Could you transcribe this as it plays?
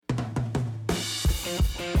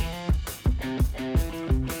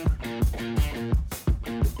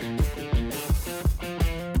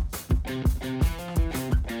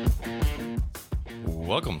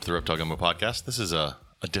Welcome to the Reptile Gumbo Podcast. This is a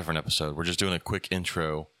different episode. We're just doing a quick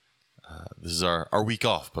intro. This is our week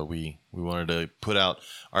off, but we wanted to put out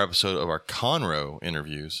our episode of our Conroe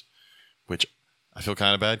interviews, which I feel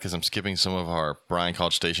kind of bad because I'm skipping some of our Bryan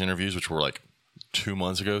College Station interviews, which were like 2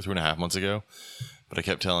 months ago, 2.5 months ago. But I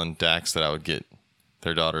kept telling Dax that I would get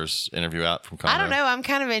their daughter's interview out from Conroe. I don't know. I'm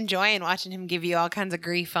kind of enjoying watching him give you all kinds of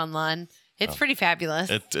grief online. It's pretty fabulous.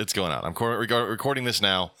 It's going out. I'm recording this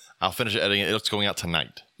now. I'll finish editing it. It's going out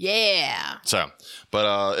tonight. Yeah.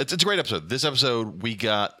 But it's a great episode. This episode, we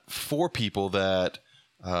got 4 people that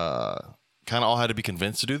kind of all had to be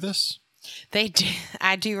convinced to do this. They do.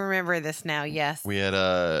 I do remember this now, yes. We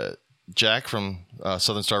had Jack from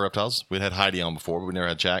Southern Star Reptiles. We'd had Heidi on before, but we never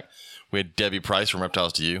had Jack. We had Debbie Price from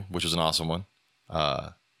Reptiles to You, which was an awesome one.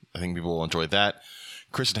 I think people will enjoy that.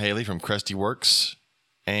 Kristen Haley from Cresty Works.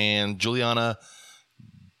 And Juliana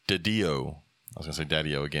Didio. I was going to say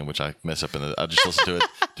Daddio again, which I mess up I just listened to it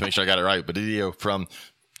to make sure I got it right. But Didio from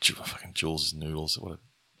fucking Jules Noodles.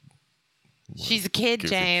 She's a kid,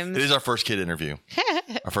 goofy. James. It is our first kid interview.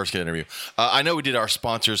 I know we did our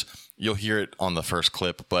sponsors. You'll hear it on the first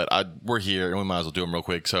clip, but we're here and we might as well do them real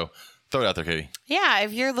quick. So throw it out there, Katie. Yeah,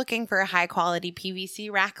 if you're looking for a high-quality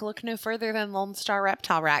PVC rack, look no further than Lone Star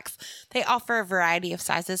Reptile Racks. They offer a variety of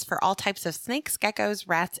sizes for all types of snakes, geckos,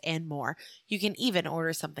 rats, and more. You can even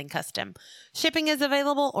order something custom. Shipping is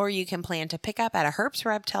available, or you can plan to pick up at a HERPS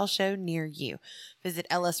reptile show near you. Visit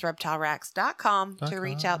lsreptileracks.com to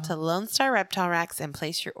reach out to Lone Star Reptile Racks and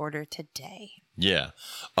place your order today. Yeah.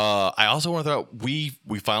 I also want to throw out, we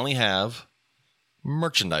finally have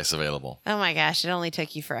merchandise available. Oh my gosh, it only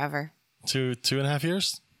took you forever. 2.5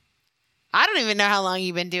 years? I don't even know how long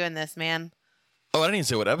you've been doing this, man. Oh, I didn't even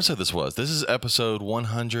say what episode this was. This is episode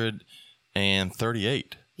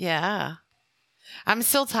 138. Yeah. I'm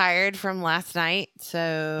still tired from last night,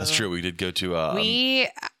 so... That's true. We did go to... we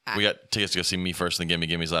got tickets to go see Me First and the Gimme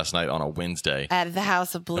Gimmes last night on a Wednesday. At the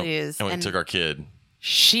House of Blues. And we took our kid.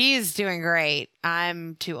 She's doing great.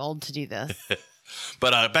 I'm too old to do this.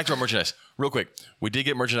 But back to our merchandise. Real quick, we did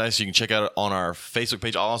get merchandise. You can check out it on our Facebook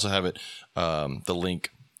page. I'll also have it, the link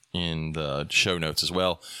in the show notes as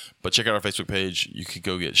well. But check out our Facebook page. You could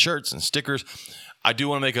go get shirts and stickers. I do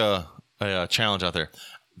want to make a challenge out there.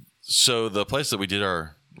 So the place that we did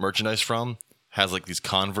our merchandise from has like these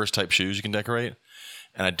Converse type shoes you can decorate.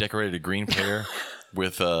 And I decorated a green pair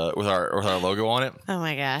with our logo on it. Oh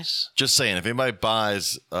my gosh. Just saying, if anybody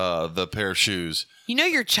buys the pair of shoes... You know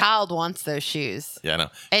your child wants those shoes. Yeah, I know.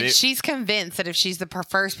 And she's convinced that if she's the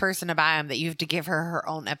first person to buy them, that you have to give her her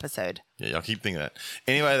own episode. Yeah, y'all keep thinking that.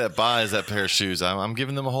 Anybody that buys that pair of shoes, I'm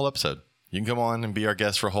giving them a whole episode. You can come on and be our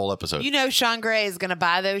guest for a whole episode. You know Sean Gray is going to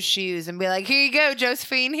buy those shoes and be like, here you go,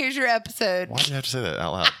 Josephine, here's your episode. Why do you have to say that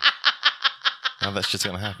out loud? Now that shit's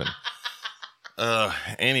going to happen.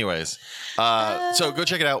 Anyways, so go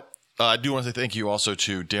check it out. I do want to say thank you also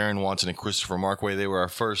to Darren Watson and Christopher Markway. They were our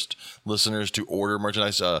first listeners to order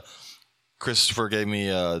merchandise. Christopher gave me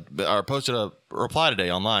posted a reply today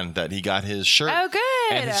online that he got his shirt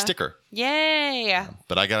and his sticker. Yay!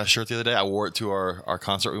 But I got a shirt the other day. I wore it to our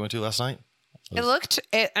concert we went to last night. I thought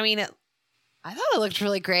it looked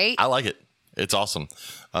really great. I like it. It's awesome.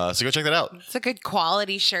 So go check that out. It's a good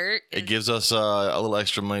quality shirt. It gives us a little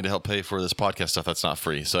extra money to help pay for this podcast stuff that's not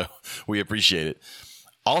free. So we appreciate it.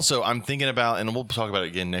 Also, I'm thinking about, and we'll talk about it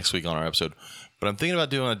again next week on our episode, but I'm thinking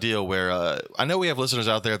about doing a deal where I know we have listeners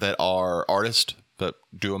out there that are artists that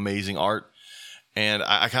do amazing art. And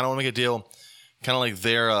I kind of want to make a deal, kind of like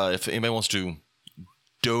if anybody wants to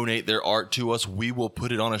donate their art to us, we will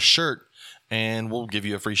put it on a shirt. And we'll give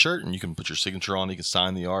you a free shirt, and you can put your signature on. You can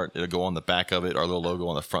sign the art. It'll go on the back of it, our little logo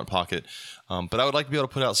on the front pocket. But I would like to be able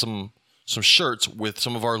to put out some shirts with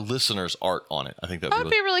some of our listeners' art on it. I think that'd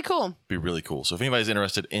be really cool. Be really cool. So if anybody's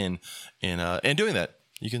interested in doing that,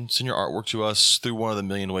 you can send your artwork to us through one of the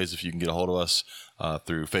million ways if you can get a hold of us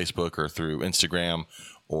through Facebook or through Instagram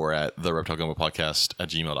or at the Reptile Gumbo Podcast at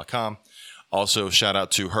gmail.com. Also, shout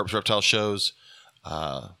out to HERPS Reptile Shows.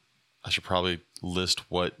 I should probably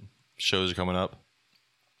list what shows are coming up.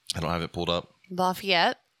 I don't have it pulled up.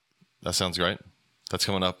 Lafayette. That sounds great. That's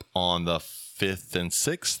coming up on the 5th and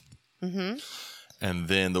 6th. Mm-hmm. And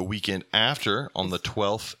then the weekend after, on the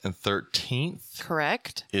 12th and 13th.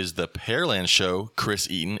 Correct. Is the Pearland show, Chris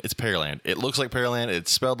Eaton. It's Pearland. It looks like Pearland.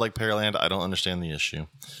 It's spelled like Pearland. I don't understand the issue.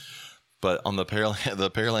 But on the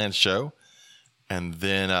Pearland show. And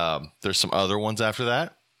then there's some other ones after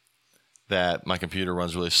that my computer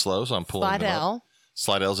runs really slow, so I'm pulling them up.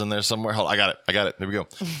 Slidell's in there somewhere. Hold on, I got it. There we go.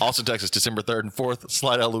 Austin, Texas, December 3rd and 4th.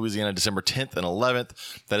 Slidell, Louisiana, December 10th and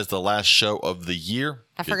 11th. That is the last show of the year.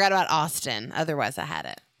 I forgot about Austin. Otherwise, I had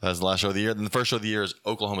it. That's the last show of the year. Then the first show of the year is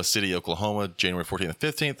Oklahoma City, Oklahoma, January 14th and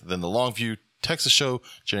 15th. Then the Longview, Texas show,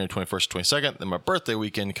 January 21st and 22nd. Then my birthday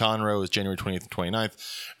weekend, Conroe, is January 20th and 29th.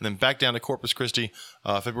 And then back down to Corpus Christi,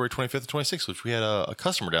 February 25th and 26th, which we had a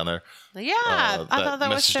customer down there. Yeah, I thought that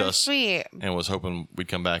was so sweet. And was hoping we'd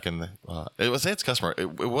come back. And it was its customer.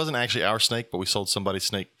 It wasn't actually our snake, but we sold somebody's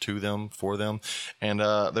snake to them, for them. And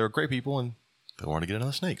they were great people, and they wanted to get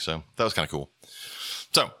another snake. So that was kind of cool.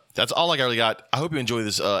 So that's all I really got. I hope you enjoy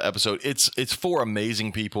this episode. It's for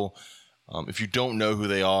amazing people. If you don't know who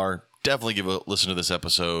they are, definitely give a listen to this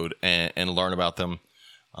episode and learn about them.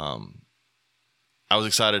 I was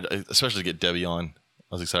excited, especially to get Debbie on.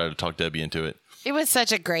 I was excited to talk Debbie into it. It was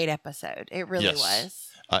such a great episode. It really was.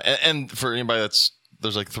 And for anybody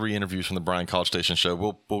there's like 3 interviews from the Bryan College Station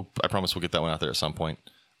show. I promise we'll get that one out there at some point.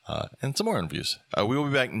 And some more interviews. We will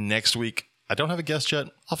be back next week. I don't have a guest yet.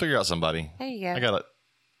 I'll figure out somebody. There you go. I got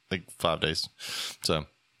like 5 days. So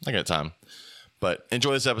I got time. But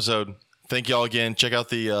enjoy this episode. Thank y'all again. Check out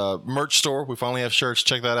the merch store. We finally have shirts.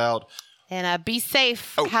 Check that out. And be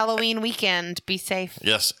safe. Halloween weekend. Be safe.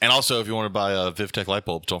 Yes. And also, if you want to buy VivTech light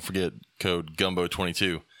bulbs, don't forget code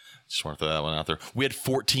GUMBO22. Just want to throw that one out there. We had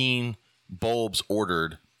 14 bulbs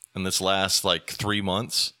ordered in this last 3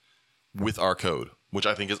 months with our code, which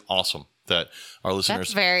I think is awesome that our listeners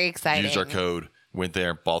That's very exciting. used our code, went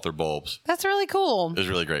there, bought their bulbs. That's really cool. It was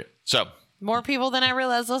really great. So more people than I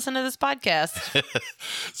realized listen to this podcast.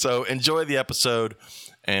 So enjoy the episode,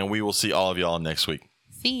 and we will see all of y'all next week.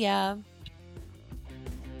 See ya.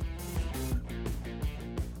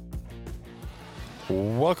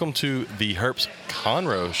 Welcome to the HERPS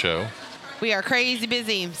Conroe show. We are crazy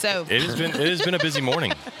busy, so it has been a busy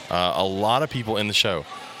morning. A lot of people in the show,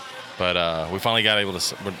 but we finally got able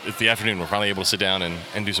to. It's the afternoon. We're finally able to sit down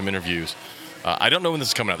and do some interviews. I don't know when this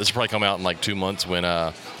is coming out. This will probably come out in 2 months when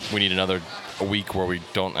we need a week where we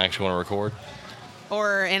don't actually want to record.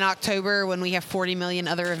 Or in October when we have 40 million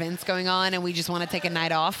other events going on and we just want to take a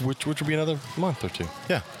night off. Which will be another month or two.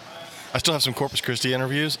 Yeah. I still have some Corpus Christi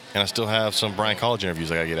interviews, and I still have some Bryan College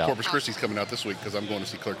interviews I got to get out. Corpus Christi's coming out this week because I'm going to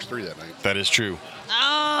see Clerks 3 that night. That is true.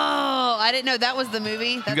 Oh, I didn't know that was the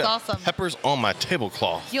movie. That's you got awesome. Peppers on my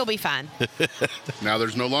tablecloth. You'll be fine. Now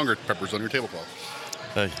there's no longer peppers on your tablecloth.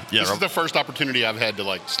 This is the first opportunity I've had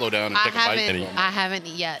to slow down and take a bite. I haven't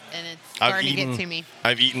yet, and it's starting to get to me.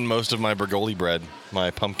 I've eaten most of my Bergoli bread,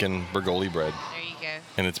 my pumpkin Bergoli bread. There you go.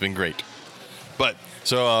 And it's been great. But,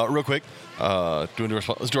 so real quick, let's do our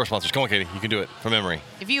sponsors. Come on, Katie. You can do it from memory.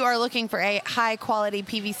 If you are looking for a high-quality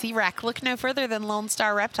PVC rack, look no further than Lone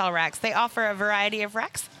Star Reptile Racks. They offer a variety of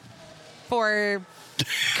racks for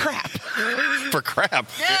crap. For crap?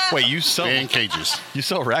 Yeah. Wait, you sell... And cages. You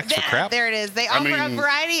sell racks for crap? There it is. They offer a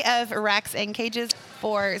variety of racks and cages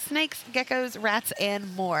for snakes, geckos, rats,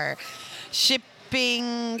 and more.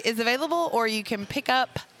 Shipping is available, or you can pick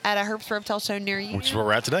up at a HERPS Reptile show near you. Which is where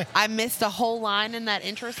we're at today. I missed a whole line in that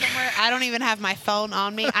intro somewhere. I don't even have my phone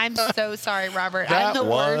on me. I'm so sorry, Robert. That I'm the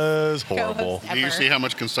was worst horrible. co-host ever. Do you see how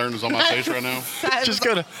much concern is on my face right now? Just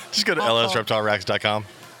go to lsreptileracks.com.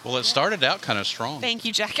 Well, it started out kind of strong. Thank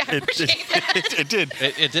you, Jack. I appreciate that. It did.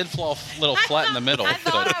 It did fall a little flat in the middle. I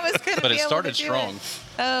thought I was going to but be it able started to do strong. it.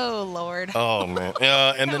 Oh, Lord. Oh, man.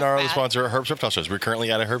 And then our other bad. sponsor, HERPS Reptile Shows. We're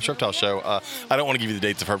currently at a HERPS Reptile Show. I don't want to give you the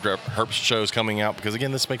dates of HERPS shows coming out because,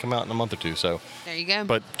 again, this may come out in a month or two. So, there you go.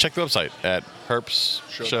 But check the website at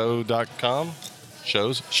herpsshow.com.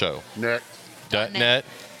 Show. Net.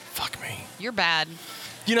 Fuck me. You're bad.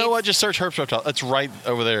 You know what? Just search HERPS Reptile. It's right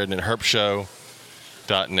over there, and then herpsshow.net.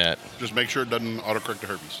 Just make sure it doesn't autocorrect to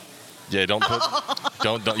herpes. Yeah, don't put,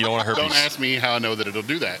 don't you don't want to herpes. Don't ask me how I know that it'll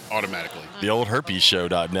do that automatically. The old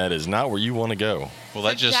herpesshow.net is not where you want to go. Well,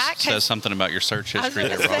 that just says something about your search history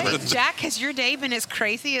there, Robert. Jack, has your day been as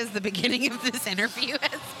crazy as the beginning of this interview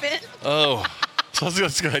has been? Oh, so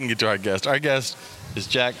let's go ahead and get to our guest. Our guest is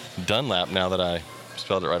Jack Dunlap, now that I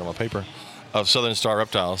spelled it right on my paper, of Southern Star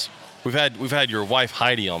Reptiles. We've had your wife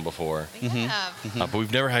Heidi on before, but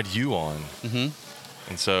we've never had you on. Mm-hmm.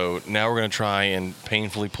 And so now we're going to try and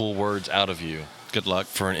painfully pull words out of you. Good luck.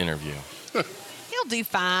 For an interview. He'll do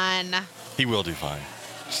fine. He will do fine.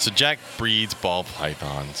 So Jack breeds ball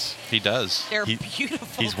pythons. He does. They're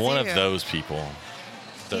beautiful. He's one of those people.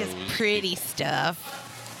 He has pretty stuff.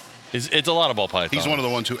 It's a lot of ball pythons. He's one of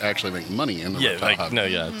the ones who actually make money in the reptile hobby. No,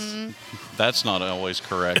 yeah. It's, That's not always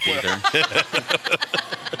correct either.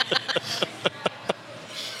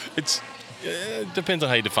 it depends on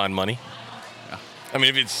how you define money. I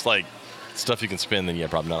mean, if it's stuff you can spin, then yeah,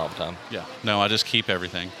 probably not all the time. Yeah. No, I just keep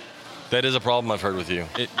everything. That is a problem I've heard with you.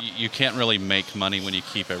 You can't really make money when you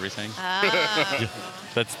keep everything.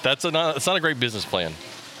 It's not a great business plan.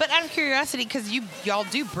 But out of curiosity, because y'all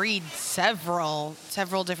do breed several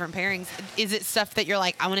different pairings, is it stuff that you're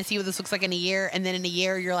like, I want to see what this looks like in a year, and then in a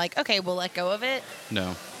year you're like, okay, we'll let go of it?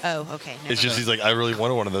 No. Oh, okay. It's just he's like, I really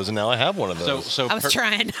wanted one of those, and now I have one of those. So I was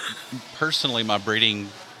trying. Personally, my breeding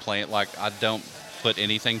plan, like I don't put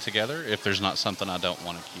anything together if there's not something I don't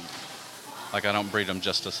want to keep. Like I don't breed them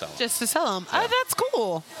just to sell. Just to sell them. Yeah. Oh, that's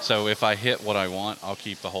cool. So if I hit what I want, I'll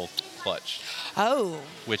keep the whole clutch. Oh.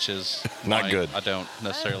 Which is not good. I don't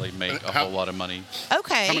necessarily make a whole lot of money.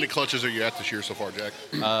 Okay. How many clutches are you at this year so far, Jack?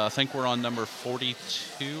 I think we're on number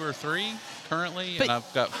 42 or 3 currently, and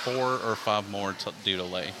I've got 4 or 5 more due to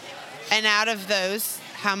lay. And out of those,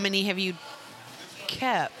 how many have you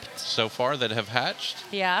kept? So far that have hatched?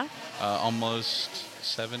 Yeah. Almost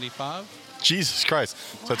 75. Jesus Christ.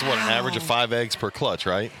 So that's what, an average of 5 eggs per clutch,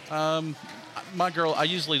 right? I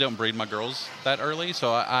usually don't breed my girls that early, so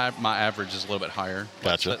my average is a little bit higher.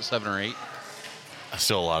 Gotcha. Like 7 or 8. That's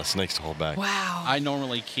still a lot of snakes to hold back. Wow. I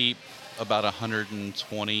normally keep about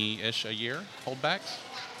 120-ish a year holdbacks.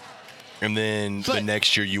 And then the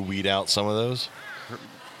next year you weed out some of those?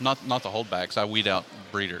 Not the holdbacks. I weed out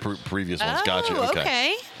breeders. Previous ones. Oh, Gotcha.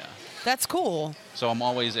 Okay. Yeah. That's cool. So I'm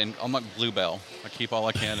always I'm like Bluebell. I keep all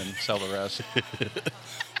I can and sell the rest.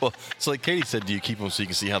 Well, so like Katie said, do you keep them so you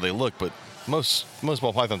can see how they look? But most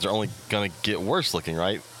ball pythons are only going to get worse looking,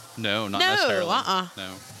 right? No, not necessarily.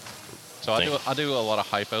 No. So I do a lot of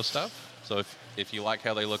hypo stuff. So if you like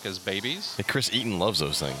how they look as babies. Hey, Chris Eaton loves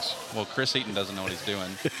those things. Well, Chris Eaton doesn't know what he's doing.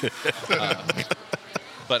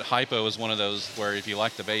 But hypo is one of those where if you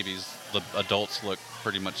like the babies, the adults look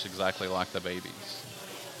pretty much exactly like the babies.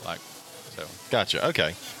 So. Gotcha.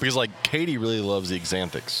 Okay. Because like Katie really loves the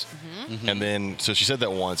Xanthics. Mm-hmm. And then, so she said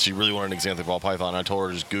that once, she really wanted an Xanthic ball python. And I told her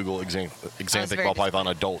to just Google Xanthic ball python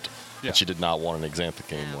adult. Yeah. And she did not want an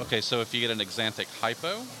Xanthic anymore. Okay, so if you get an Xanthic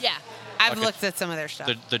hypo. Yeah. I've looked at some of their stuff.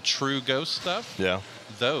 The true ghost stuff. Yeah.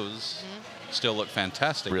 Those still look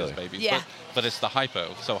fantastic as babies. Yeah. But it's the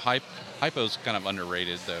hypo. So hypo's kind of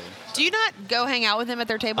underrated, though. Do you not go hang out with them at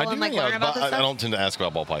their table and like learn about this stuff? I don't tend to ask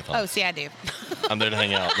about ball python. Oh, see, I do. I'm there to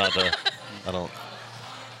hang out, not to. I don't.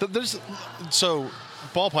 So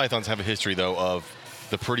ball pythons have a history though of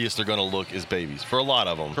the prettiest they're going to look is babies for a lot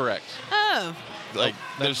of them. Correct. Oh. Like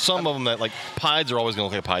there's some of them that like pieds are always going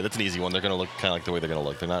to look like a pied. That's an easy one. They're going to look kind of like the way they're going to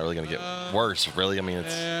look. They're not really going to get worse, really. I mean,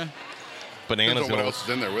 it's banana's what else is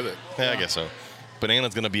in there with it. Yeah, I guess so.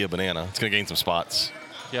 Banana's going to be a banana. It's going to gain some spots.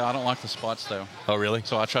 Yeah, I don't like the spots though. Oh, really?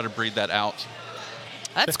 So I try to breed that out.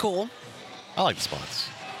 That's cool. I like the spots.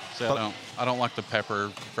 So I don't like the pepper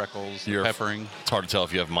freckles, the peppering. It's hard to tell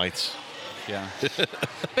if you have mites. Yeah.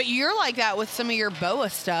 But you're like that with some of your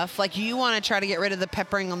boa stuff. Like you want to try to get rid of the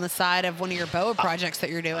peppering on the side of one of your boa projects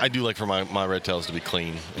that you're doing. I do like for my red tails to be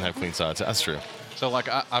clean and have clean sides. That's true. So like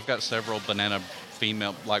I've got several banana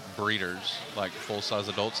female like breeders, like full size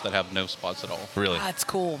adults that have no spots at all. Really? That's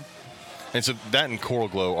cool. And so that and Coral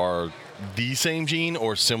Glow are the same gene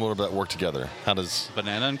or similar but work together? How does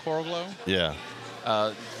banana and Coral Glow? Yeah.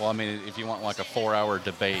 Well, I mean, if you want like a 4-hour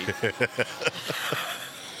debate.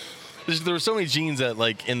 There were so many genes that,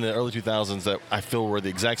 like, in the early 2000s that I feel were the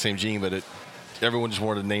exact same gene, but everyone just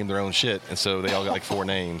wanted to name their own shit, and so they all got, like, 4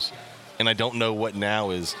 names. And I don't know what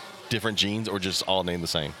now is different genes or just all named the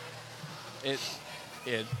same. It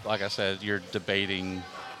like I said, you're debating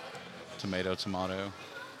tomato.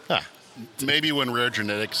 Ah. Maybe when Rare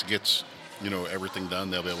Genetics gets everything done,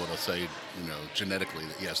 they'll be able to say, genetically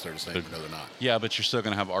that yes, they're the same, but no, they're not. Yeah, but you're still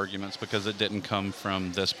going to have arguments because it didn't come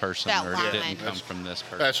from this person or it didn't come from this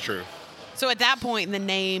person. That's true. So at that point, the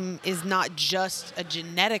name is not just a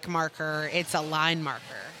genetic marker; it's a line marker.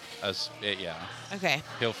 Yeah. Okay.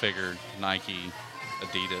 He'll figure Nike,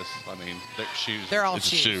 Adidas. I mean, they're shoes. They're all it's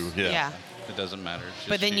shoes. A shoe. Yeah. It doesn't matter.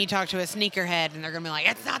 But then you talk to a sneakerhead, and they're gonna be like,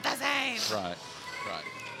 "It's not the same." Right.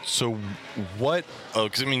 So what? Oh,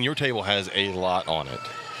 because I mean, your table has a lot on it.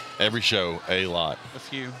 Every show, a lot. A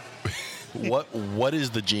few. What is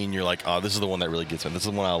the gene you're like? Oh, this is the one that really gets me. This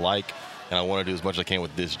is the one I like, and I want to do as much as I can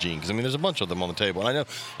with this gene. Because I mean, there's a bunch of them on the table, and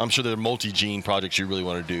I'm sure there are multi-gene projects you really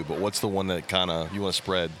want to do. But what's the one that kind of you want to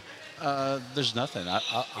spread? There's nothing.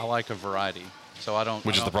 I like a variety. So I don't.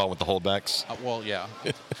 Which is the problem with the holdbacks? Well, yeah.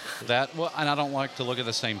 And I don't like to look at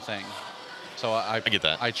the same thing. So I get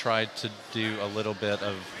that. I tried to do a little bit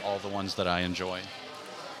of all the ones that I enjoy.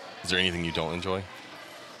 Is there anything you don't enjoy?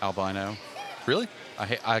 Albino. Really?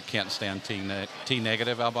 I can't stand T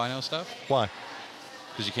negative albino stuff. Why?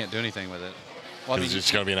 Because you can't do anything with it. Well, it's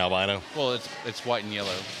just going to be an albino? Well, it's white and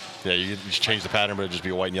yellow. Yeah, you just change the pattern, but it'd just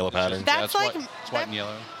be a white and yellow pattern. That's like it's white and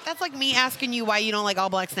yellow. That's like me asking you why you don't like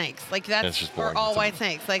all black snakes. Like that's just or boring. all white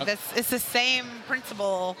snakes. Like it's the same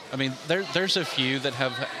principle. I mean, there's a few that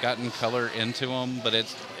have gotten color into them, but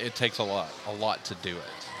it takes a lot to do it.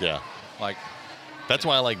 Yeah. Like that's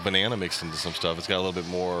why I like banana mixed into some stuff. It's got a little bit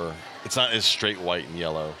more. It's not as straight white and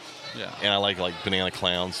yellow. Yeah. And I like banana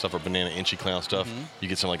clown stuff or banana inchy clown stuff. Mm-hmm. You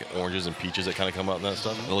get some like oranges and peaches that kind of come up and that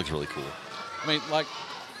stuff. It looks really cool. I mean, like.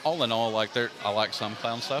 All in all, like I like some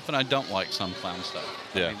clown stuff, and I don't like some clown stuff.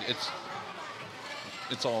 Yeah. I mean,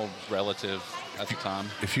 it's all relative at the time.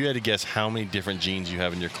 If you had to guess how many different jeans you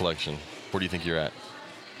have in your collection, where do you think you're at?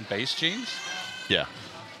 Base jeans? Yeah.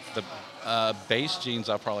 The base jeans,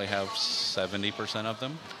 I probably have 70% of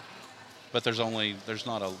them, but there's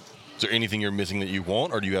not a. Is there anything you're missing that you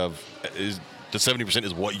want, or do you have? The 70%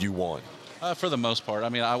 is what you want? For the most part, I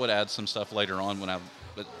mean, I would add some stuff later on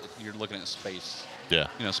but you're looking at space. Yeah.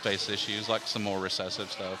 Space issues, like some more recessive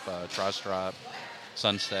stuff, tri-stripe,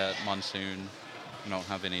 sunset, monsoon. I don't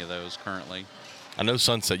have any of those currently. I know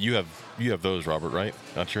sunset. You have those, Robert, right?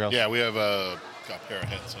 At your house? Yeah, we have got a pair of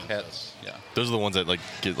hets. Hets, yeah. Those are the ones that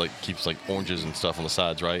keeps oranges and stuff on the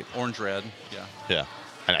sides, right? Orange, red, yeah. Yeah.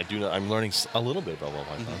 And I do know. I'm learning a little bit about ball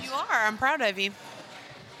pythons. You are. I'm proud of you.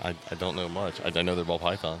 I don't know much. I know they're ball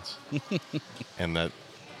pythons, and that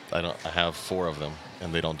I have 4 of them,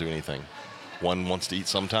 and they don't do anything. One wants to eat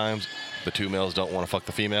sometimes. The 2 males don't want to fuck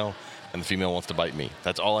the female, and the female wants to bite me.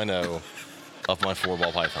 That's all I know of my 4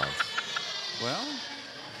 ball pythons. Well,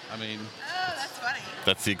 I mean... Oh, that's funny.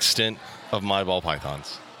 That's the extent of my ball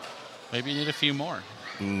pythons. Maybe you need a few more.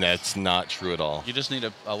 That's not true at all. You just need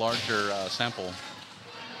a larger sample.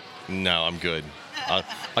 No, I'm good.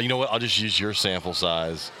 You know what? I'll just use your sample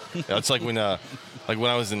size. It's like when I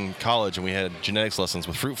was in college and we had genetics lessons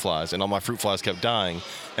with fruit flies, and all my fruit flies kept dying,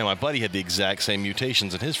 and my buddy had the exact same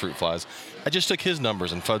mutations in his fruit flies. I just took his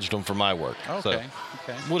numbers and fudged them for my work. Okay.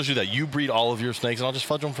 So we'll just do that. You breed all of your snakes, and I'll just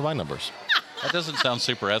fudge them for my numbers. That doesn't sound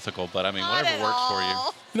super ethical, but I mean, whatever works for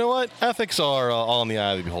you. You know what? Ethics are all in the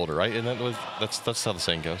eye of the beholder, right? And that's how the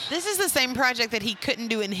saying goes. This is the same project that he couldn't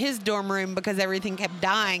do in his dorm room because everything kept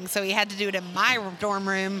dying. So he had to do it in my dorm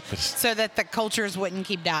room so that the cultures wouldn't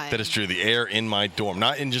keep dying. That is true. The air in my dorm,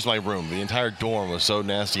 not in just my room, the entire dorm was so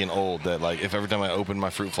nasty and old that if every time I opened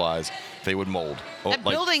my fruit flies, they would mold. That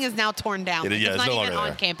building is now torn down. It's not no even on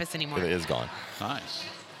there. campus anymore. It is gone. Nice.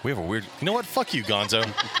 We have a weird... You know what? Fuck you, Gonzo.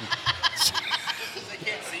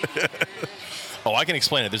 Oh, I can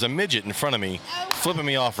explain it. There's a midget in front of me flipping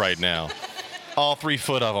me off right now. All 3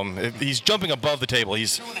 foot of him. He's jumping above the table. He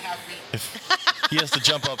has to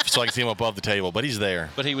jump up so I can see him above the table, but he's there.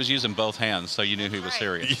 But he was using both hands, so you knew he was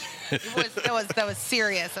serious. That was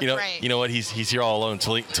serious. That's right. You know what? He's here all alone.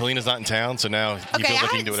 Talina's not in town, so now he feels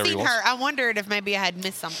like he can do whatever he wants. I wondered if maybe I had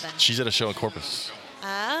missed something. She's at a show in Corpus.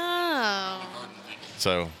 Oh.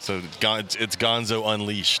 So it's Gonzo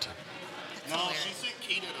Unleashed. No, she said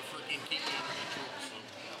Keita to freaking keep me under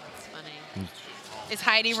control. That's funny. Is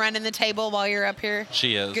Heidi running the table while you're up here?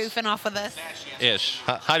 She is. Goofing off with us? Ish.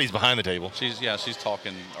 Heidi's behind the table. She's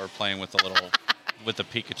talking or playing with with the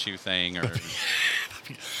Pikachu thing, or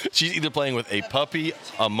she's either playing with a puppy,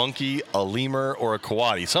 a monkey, a lemur, or a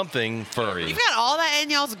coati, something furry. You've got all that in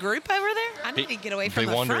y'all's group over there? I need to get away from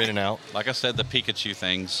They wander in and out. Like I said, the Pikachu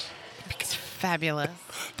things. It's fabulous.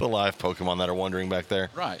 The live Pokemon that are wandering back there.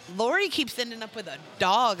 Right. Lori keeps ending up with a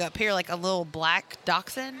dog up here, like a little black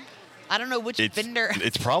dachshund. I don't know which vendor.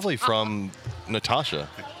 It's probably from Natasha.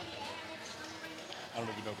 I don't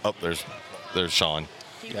even know. Oh, there's Sean.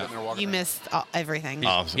 You missed everything.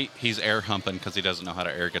 He's air humping because he doesn't know how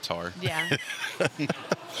to air guitar. Yeah.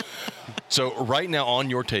 So right now on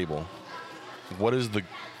your table, what is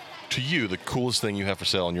to you the coolest thing you have for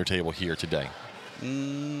sale on your table here today?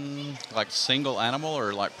 Like single animal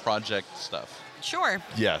or like project stuff? Sure.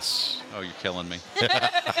 Yes. Oh, you're killing me.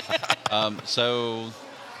 So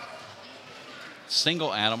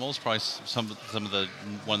single animals, probably some of the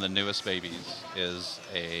one of the newest babies is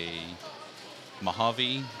a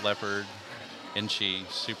Mojave Leopard Inchy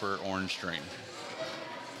Super Orange Dream.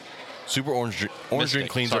 Super Orange Dream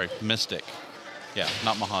cleans up. Mystic. Yeah,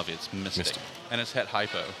 not Mojave, it's Mystic. And it's het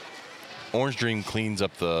hypo. Orange Dream cleans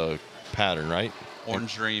up the pattern, right?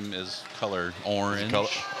 Orange Dream is color orange.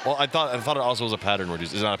 Well, I thought it also was a pattern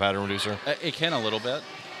reducer. Is it not a pattern reducer? It can a little bit.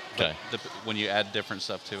 Okay. When you add different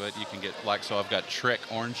stuff to it, you can get so I've got Trick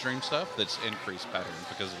Orange Dream stuff that's increased pattern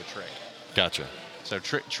because of the Trick. Gotcha. So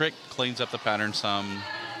Trick cleans up the pattern some,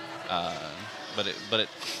 but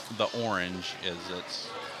the orange is its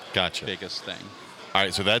gotcha biggest thing. All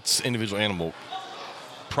right, so that's individual animal.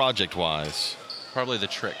 Project wise, Probably the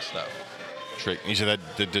trick stuff. Trick. You said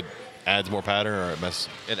that did adds more pattern or it mess?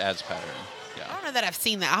 It adds pattern. Yeah. I don't know that I've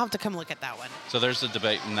seen that. I'll have to come look at that one. So there's a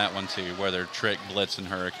debate in that one too, whether Trick, Blitz, and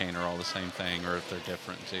Hurricane are all the same thing, or if they're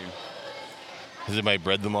different too. Has anybody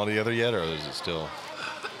bred them all together yet, or is it still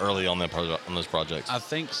early on on those projects? I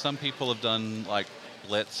think some people have done like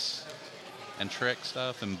Blitz and Trick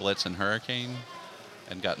stuff, and Blitz and Hurricane,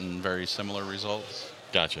 and gotten very similar results.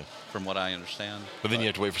 Gotcha. From what I understand. But then you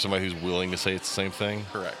have to wait for somebody who's willing to say it's the same thing.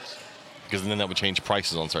 Correct. Because then that would change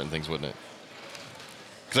prices on certain things, wouldn't it?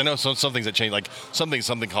 Because I know some things that change, like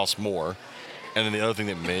something costs more, and then the other thing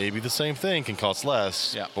that may be the same thing can cost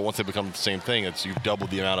less. Yeah. But once they become the same thing, you've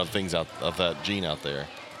doubled the amount of things out of that gene out there.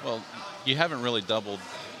 Well, you haven't really doubled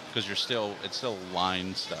because it's still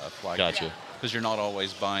line stuff. Like, gotcha. Because you're not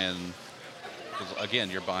always buying. Because again,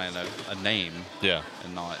 you're buying a name. Yeah.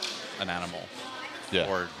 And not an animal. Yeah.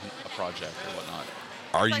 Or a project or whatnot.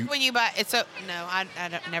 Are It's you? like when you buy it's so no, I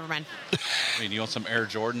don't, never mind. I mean, you want some Air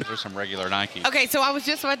Jordans or some regular Nike? Okay, so I was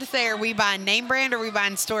just about to say, are we buying name brand or are we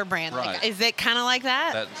buying store brand? Right. Like, is it kind of like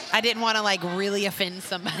that? That's- I didn't want to like really offend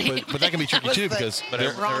somebody. But that can be tricky was too the because. But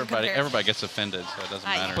wrong everybody comparison. gets offended, so it doesn't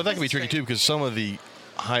I- matter. But that can be That's tricky true. too because some of the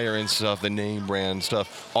higher end stuff, the name brand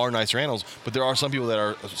stuff, are nicer animals. But there are some people that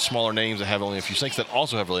are smaller names that have only a few snakes that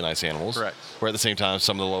also have really nice animals. Correct. Where at the same time,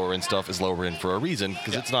 some of the lower end stuff is lower end for a reason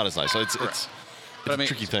because Yeah. it's not as nice. So it's But a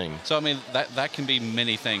tricky thing. So I mean, that can be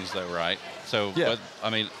many things, though, right? So, Yeah. but,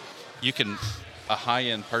 I mean, a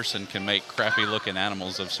high-end person can make crappy-looking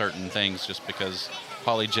animals of certain things just because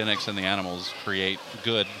polygenics in the animals create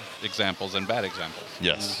good examples and bad examples.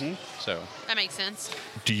 Yes. So That makes sense.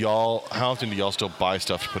 How often do y'all still buy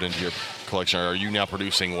stuff to put into your collection, or are you now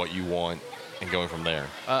producing what you want and going from there?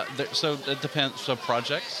 so it depends. So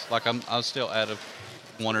projects, like I'll still add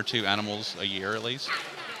 1 or 2 animals a year at least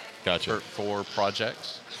Gotcha. for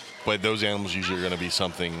projects. But those animals usually are going to be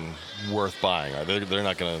something worth buying. Right? They're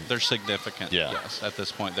not going to. They're significant. Yeah. Yes. At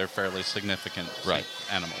this point, they're fairly significant Right.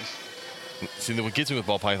 animals. See, what gets me with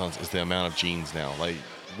ball pythons is the amount of genes now. Like,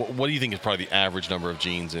 what do you think is probably the average number of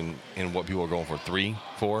genes in what people are going for? 3,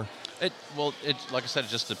 4? It like I said, it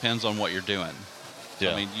just depends on what you're doing. So,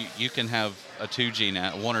 Yeah. I mean, you can have a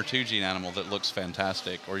 1 or 2 gene animal that looks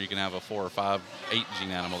fantastic, or you can have a 4 or 5, 8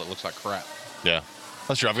 gene animal that looks like crap. Yeah,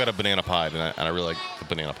 that's true. I've got a banana pipe, and I really like the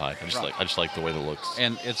banana pipe. Right. I just like the way that it looks.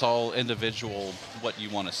 And it's all individual, what you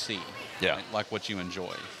want to see. Yeah. Right? Like what you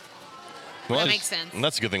enjoy. Well, That that's- makes sense. And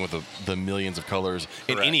that's a good thing with the millions of colors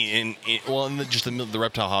in Correct. just the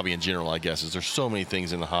reptile hobby in general. I guess is there's so many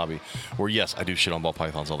things in the hobby where yes, I do shit on ball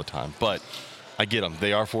pythons all the time, but I get them.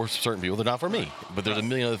 They are for certain people. They're not for me. But there's a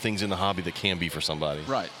million other things in the hobby that can be for somebody.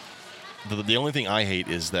 Right. The only thing I hate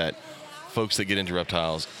is that folks that get into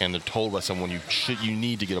reptiles and they're told by someone you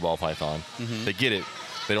need to get a ball python. Mm-hmm. They get it,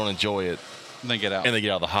 they don't enjoy it, And they get out. and they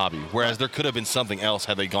get out of the hobby. Whereas there could have been something else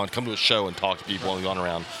had they come to a show and talked to people and gone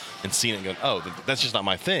around and seen it and gone, oh, that's just not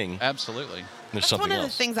my thing. Absolutely. There's That's something one of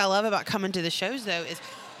else. the things I love about coming to the shows, though, is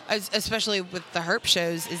especially with the HERPS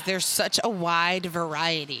shows, is there's such a wide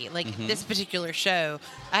variety. Like this particular show,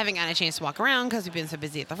 I haven't gotten a chance to walk around because we've been so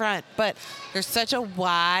busy at the front, but there's such a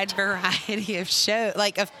wide variety of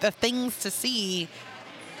of things to see.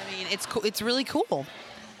 I mean, it's cool. It's really cool.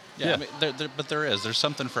 Yeah. Yeah. I mean, but there's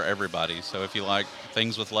something for everybody. So if you like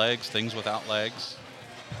things with legs, things without legs,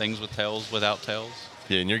 things with tails, without tails.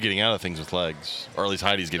 Yeah, and you're getting out of things with legs, or at least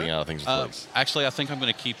Heidi's getting out of things with legs. Actually, I think I'm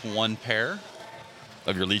going to keep 1 pair.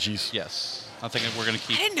 Of your leeches? Yes. I think we're going to I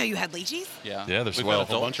keep. didn't know you had leeches. Yeah. Yeah, there's We've well, got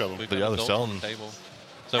a whole bunch of them. We've Yeah, got they're adults selling on the them. table.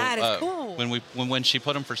 So That is cool. When she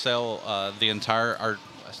put them for sale, I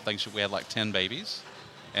think we had like 10 babies,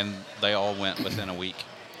 and they all went within a week.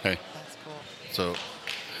 Hey, That's cool. so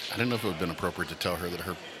I didn't know if it would have been appropriate to tell her that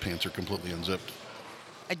her pants are completely unzipped.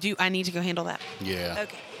 I need to go handle that. Yeah.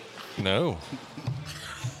 Okay. No.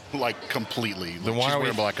 Like completely. Then Like, why she's are we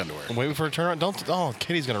wearing black underwear. I'm waiting for her to turn around. Don't. Oh,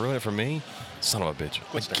 Katie's gonna ruin it for me. Son of a bitch.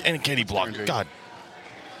 And Katie blocked it. God.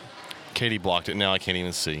 Katie blocked it. Now I can't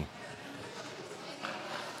even see.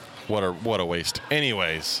 What a waste.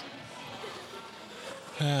 Anyways.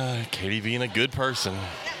 Katie being a good person.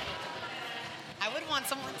 I would want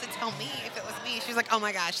someone to tell me if it was me. She was like, "Oh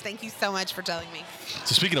my gosh, thank you so much for telling me."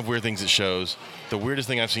 So speaking of weird things at shows, the weirdest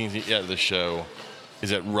thing I've seen at the show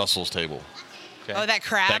is at Russell's table. Okay. Oh, that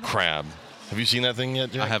crab. That crab. Have you seen that thing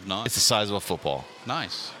yet, Jack? I have not. It's the size of a football.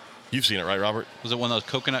 Nice. You've seen it, right, Robert? Was it one of those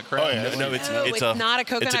coconut crabs? Oh, yeah. No, it's No, it's not a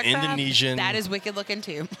coconut It's an crab. Indonesian. That is wicked looking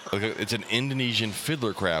too. It's an Indonesian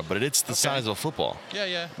fiddler crab, but it's the size of a football Yeah,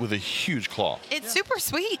 yeah. with a huge claw. It's super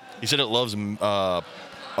sweet. He said it loves.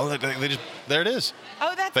 They just there it is.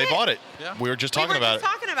 Oh, that's They it. bought it. Yeah. We were just talking we were about just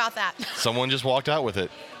talking about that. it. Someone just walked out with it.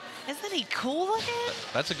 Isn't he cool looking?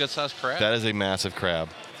 That's a good sized crab. That is a massive crab.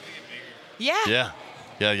 Yeah. Yeah.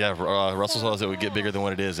 Russell says it would get bigger than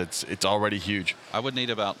what it is. It's already huge. I would need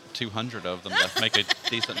about 200 of them to make a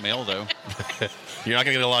decent meal, though. You're not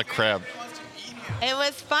gonna get a lot of crab. It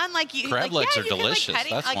was fun. Crab legs are you could, delicious. petty-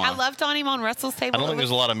 That's I why. loved on him on Russell's table. I don't think there's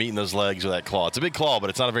a lot of meat in those legs or that claw. It's a big claw, but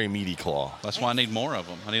it's not a very meaty claw. That's why I need more of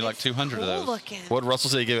them. I need like 200 cool of those. looking. What Russell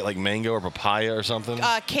said, he gave it like mango or papaya or something.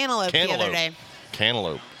 Cantaloupe the other day.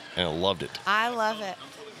 Cantaloupe, and I loved it. I love it.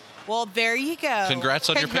 Well, there you go. Congrats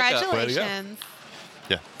on your pickup. Congratulations.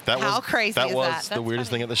 Yeah, that How was crazy that is was that? the That's weirdest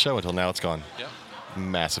funny. thing at the show until now. It's gone. Yep.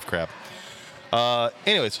 Massive crab.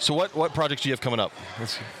 Anyways, so what projects do you have coming up?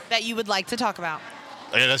 That you would like to talk about.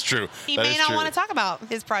 Yeah, that's true. He That may is not true. want to talk about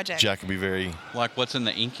his project. Jack could be very. Like what's in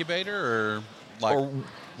the incubator, or like Or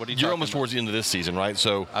what are you? You're talking almost about? towards the end of this season, right?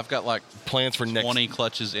 So I've got like plans for next. 20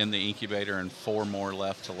 clutches in the incubator and 4 more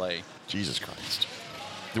left to lay. Jesus Christ.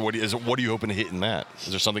 What are you hoping to hit in that?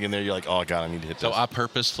 Is there something in there you're like, oh God, I need to hit So this? I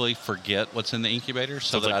purposefully forget what's in the incubator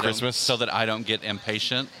so it's that like I Christmas? don't, so that I don't get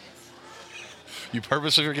impatient. You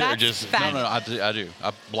purposely forget or That's just? fat. No, I do.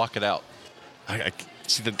 I block it out. I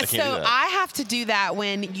see that I can't do So that. I have to do that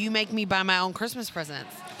when you make me buy my own Christmas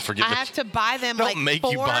presents. Forget I the- have to buy them Don't like make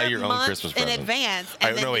 4 you buy your own months Christmas in presents. advance,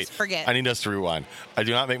 and then just forget. I need us to rewind. I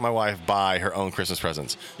do not make my wife buy her own Christmas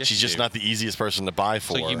presents. Yes, She's you just do. not the easiest person to buy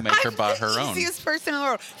for. So you make her I'm buy the her own. easiest person in the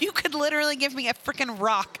world. You could literally give me a freaking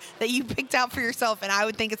rock that you picked out for yourself, and I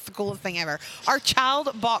would think it's the coolest thing ever. Our child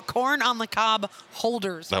bought corn on the cob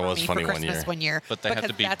holders That for was me funny for one Christmas year. one year. But they have to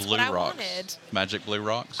because be that's blue what I rocks. wanted. Magic blue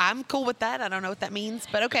rocks. I'm cool with that. I don't know what that means,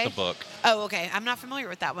 but okay. It's a book. Oh, okay. I'm not familiar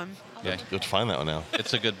with that one. Yeah, You have to find that one now.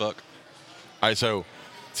 it's a good book. All right, so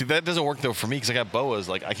see that doesn't work though for me because I got boas.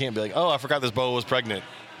 Like I can't be like, oh, I forgot this boa was pregnant.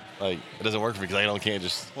 Like it doesn't work for me because I can't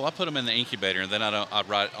just Well, I put them in the incubator, and then I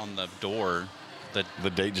write on the door the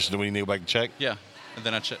date just when you need to go back and check. yeah, and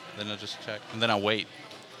then I check. Then I just check, and then I wait.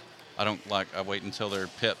 I wait until they're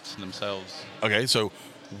pipped themselves. Okay, so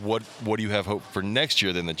what do you have hope for next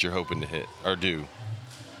year then that you're hoping to hit or do?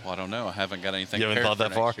 Well, I don't know. I haven't got anything. You haven't prepared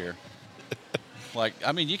thought for that next far? Year. Like,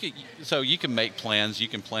 I mean, you can make plans. You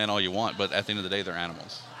can plan all you want, but at the end of the day, they're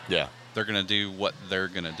animals. Yeah. They're gonna do what they're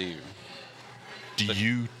gonna do. Do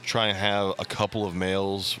you try and have a couple of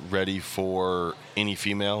males ready for any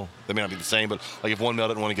female? They may not be the same, but like if one male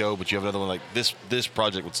doesn't want to go, but you have another one like this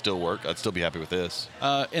project would still work. I'd still be happy with this.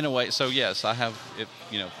 In a way, so yes, I have.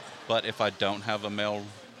 But if I don't have a male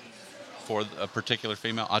for a particular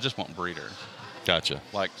female, I just want breeder. Gotcha.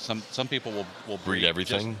 Like some people will Breed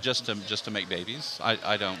everything? just to make babies.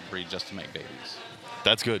 I don't breed just to make babies.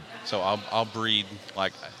 That's good. So I'll breed,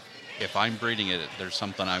 like if I'm breeding it, there's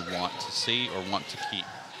something I want to see or want to keep.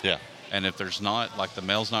 Yeah. And if there's not, like the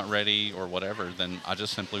male's not ready or whatever, then I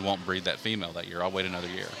just simply won't breed that female that year. I'll wait another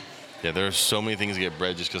year. Yeah, there's so many things that get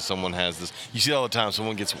bred just because someone has this. You see it all the time.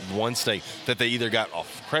 Someone gets one snake that they either got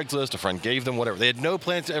off Craigslist, a friend gave them, whatever. They had no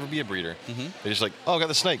plans to ever be a breeder. Mm-hmm. They're just like, oh, I got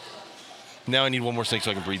the snake. Now I need one more snake so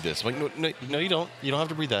I can breed this. I'm like, no, you don't. You don't have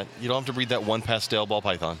to breed that. You don't have to breed that one pastel ball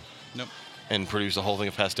python Nope. and produce a whole thing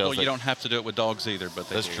of pastels. Well, you don't have to do it with dogs either, but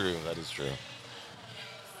they That's do. true. That is true.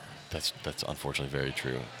 That's unfortunately very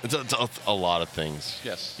true. It's a lot of things.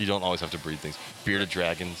 Yes. You don't always have to breed things. Bearded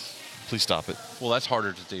dragons. Please stop it. Well, that's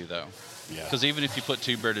harder to do though. Yeah. Because even if you put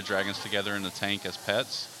 2 bearded dragons together in the tank as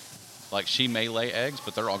pets, like she may lay eggs,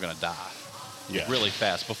 but they're all going to die Yeah. really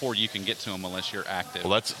fast before you can get to them unless you're active.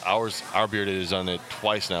 Well, that's ours. Our bearded has done it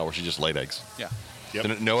twice now where she just laid eggs. yeah.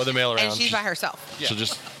 Yep. No other male around. And she's by herself. Yeah. She'll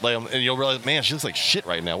just lay them, and you'll realize, man, she looks like shit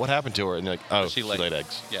right now. What happened to her? And you're like, oh, she laid laid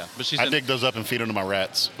eggs. Yeah, but she's I dig those up and feed them to my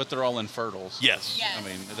rats. but they're all infertile. Yes. Yes. I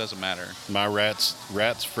mean, it doesn't matter. My rats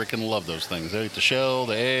freaking love those things. They eat the shell,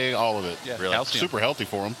 the egg, all of it. Yeah, Really? calcium. Super healthy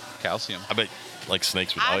for them. Calcium. I bet like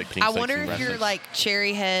snakes would. I like king I snakes wonder and if rat you're snakes. like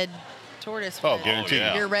cherry head tortoise. Oh, would. guaranteed.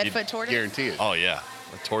 yeah. Your You'd redfoot tortoise. Guarantee it. Oh yeah,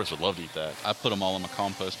 a tortoise would love to eat that. I put them all in my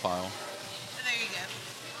compost pile. There you go.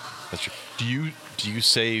 That's true. Do you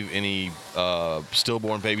save any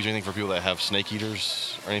stillborn babies or anything for people that have snake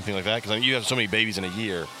eaters or anything like that? Because I mean, you have so many babies in a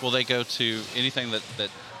year. Well, they go to anything that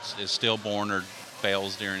is stillborn or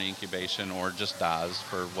fails during incubation or just dies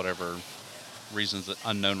for whatever reasons,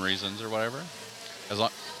 unknown reasons or whatever. As long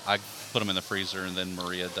I put them in the freezer, and then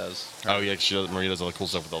Maria does. Oh yeah, Maria does all the cool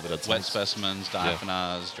stuff with all the dead Wet snakes. specimens,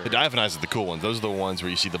 diaphanized. Or, The diaphanized is the cool one. Those are the ones where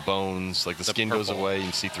you see the bones, like the skin goes purple. away, and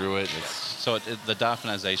you see through it. And it's, so the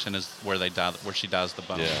diaphanization is where they die, where she dies the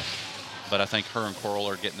bone. yeah, But I think her and Coral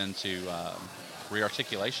are getting into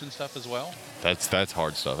rearticulation stuff as well. that's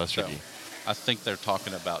hard stuff. That's So tricky. I think they're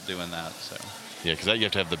talking about doing that. So Yeah, because you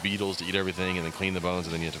have to have the beetles to eat everything, and then clean the bones,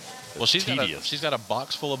 and then you have to. well, it's she's tedious. got a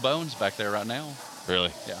box full of bones back there right now.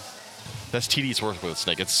 Really. Yeah. That's tedious work with a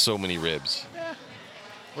snake. It's so many ribs. Yeah.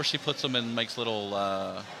 Or she puts them and makes little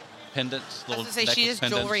pendants. I was Little gonna say she necklace has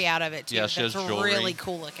pendants. jewelry out of it too. Yeah, she That's has jewelry. really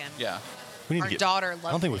cool looking. Yeah. We need Our to get, daughter I loves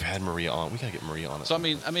don't think it. we've had Maria on. We gotta get Maria on it. So I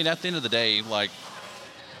mean, at the end of the day, like,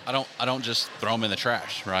 I don't just throw them in the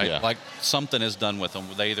trash, right? Yeah. Like something is done with them.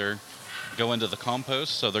 They either go into the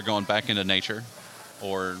compost, so they're going back into nature,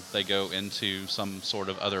 or they go into some sort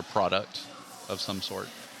of other product of some sort.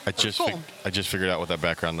 I just figured out what that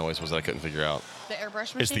background noise was that I couldn't figure out. The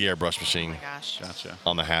airbrush machine? It's the airbrush Oh machine my gosh. Gotcha.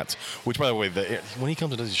 on the hats. Which, by the way, when he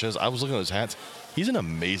comes and does these shows, I was looking at his hats. He's an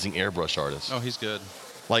amazing airbrush artist. Oh, he's good.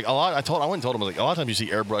 Like I went and told him, like, a lot of times you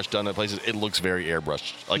see airbrush done at places, it looks very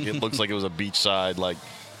airbrushed. Like it looks like it was a beachside, like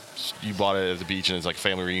you bought it at the beach and it's like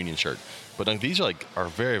family reunion shirt. But like, these are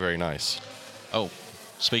very, very nice. Oh,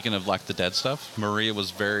 speaking of like the dead stuff, Maria was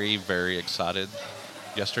very, very excited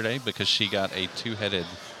yesterday because she got a 2-headed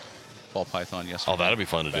ball python yesterday. Oh, that'll be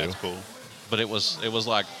fun to do. That's cool. But it was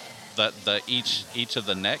like each of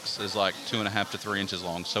the necks is like 2.5 to 3 inches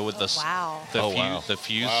long. So with wow. the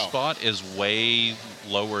fuse spot is way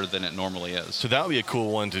lower than it normally is. So that would be a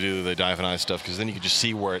cool one to do the diaphanized stuff because then you can just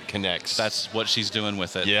see where it connects. That's what she's doing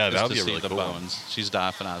with it. Yeah, is that would to be a see really the cool one. bones. She's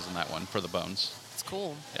diaphanizing that one for the bones. It's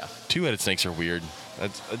cool. Yeah. 2-headed snakes are weird.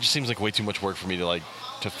 It just seems like way too much work for me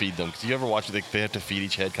to feed them. Because you ever watch it? They have to feed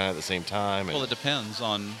each head kind of at the same time. And Well, it depends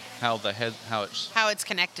on how How it's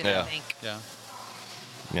connected, Yeah. I think. yeah.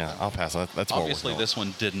 yeah, I'll pass on that. That's more Obviously, work. this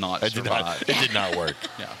one did not It did survive. not. It did not work.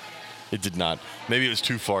 Yeah. It did not. Maybe it was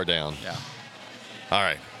too far down. Yeah. All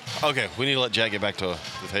right. Okay, we need to let Jack get back to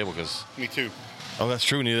the table because. Me too. Oh, that's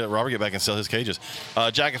true. We need to let Robert get back and sell his cages.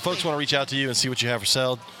 Jack, if folks want to reach out to you and see what you have for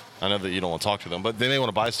sale, I know that you don't want to talk to them, but they may want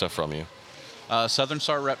to buy stuff from you. Southern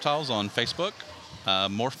Star Reptiles on Facebook.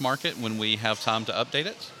 Morph Market when we have time to update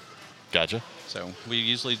it. Gotcha. So we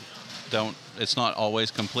usually don't. It's not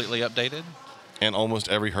always completely updated. And almost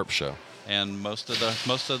every HERPS show. And most of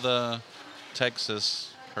the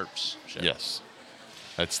Texas HERPS show. Yes.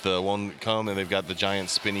 That's the one that come and they've got the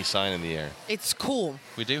giant spinny sign in the air. It's cool.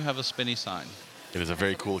 We do have a spinny sign. It is a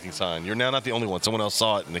very cool looking sign. You're now not the only one. Someone else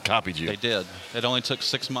saw it and they copied you. They did. It only took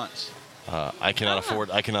 6 months. I cannot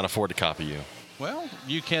afford to copy you. Well,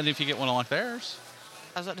 you can if you get one like theirs.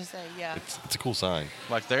 I was about to say, yeah. It's a cool sign.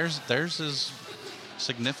 Like theirs is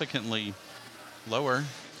significantly lower.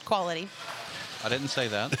 Quality. I didn't say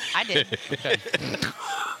that. I did. Okay.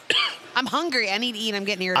 I'm hungry. I need to eat. I'm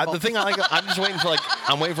getting irritable. The thing I like, I'm just waiting for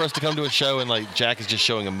I'm waiting for us to come to a show and like Jack is just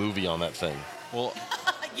showing a movie on that thing. Well,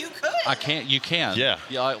 You could. I can't. You can. Yeah.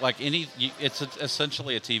 Like it's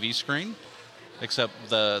essentially a TV screen, except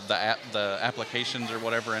the applications or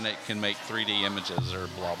whatever in it can make 3D images or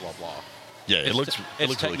blah blah blah. Yeah, it looks It's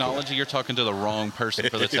really technology. cool. You're talking to the wrong person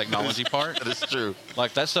for the technology part. That is true.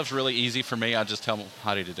 Like that stuff's really easy for me. I just tell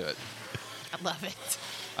Heidi to do it. I love it.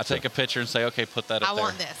 I take a picture and say, okay, put that up I there.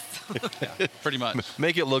 want this. Yeah, pretty much.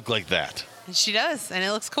 Make it look like that. And she does, and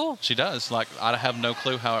it looks cool. She does. Like I have no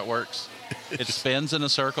clue how it works. It spins in a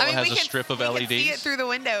circle. It has a strip of LEDs. We can see it through the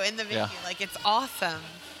window in the video. Yeah. Like, it's awesome.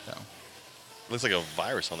 So, Looks like a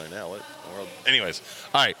virus on there now. What in the world? Anyways,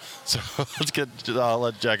 all right. So let's get. I'll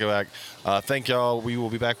let Jack go back. Thank y'all. We will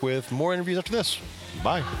be back with more interviews after this.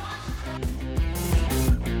 Bye.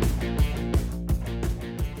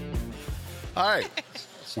 All right.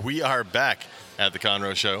 We are back at the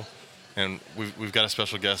Conroe Show, and we've got a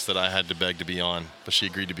special guest that I had to beg to be on, but she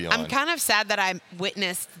agreed to be on. I'm kind of sad that I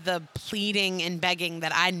witnessed the pleading and begging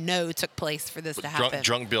that I know took place for this to happen.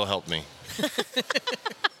 Drunk Bill helped me.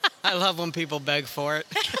 I love when people beg for it.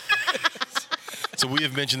 So we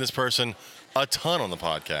have mentioned this person a ton on the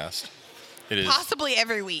podcast. It is Possibly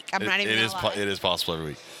every week. I'm not even it gonna is lie. it is possible every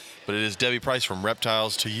week, but it is Debbie Price from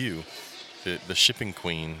Reptiles to You, the shipping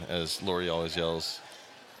queen, as Lori always yells.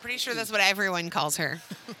 Pretty sure that's what everyone calls her.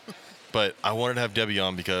 But I wanted to have Debbie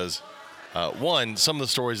on because, one, some of the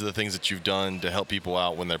stories of the things that you've done to help people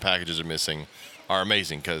out when their packages are missing are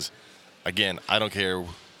amazing. Because, again, I don't care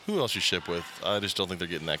who else you ship with. I just don't think they're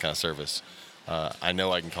getting that kind of service. I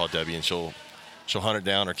know I can call Debbie and she'll hunt it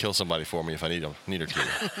down or kill somebody for me if I need her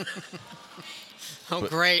to. Oh,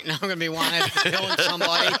 great. Now I'm going to be wanted killing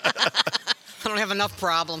somebody. I don't have enough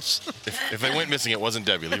problems. If they went missing, it wasn't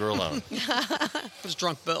Debbie. Leave her alone. It was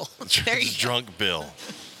drunk Bill. There you It's drunk Bill.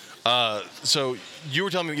 So you were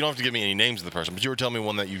telling me, you don't have to give me any names of the person, but you were telling me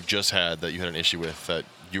one that you just had that you had an issue with that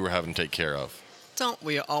you were having to take care of. Don't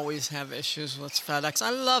we always have issues with FedEx?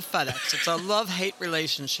 I love FedEx. It's a love-hate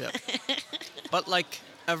relationship. But like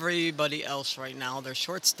everybody else right now, they're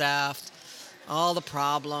short-staffed, all the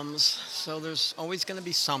problems. So there's always going to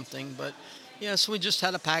be something. But Yeah, so we just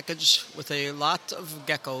had a package with a lot of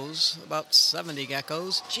geckos, about 70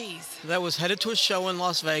 geckos. Jeez. That was headed to a show in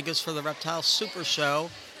Las Vegas for the Reptile Super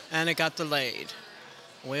Show, and it got delayed.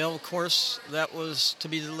 Well, of course, that was to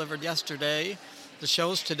be delivered yesterday. The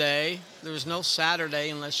show's today. There's no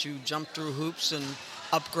Saturday unless you jump through hoops and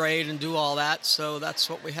upgrade and do all that, so that's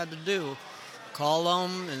what we had to do. Call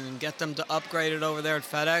them and get them to upgrade it over there at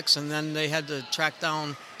FedEx, and then they had to track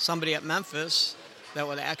down somebody at Memphis that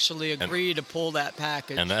would actually agree to pull that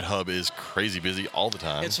package. And that hub is crazy busy all the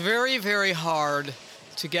time. It's very, very hard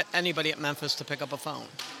to get anybody at Memphis to pick up a phone.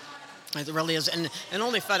 It really is. And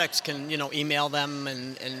only FedEx can, email them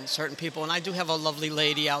and certain people. And I do have a lovely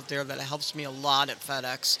lady out there that helps me a lot at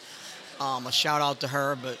FedEx. A shout out to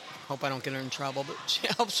her, but hope I don't get her in trouble. But she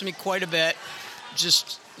helps me quite a bit,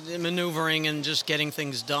 just maneuvering and just getting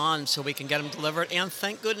things done so we can get them delivered. And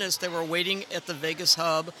thank goodness they were waiting at the Vegas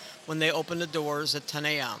hub when they opened the doors at 10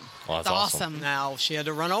 a.m. Well, that's awesome. Now, she had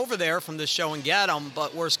to run over there from the show and get them,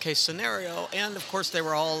 but worst case scenario. And, of course, they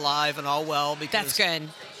were all alive and all well. Because that's good.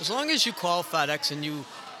 As long as you call FedEx and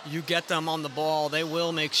you get them on the ball, they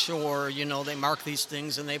will make sure, they mark these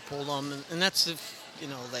things and they pull them. And that's if,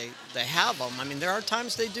 they have them. I mean, there are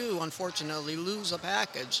times they do, unfortunately, lose a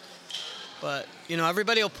package. But,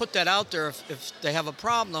 everybody will put that out there if they have a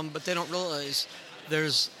problem, but they don't realize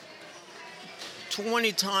there's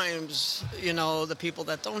 20 times, the people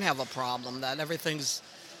that don't have a problem, that everything's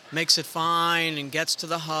makes it fine and gets to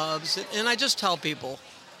the hubs. And I just tell people,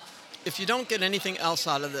 if you don't get anything else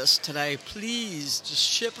out of this today, please just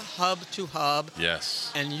ship hub to hub.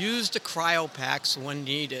 Yes. And use the cryo packs when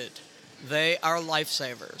needed. They are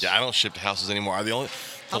lifesavers. Yeah, I don't ship to houses anymore.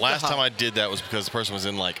 The last time I did that was because the person was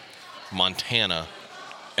in Montana,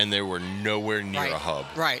 and they were nowhere near a hub.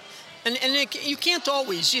 Right. And you can't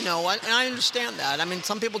always, I understand that. I mean,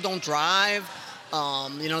 some people don't drive,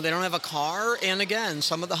 they don't have a car. And again,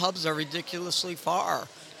 some of the hubs are ridiculously far.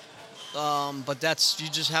 But you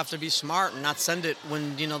just have to be smart and not send it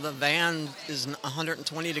when, the van is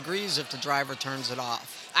 120 degrees if the driver turns it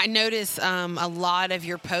off. I notice a lot of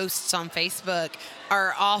your posts on Facebook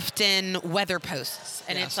are often weather posts.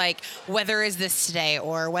 And It's like, weather is this today,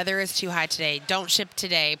 or weather is too high today. Don't ship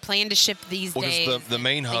today. Plan to ship these days. Because the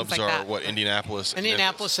main hubs are, Indianapolis?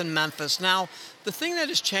 Indianapolis and Memphis. Now, the thing that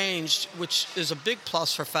has changed, which is a big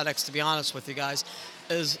plus for FedEx, to be honest with you guys,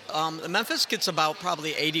 is Memphis gets about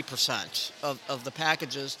probably 80% of the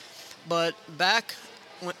packages. But back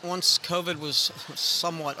once COVID was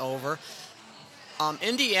somewhat over,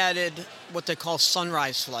 Indy added what they call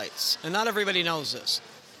sunrise flights. And not everybody knows this.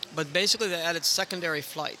 But basically they added secondary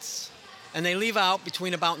flights. And they leave out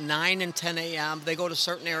between about 9 and 10 a.m. They go to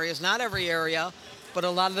certain areas, not every area, but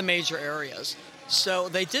a lot of the major areas. So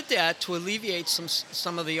they did that to alleviate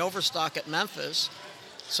some of the overstock at Memphis.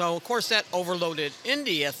 So, of course, that overloaded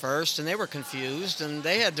Indy at first, and they were confused, and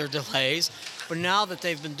they had their delays. But now that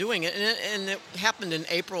they've been doing it, and it happened in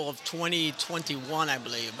April of 2021, I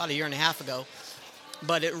believe, about a year and a half ago,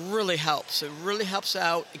 but it really helps. It really helps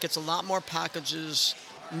out. It gets a lot more packages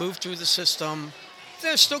moved through the system.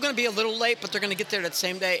 They're still going to be a little late, but they're going to get there that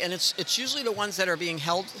same day, and it's usually the ones that are being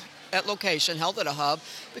held at location, held at a hub,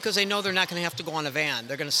 because they know they're not going to have to go on a van.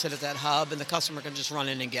 They're going to sit at that hub, and the customer can just run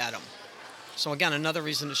in and get them. So again, another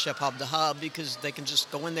reason to ship hub to hub, because they can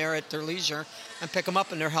just go in there at their leisure and pick them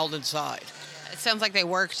up, and they're held inside. It sounds like they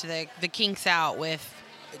worked the kinks out with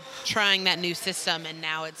trying that new system, and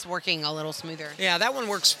now it's working a little smoother. Yeah, that one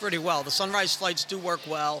works pretty well. The sunrise flights do work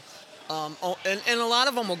well. And a lot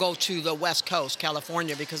of them will go to the West Coast,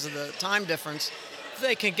 California, because of the time difference.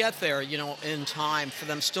 They can get there, in time for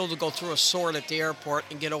them still to go through a sort at the airport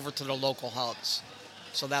and get over to the local hubs.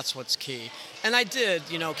 So that's what's key. And I did,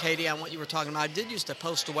 Katie, on what you were talking about, I did used to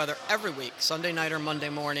post the weather every week, Sunday night or Monday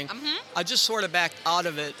morning. Mm-hmm. I just sort of backed out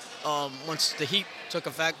of it once the heat took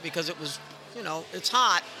effect, because it was, it's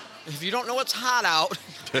hot. If you don't know it's hot out,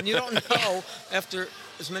 and you don't know after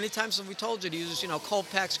as many times as we told you to use, cold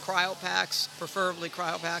packs, cryo packs, preferably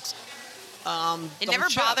cryo packs. It never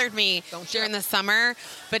bothered me during the summer,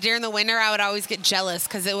 but during the winter, I would always get jealous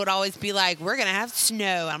because it would always be like, we're going to have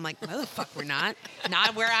snow. I'm like, no, the fuck, we're not.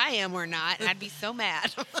 Not where I am, we're not. And I'd be so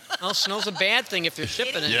mad. Well, snow's a bad thing if you're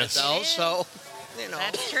shipping it, though. So,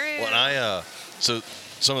 That's true. Well, so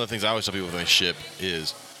some of the things I always tell people when they ship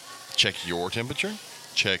is check your temperature,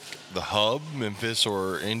 check the hub, Memphis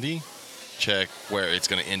or Indy, check where it's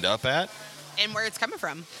going to end up at. And where it's coming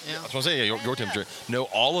from. Yeah. That's what I'm saying. Yeah, your temperature. Know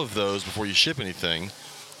all of those before you ship anything.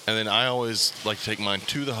 And then I always like to take mine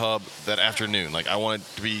to the hub that afternoon. Like, I want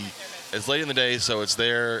it to be as late in the day so it's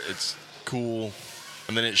there, it's cool,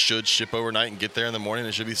 and then it should ship overnight and get there in the morning.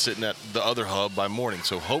 It should be sitting at the other hub by morning.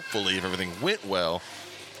 So hopefully, if everything went well,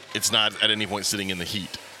 it's not at any point sitting in the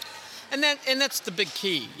heat. And that's the big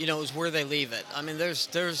key, is where they leave it. I mean, there's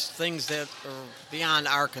things that are beyond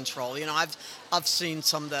our control. I've seen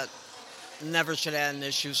some that never should have had an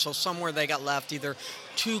issue. So somewhere they got left either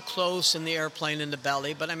too close in the airplane in the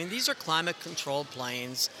belly. But I mean, these are climate-controlled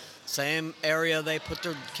planes. Same area they put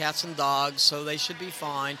their cats and dogs, so they should be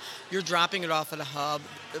fine. You're dropping it off at a hub.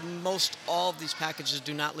 Most all of these packages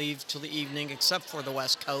do not leave till the evening, except for the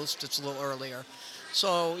West Coast. It's a little earlier.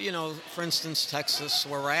 So, for instance, Texas,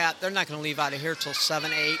 where we're at, they're not going to leave out of here till 7,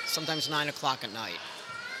 8, sometimes 9 o'clock at night.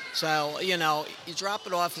 So, you drop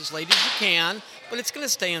it off as late as you can, but it's going to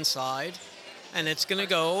stay inside, and it's going to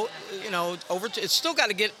go, over to, it's still got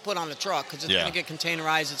to get put on a truck because it's going to get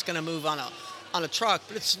containerized. It's going to move on a truck,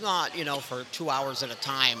 but it's not, for 2 hours at a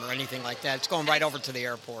time or anything like that. It's going right over to the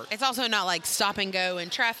airport. It's also not like stop and go in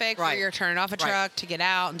traffic where you're turning off a truck to get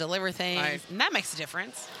out and deliver things. Right. And that makes a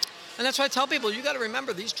difference. And that's why I tell people, you got to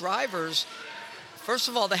remember these drivers, first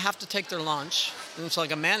of all, they have to take their lunch. And it's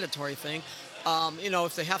like a mandatory thing,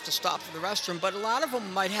 if they have to stop for the restroom. But a lot of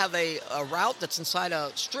them might have a route that's inside a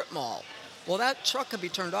strip mall. Well, that truck could be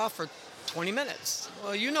turned off for 20 minutes.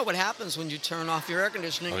 Well, you know what happens when you turn off your air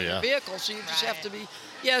conditioning in your vehicle. So you just have to be,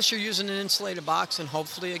 yes, you're using an insulated box, and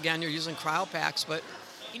hopefully, again, you're using cryo packs, but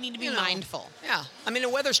you need to be mindful. Yeah. I mean, the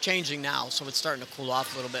weather's changing now, so it's starting to cool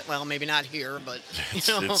off a little bit. Well, maybe not here, but, It's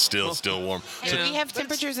still warm. So we have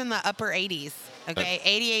temperatures in the upper 80s, okay?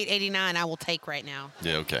 88, 89 I will take right now.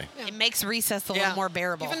 Yeah, okay. Yeah. It makes recess a little more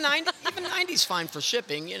bearable. Even 90's fine for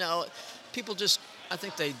shipping, People just, I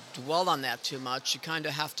think they dwell on that too much. You kind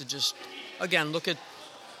of have to just, again, look at,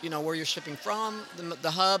 where you're shipping from,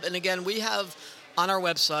 the hub. And again, we have on our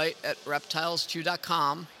website at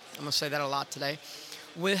reptilesq.com, I'm going to say that a lot today,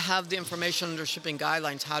 we have the information under shipping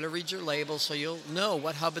guidelines, how to read your label so you'll know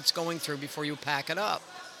what hub it's going through before you pack it up.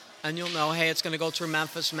 And you'll know, hey, it's going to go through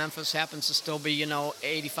Memphis. Memphis happens to still be,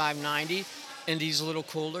 85, 90. Indy's a little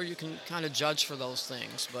cooler. You can kind of judge for those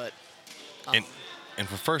things. But And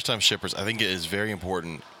for first-time shippers, I think it is very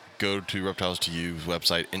important, go to Reptiles to You's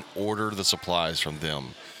website and order the supplies from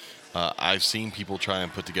them. I've seen people try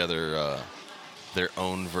and put together their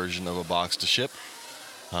own version of a box to ship.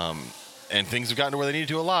 And things have gotten to where they need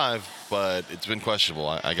to alive, but it's been questionable.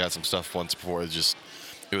 I got some stuff once before. It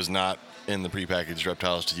was not in the prepackaged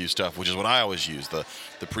Reptiles to You stuff, which is what I always use. The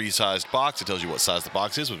pre-sized box, it tells you what size the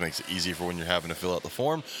box is, which makes it easy for when you're having to fill out the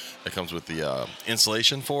form. It comes with the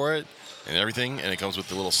insulation for it and everything, and it comes with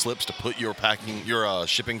the little slips to put your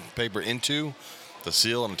shipping paper into, the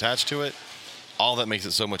seal and attach to it. All that makes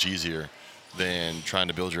it so much easier than trying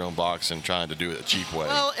to build your own box and trying to do it a cheap way.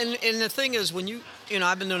 Well, and the thing is, when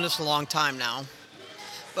I've been doing this a long time now,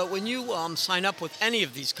 but when you sign up with any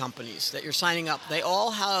of these companies that you're signing up, they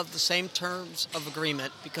all have the same terms of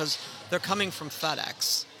agreement because they're coming from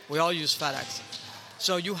FedEx. We all use FedEx.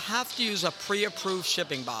 So you have to use a pre-approved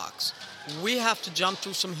shipping box. We have to jump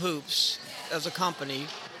through some hoops as a company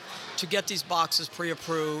to get these boxes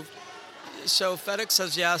pre-approved. So FedEx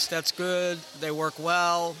says, yes, that's good, they work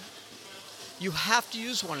well. You have to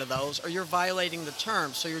use one of those or you're violating the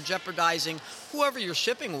terms. So you're jeopardizing whoever you're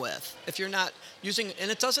shipping with. If you're not using,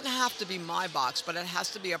 and it doesn't have to be my box, but it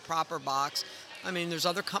has to be a proper box. I mean, there's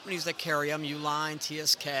other companies that carry them, Uline,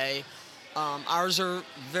 TSK. Ours are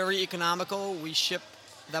very economical. We ship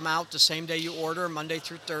them out the same day you order, Monday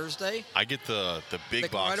through Thursday. I get the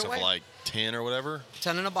big box of like 10 or whatever.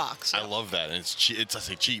 10 in a box. I love that. And it's cheap. I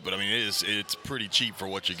say cheap, but I mean, it's pretty cheap for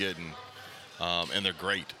what you're getting. And they're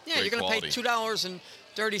great. Yeah, great you're going to pay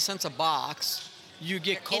 $2.30 a box. You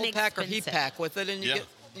get cold pack or heat pack with it, and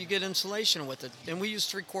you get insulation with it. And we use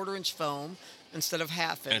 3/4 inch foam instead of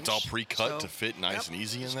 1/2 inch. And it's all pre-cut to fit nice and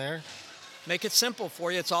easy in there. Make it simple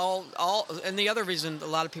for you. It's all. And the other reason a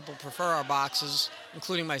lot of people prefer our boxes,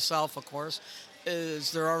 including myself, of course,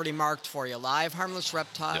 is they're already marked for you. Live, harmless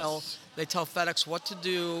reptile. Yes. They tell FedEx what to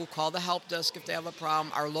do. Call the help desk if they have a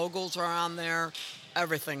problem. Our logos are on there.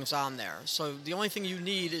 Everything's on there. So the only thing you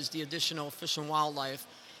need is the additional Fish and Wildlife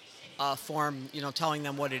form, telling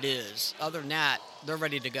them what it is. Other than that, they're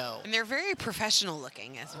ready to go. And they're very professional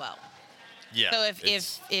looking as well. Yeah. So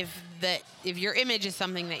if your image is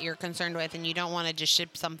something that you're concerned with and you don't want to just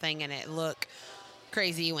ship something and it look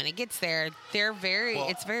crazy when it gets there,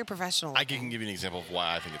 it's very professional looking. I can give you an example of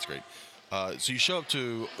why I think it's great. So you show up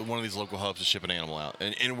to one of these local hubs to ship an animal out.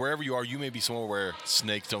 And wherever you are, you may be somewhere where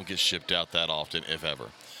snakes don't get shipped out that often, if ever.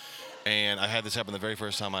 And I had this happen the very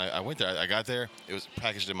first time I went there. I got there. It was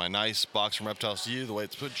packaged in my nice box from Reptiles to You, the way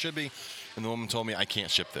it should be. And the woman told me, I can't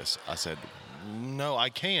ship this. I said, no, I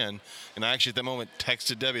can. And I actually at that moment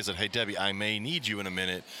texted Debbie. I said, hey, Debbie, I may need you in a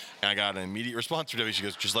minute. And I got an immediate response from Debbie. She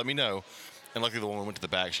goes, just let me know. And luckily the woman went to the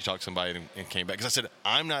back. She talked to somebody and came back. Because I said,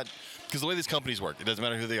 I'm not, because the way these companies work, it doesn't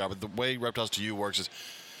matter who they are, but the way Reptiles to You works is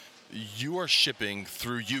you are shipping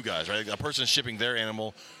through you guys, right? A person is shipping their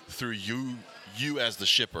animal through you as the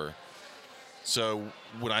shipper. So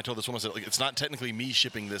when I told this woman, I said, like, it's not technically me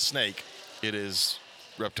shipping this snake. It is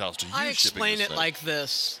Reptiles to You shipping this snake. I explain it like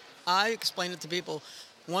this. I explain it to people.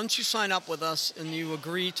 Once you sign up with us and you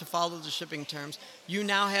agree to follow the shipping terms, you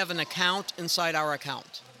now have an account inside our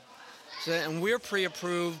account. So, and we're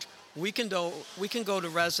pre-approved. We can go to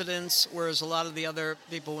residents, whereas a lot of the other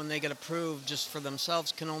people, when they get approved just for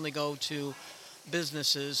themselves, can only go to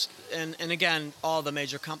businesses. And again, all the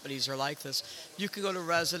major companies are like this. You can go to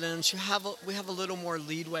residents. We have a little more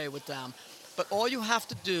leadway with them. But all you have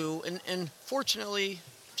to do, and fortunately,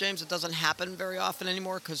 James, it doesn't happen very often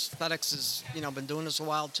anymore because FedEx has been doing this a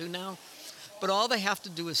while too now. But all they have to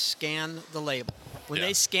do is scan the label. When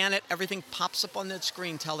they scan it, everything pops up on that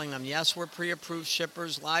screen telling them, yes, we're pre-approved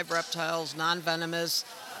shippers, live reptiles, non-venomous,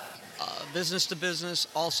 business to business,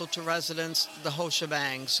 also to residents, the whole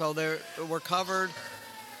shebang. So we're covered,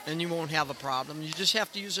 and you won't have a problem. You just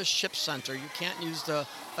have to use a ship center. You can't use the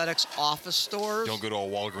FedEx office stores. Don't go to a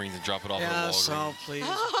Walgreens and drop it off at a Walgreens. So please.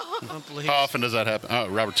 Oh, please. How often does that happen? Oh,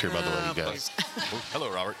 Robert's here, by the way, you guys.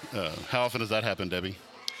 Hello, Robert. How often does that happen, Debbie?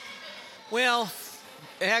 Well,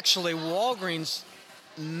 actually,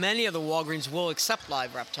 many of the Walgreens will accept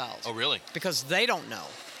live reptiles. Oh, really? Because they don't know.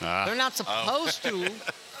 They're not supposed to,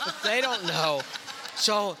 but they don't know.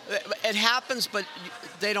 So it happens, but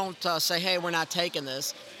they don't say, hey, we're not taking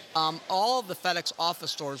this. All of the FedEx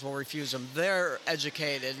office stores will refuse them. They're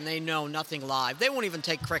educated, and they know nothing live. They won't even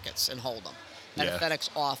take crickets and hold them at a FedEx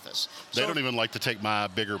office. They don't even like to take my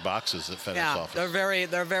bigger boxes at FedEx office. They're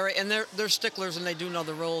very, and they're sticklers, and they do know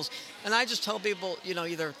the rules. And I just tell people,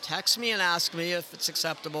 either text me and ask me if it's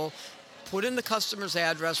acceptable, put in the customer's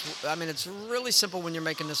address. I mean, it's really simple when you're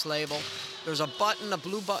making this label. There's a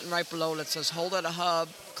blue button right below that says hold at a hub.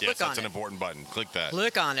 Click on it. Yes, that's an important button. Click that.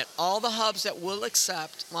 Click on it. All the hubs that will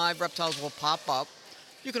accept live reptiles will pop up.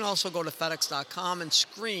 You can also go to FedEx.com and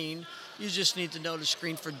screen. You just need to know to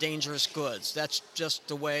screen for dangerous goods. That's just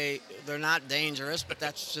the way. They're not dangerous, but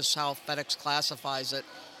that's just how FedEx classifies it,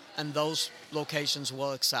 and those locations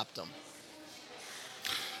will accept them.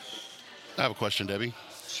 I have a question, Debbie.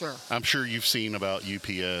 Sure. I'm sure you've seen about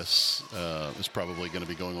UPS is probably going to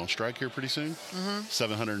be going on strike here pretty soon.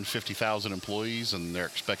 750,000 employees, and they're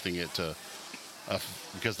expecting it to,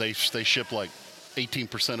 because they ship like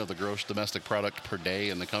 18% of the gross domestic product per day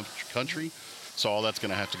in the country. So all that's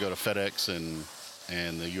going to have to go to FedEx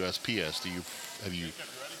and the USPS. Have you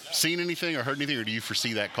seen anything or heard anything, or do you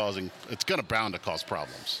foresee that causing? It's bound to cause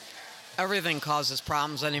problems. Everything causes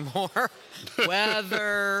problems anymore.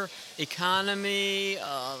 Weather, economy,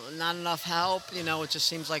 not enough help. It just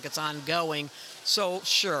seems like it's ongoing. So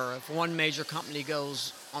sure, if one major company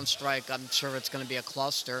goes on strike, I'm sure it's going to be a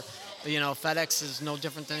cluster. But, FedEx is no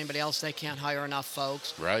different than anybody else. They can't hire enough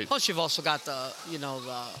folks. Right. Plus, you've also got the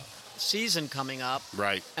season coming up.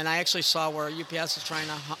 Right. And I actually saw where UPS is trying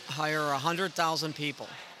to hire 100,000 people.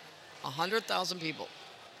 100,000 people.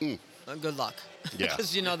 Good luck. Yeah.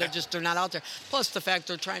 Because, they're not out there. Plus the fact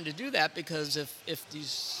they're trying to do that because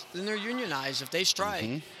then they're unionized. If they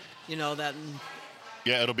strike, that.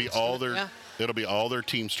 Yeah, it'll be all their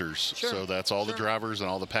Teamsters. Sure. So that's all the drivers and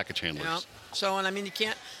all the package handlers. So, and I mean, you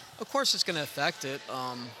can't, of course it's going to affect it.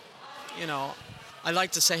 I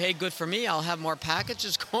like to say, hey, good for me. I'll have more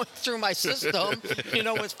packages going through my system,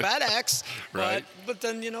 with FedEx. Right. But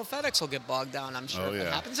then, FedEx will get bogged down, I'm sure, if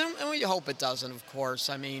it happens. And we hope it doesn't, of course.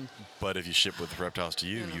 I mean. But if you ship with Reptiles to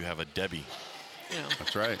You, you have a Debbie.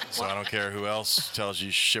 That's right. So I don't care who else tells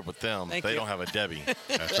you ship with them. They don't have a Debbie.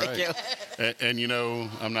 That's right. And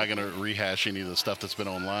I'm not going to rehash any of the stuff that's been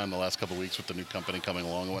online the last couple of weeks with the new company coming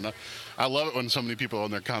along and whatnot. I love it when so many people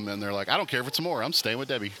on their comment, they're like, I don't care if it's more. I'm staying with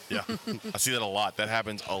Debbie. Yeah. I see that a lot. That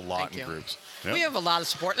happens a lot in groups. Yep. We have a lot of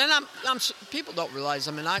support. And I'm people don't realize,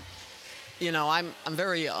 I mean, I'm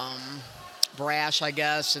very brash, I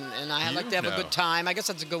guess, and I like to have a good time. I guess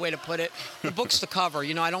that's a good way to put it. The book's the cover.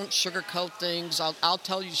 I don't sugarcoat things. I'll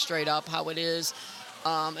tell you straight up how it is.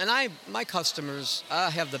 And my customers, I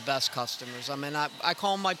have the best customers. I mean, I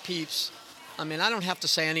call them my peeps. I mean, I don't have to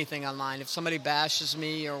say anything online. If somebody bashes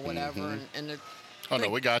me or whatever, and Oh no,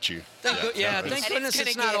 we got you. Thank And goodness it's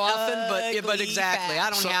it's gonna not get often, but ugly exactly. I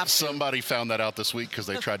don't have to. Somebody found that out this week because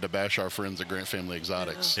they tried to bash our friends at Grant Family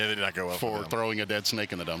Exotics. Yeah, they did not go well for them. throwing a dead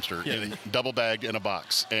snake in the dumpster, Yeah, double bagged in a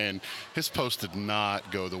box, and his post did not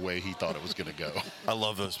go the way he thought it was going to go. I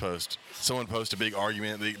love those posts. Someone posts a big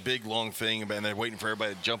argument, the big long thing, and they're waiting for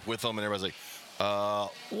everybody to jump with them, and everybody's like,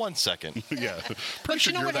 1 second. Yeah, pretty But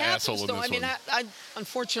sure you know you're what the happens, asshole in though? this I mean, one. I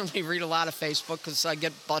unfortunately read a lot of Facebook because I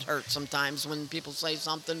get butthurt sometimes when people say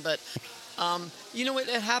something. But you know what?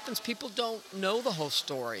 It happens. People don't know the whole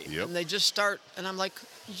story, Yep. and they just start. And I'm like,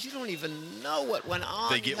 you don't even know what went on.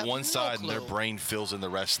 They You get have one no side and their clue. brain fills in the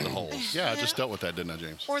rest of the holes. Yeah, I just dealt with that, didn't I,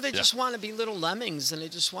 James? Or they just want to be little lemmings and they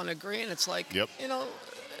just want to agree. And it's like, Yep. you know,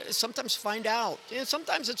 sometimes find out. You know,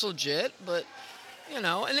 sometimes it's legit, but, you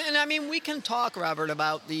know, and I mean, we can talk, Robert,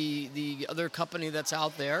 about the other company that's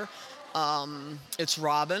out there. It's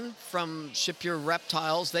Robin from Ship Your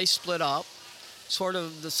Reptiles. They split up. Sort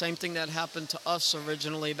of the same thing that happened to us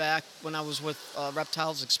originally back when I was with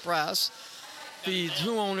Reptiles Express. The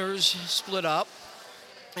two owners split up.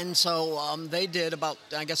 And so they did about,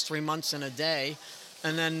 I guess, 3 months and a day.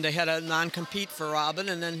 And then they had a non-compete for Robin.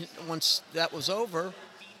 And then once that was over,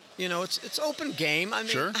 you know, it's open game. I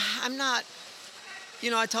mean, Sure. I'm not,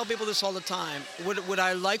 you know, I tell people this all the time. Would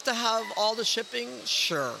I like to have all the shipping?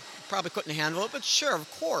 Sure. Probably couldn't handle it, but sure, of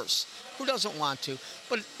course. Who doesn't want to?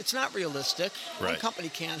 But it's not realistic. One Right. company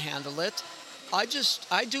can't handle it. I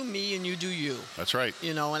do me and you do you. That's right.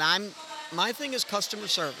 You know, and my thing is customer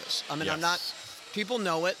service. I mean, I'm not, people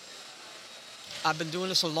know it. I've been doing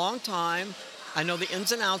this a long time. I know the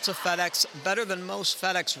ins and outs of FedEx better than most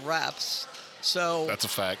FedEx reps. So That's a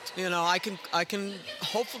fact. you know, I can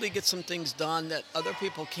hopefully get some things done that other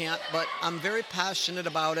people can't, but I'm very passionate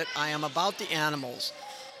about it. I am about the animals.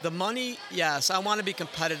 The money, yes, I want to be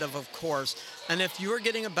competitive, of course. And if you're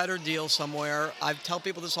getting a better deal somewhere, I tell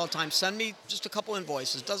people this all the time, send me just a couple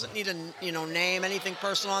invoices. Doesn't need a name, anything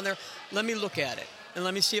personal on there. Let me look at it and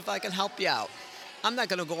let me see if I can help you out. I'm not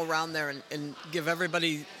going to go around there and give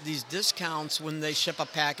everybody these discounts when they ship a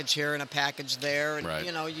package here and a package there. And, Right.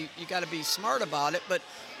 you know, you got to be smart about it. But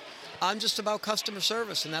I'm just about customer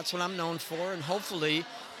service, and that's what I'm known for. And hopefully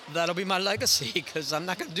that'll be my legacy because I'm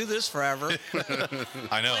not going to do this forever.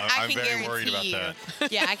 I know. I I'm can very worried about guarantee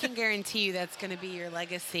that. Yeah, I can guarantee you that's going to be your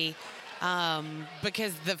legacy.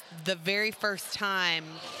 Because the very first time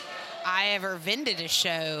I ever vended a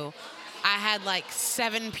show, I had like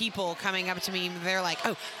 7 people coming up to me. They're like,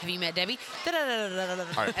 "Oh, have you met Debbie?" Da-da-da-da-da-da.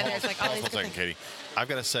 All right, And there's like all pause these for a good second, things. Katie. I've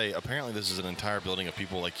got to say, apparently this is an entire building of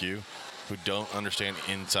people like you who don't understand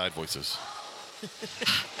inside voices.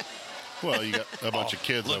 Well, you got a bunch of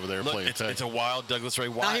kids Look, over there look, playing it's tag. a wild Douglas Ray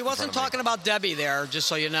Wyatt. Now, he in wasn't front of me. talking about Debbie there, just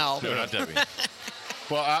so you know. No, not Debbie.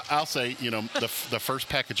 Well, I'll say, you know, the first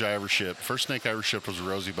package I ever shipped, first snake I ever shipped was a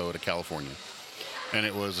rosy boa to California. And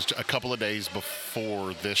it was a couple of days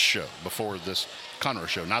before this show, before this Conroe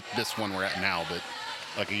show. Not this one we're at now, but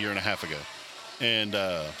like a year and a half ago. And,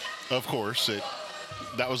 of course,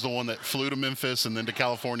 that was the one that flew to Memphis and then to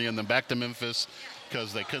California and then back to Memphis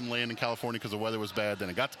because they couldn't land in California because the weather was bad. Then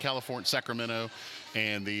it got to California, Sacramento,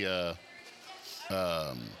 and they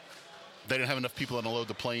didn't have enough people to unload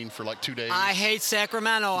the plane for like 2 days. I hate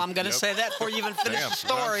Sacramento. I'm going to Yep. say that before you even finish Damn. the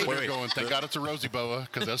story. We're going, thank God it's a rosy boa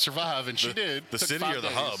because they'll survive, and she did. The Took city 5 or the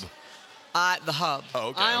days. hub? The hub. Oh,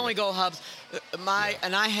 okay, I only okay. go hubs.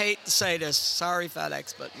 And I hate to say this, sorry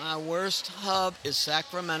FedEx, but my worst hub is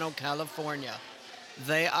Sacramento, California.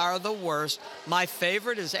 They are the worst. My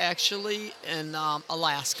favorite is actually in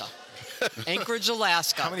Alaska, Anchorage,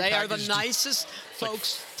 Alaska. How many They are the packages do you- nicest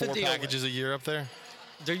folks to 4 deal packages a year up there?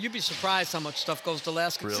 with. You'd be surprised how much stuff goes to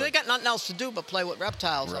Alaska. 'Cause Really? they got nothing else to do but play with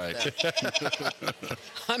reptiles Right. up there.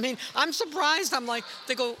 I mean, I'm surprised. I'm like,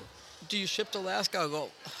 they go, do you ship to Alaska? I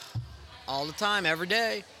go, all the time, every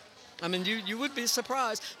day. I mean, you would be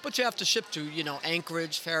surprised. But you have to ship to,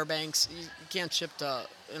 Anchorage, Fairbanks. You can't ship to,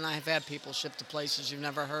 and I have had people ship to places you've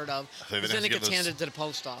never heard of. So they Because have then to it get gets those- handed to the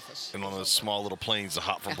post office. In one of those small little planes to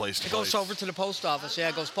hop from place to It place. goes over to the post office. Yeah,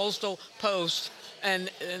 it goes postal, post. And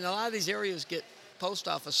a lot of these areas get post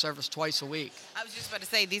office service twice a week. I was just about to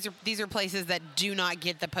say these are places that do not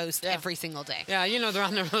get the post Yeah. every single day. Yeah, they're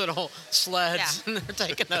on their little sleds Yeah. and they're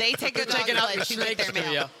taking They take a they're taking out your to get snakes their to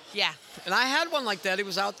mail. you. Yeah. And I had one like that. It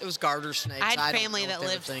was garter snakes. I had don't family know what that they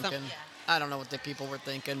were lived some- thinking. yeah. I don't know what the people were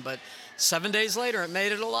thinking, but 7 days later, it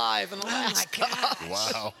made it alive in Oh my Alaska. God.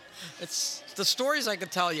 Wow. It's the stories I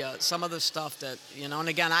could tell you. Some of the stuff that and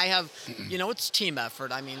again, I have, it's team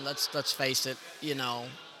effort. I mean, let's face it.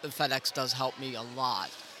 FedEx does help me a lot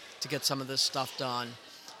to get some of this stuff done.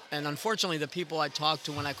 And unfortunately, the people I talk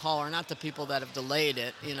to when I call are not the people that have delayed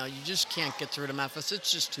it. You know, you just can't get through to Memphis.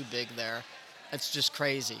 It's just too big there. It's just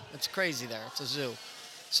crazy. It's crazy there. It's a zoo.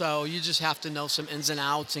 So you just have to know some ins and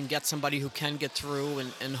outs and get somebody who can get through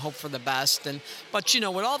and hope for the best. But, you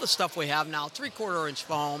know, with all the stuff we have now, 3/4-inch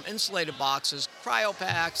foam, insulated boxes, cryo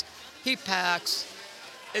packs, heat packs,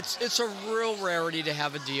 it's a real rarity to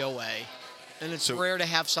have a DOA. And it's rare to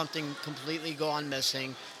have something completely gone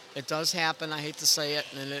missing. It does happen, I hate to say it,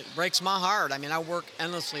 and it breaks my heart. I mean, I work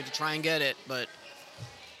endlessly to try and get it, but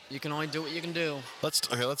you can only do what you can do. Let's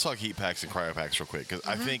talk heat packs and cryo packs real quick, because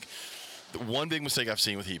I think the one big mistake I've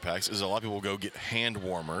seen with heat packs is a lot of people go get hand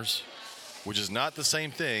warmers, which is not the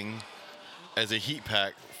same thing as a heat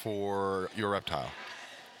pack for your reptile,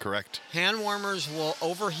 correct? Hand warmers will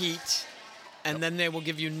overheat, and then they will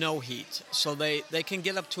give you no heat. So they can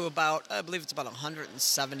get up to about, I believe it's about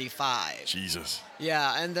 175. Jesus.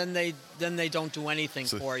 Yeah, and then they don't do anything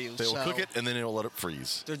for you. They'll cook it, and then it'll let it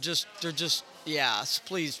freeze. They're just, yes,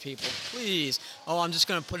 please, people, please. Oh, I'm just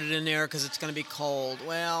going to put it in there because it's going to be cold.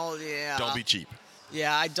 Well, yeah. Don't be cheap.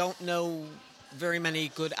 Yeah, I don't know very many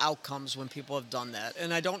good outcomes when people have done that.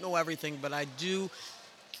 And I don't know everything, but I do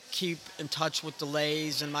keep in touch with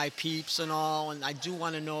delays and my peeps and all, and I do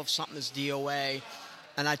want to know if something is DOA,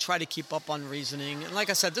 and I try to keep up on reasoning. And like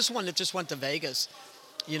I said, this one that just went to Vegas,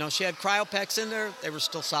 you know, she had cryo packs in there, they were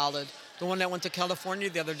still solid. The one that went to California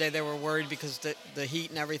the other day, they were worried because the heat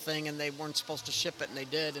and everything, and they weren't supposed to ship it, and they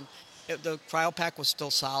did, and the cryo pack was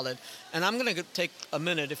still solid. And I'm going to take a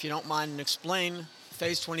minute, if you don't mind, and explain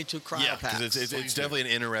Phase 22 cryo packs. Yeah, because it's definitely an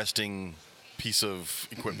interesting piece of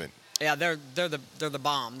equipment. Yeah, they're the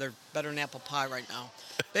bomb. They're better than apple pie right now.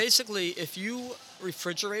 Basically, if you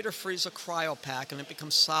refrigerate or freeze a cryo pack and it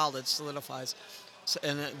becomes solid, solidifies,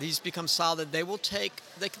 and these become solid, they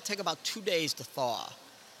can take about 2 days to thaw,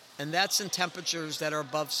 and that's in temperatures that are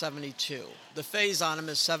above 72. The phase on them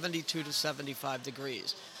is 72 to 75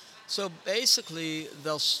 degrees. So basically,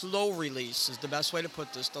 they'll slow release is the best way to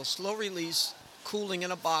put this. They'll slow release cooling in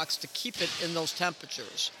a box to keep it in those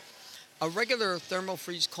temperatures. A regular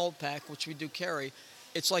thermofreeze cold pack, which we do carry,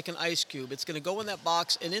 it's like an ice cube. It's going to go in that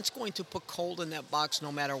box, and it's going to put cold in that box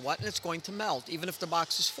no matter what, and it's going to melt, even if the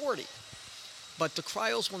box is 40. But the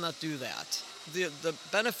cryos will not do that. The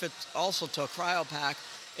benefit also to a cryo pack,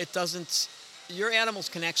 your animals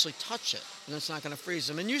can actually touch it, and it's not going to freeze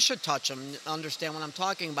them. And you should touch them, understand what I'm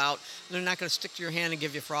talking about. They're not going to stick to your hand and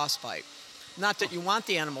give you frostbite. Not that you want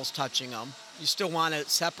the animals touching them. You still want to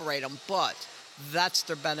separate them, but that's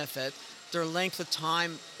their benefit. Their length of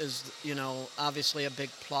time is, you know, obviously a big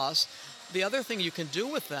plus. The other thing you can do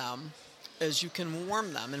with them is you can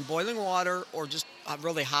warm them in boiling water or just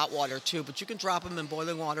really hot water too, but you can drop them in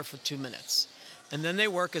boiling water for 2 minutes. And then they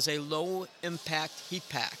work as a low-impact heat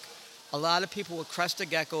pack. A lot of people with crested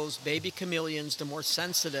geckos, baby chameleons, the more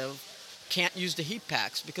sensitive, can't use the heat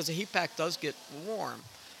packs because the heat pack does get warm.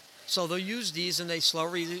 So they'll use these and they slow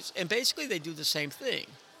release, and basically they do the same thing.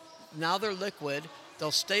 Now they're liquid.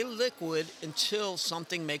 They'll stay liquid until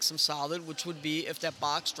something makes them solid, which would be if that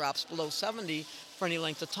box drops below 70 for any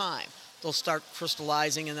length of time. They'll start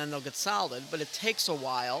crystallizing and then they'll get solid, but it takes a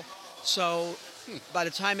while. So by the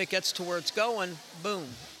time it gets to where it's going, boom,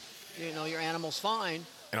 you know, your animal's fine.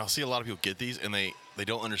 And I'll see a lot of people get these and they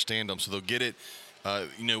don't understand them, so they'll get it.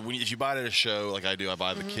 You know, if you buy it at a show like I do, I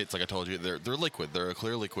buy the kits like I told you. They're liquid. They're a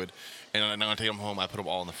clear liquid, and when I take them home, I put them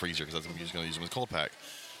all in the freezer because I'm just going to use them as cold pack.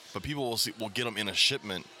 But people will get them in a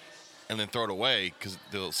shipment and then throw it away because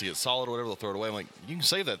they'll see it solid or whatever. They'll throw it away. I'm like, you can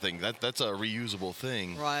save that thing. That's a reusable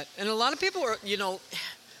thing. Right. And a lot of people are, you know,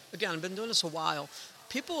 again, I've been doing this a while.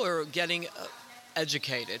 People are getting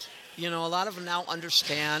educated. You know, a lot of them now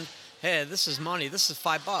understand, hey, this is money. This is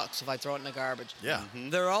 $5 if I throw it in the garbage. Yeah.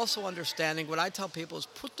 They're also understanding, what I tell people is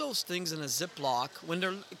put those things in a Ziploc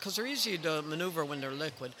because they're easy to maneuver when they're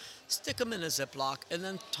liquid. Stick them in a Ziploc and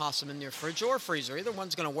then toss them in your fridge or freezer. Either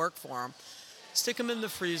one's going to work for them. Stick them in the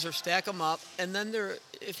freezer, stack them up, and then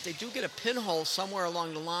if they do get a pinhole somewhere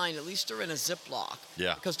along the line, at least they're in a Ziploc.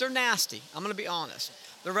 Yeah. Because they're nasty. I'm going to be honest.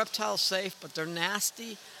 They're reptile safe, but they're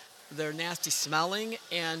nasty. They're nasty smelling,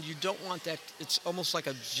 and you don't want that. It's almost like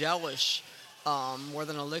a gelish more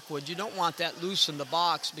than a liquid. You don't want that loose in the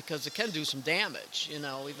box because it can do some damage, you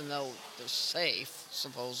know, even though they're safe,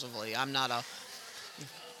 supposedly. I'm not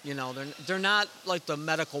you know, they're not like the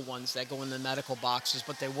medical ones that go in the medical boxes,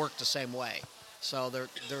 but they work the same way. So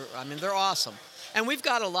they're awesome. And we've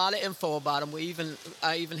got a lot of info about them.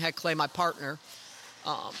 I even had Clay, my partner,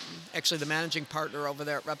 actually the managing partner over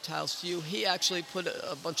there at Reptiles to You, he actually put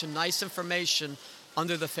a bunch of nice information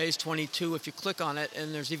under the Phase 22 if you click on it,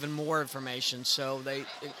 and there's even more information. So they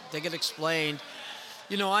get explained.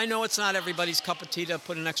 I know it's not everybody's cup of tea to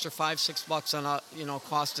put an extra $5-6 on a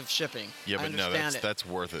cost of shipping. Yeah, I but no, understand that's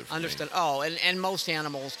worth it. For understand. Me. Oh, and most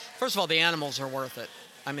animals. First of all, the animals are worth it.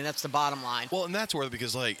 I mean, that's the bottom line. Well, and that's worth it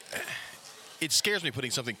because it scares me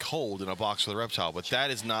putting something cold in a box for the reptile, but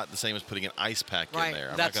that is not the same as putting an ice pack in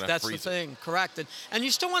there. That's the thing. Correct. And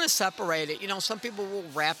you still want to separate it. Some people will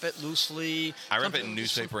wrap it loosely. I wrap it in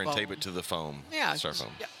newspaper and tape it to the foam. Yeah.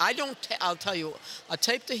 Styrofoam. I don't. I'll tell you. I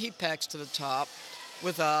tape the heat packs to the top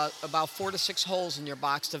with about 4 to 6 holes in your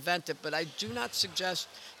box to vent it, but I do not suggest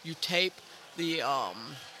you tape the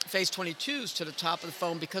Phase 22s to the top of the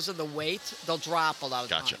foam because of the weight. They'll drop a lot of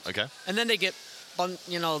times. Gotcha. Okay. And then they get,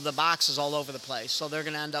 the boxes all over the place. So they're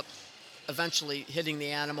going to end up eventually hitting the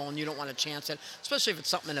animal, and you don't want to chance it, especially if it's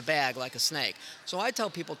something in a bag like a snake. So I tell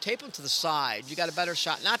people, tape them to the side. You got a better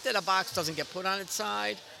shot. Not that a box doesn't get put on its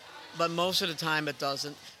side, but most of the time it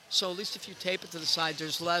doesn't. So at least if you tape it to the side,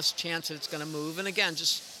 there's less chance that it's going to move. And again,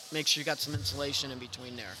 just make sure you got some insulation in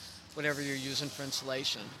between there, whatever you're using for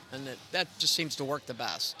insulation. And that just seems to work the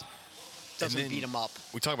best. Doesn't beat them up.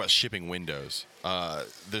 We talk about shipping windows.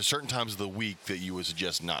 There's certain times of the week that you would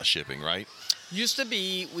suggest not shipping, right? Used to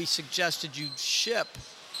be, we suggested you ship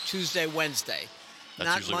Tuesday, Wednesday,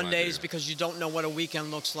 not Mondays, because you don't know what a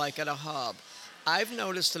weekend looks like at a hub. I've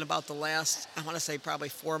noticed in about the last, I want to say probably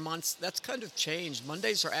 4 months, that's kind of changed.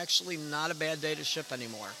 Mondays are actually not a bad day to ship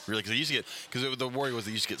anymore. Really? Because the worry was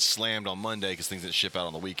they used to get slammed on Monday because things didn't ship out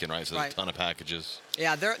on the weekend, right? So there's a ton of packages.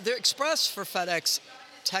 Yeah, the Express for FedEx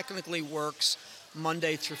technically works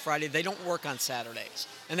Monday through Friday. They don't work on Saturdays.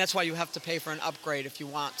 And that's why you have to pay for an upgrade if you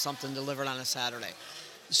want something delivered on a Saturday.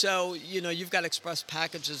 So, you've got express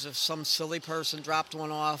packages. If some silly person dropped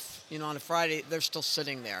one off, on a Friday, they're still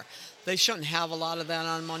sitting there. They shouldn't have a lot of that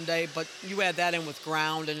on Monday, but you add that in with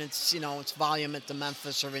ground and it's, it's volume into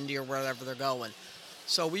Memphis or India or wherever they're going.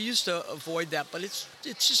 So we used to avoid that, but it's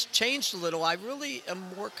just changed a little. I really am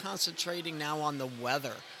more concentrating now on the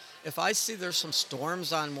weather. If I see there's some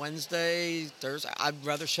storms on Wednesday, Thursday, I'd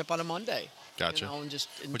rather ship on a Monday. Gotcha.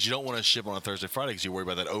 But you don't want to ship on a Thursday, Friday because you worry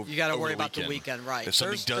about that over. You got to worry about the weekend, right? If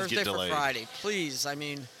something does Thursday get delayed, for Friday, please. I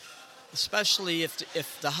mean, especially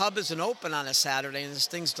if the hub isn't open on a Saturday and this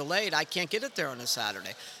thing's delayed, I can't get it there on a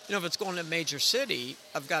Saturday. If it's going to a major city,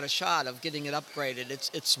 I've got a shot of getting it upgraded.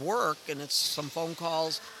 It's work and it's some phone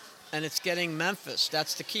calls, and it's getting Memphis.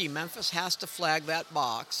 That's the key. Memphis has to flag that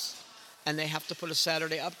box, and they have to put a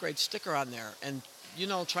Saturday upgrade sticker on there. And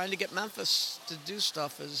trying to get Memphis to do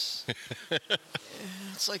stuff is,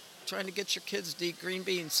 it's like trying to get your kids to eat green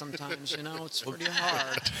beans sometimes, it's pretty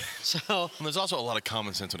hard. So and there's also a lot of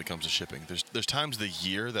common sense when it comes to shipping. There's times of the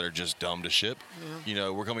year that are just dumb to ship.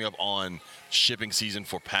 Yeah. We're coming up on shipping season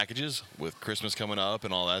for packages with Christmas coming up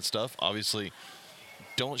and all that stuff. Obviously,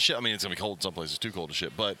 don't ship. I mean, it's going to be cold in some places, too cold to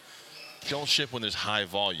ship, but don't ship when there's high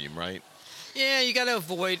volume, right? Yeah, you got to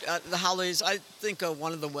avoid the holidays. I think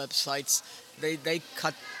one of the websites, they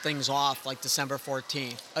cut things off like December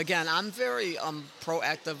 14th. Again, I'm very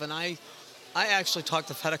proactive, and I actually talk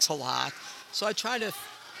to FedEx a lot. So I try to,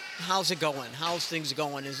 how's it going? How's things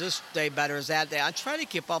going? Is this day better? Is that day? I try to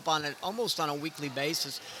keep up on it almost on a weekly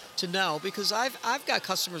basis to know, because I've got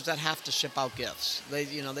customers that have to ship out gifts. They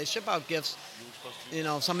ship out gifts.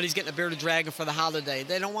 Somebody's getting a bearded dragon for the holiday.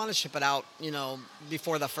 They don't want to ship it out,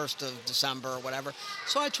 before the 1st of December or whatever.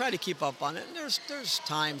 So I try to keep up on it. And there's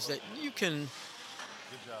times that you can,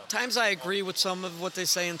 times I agree with some of what they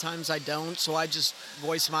say and times I don't. So I just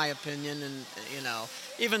voice my opinion and,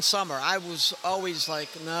 even summer, I was always like,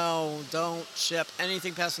 no, don't ship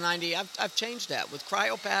anything past 90. I've changed that with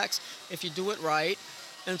cryo packs. If you do it right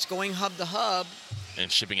and it's going hub to hub.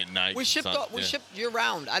 And shipping at night. We shipped year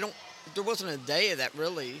round. There wasn't a day that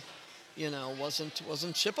really, wasn't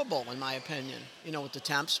shippable in my opinion, with the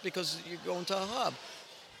temps, because you're going to a hub.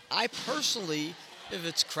 I personally, if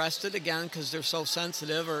it's crested again, because they're so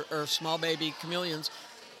sensitive, or small baby chameleons,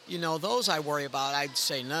 those I worry about. I'd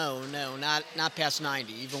say no, not past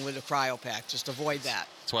 90, even with a cryo pack. Just avoid that.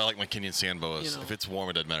 That's why I like my Kenyan sand boas. If it's warm,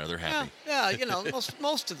 it doesn't matter. They're happy. Yeah,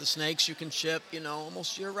 most of the snakes you can ship,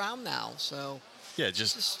 almost year round now. So. Yeah,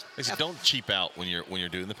 just don't cheap out when you're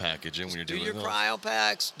doing the packaging. When you're doing your cryo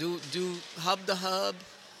packs, do hub to hub,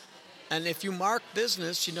 and if you mark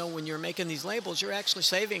business, when you're making these labels, you're actually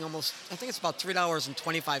saving almost. I think it's about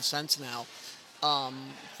 $3.25 now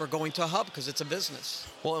for going to a hub because it's a business.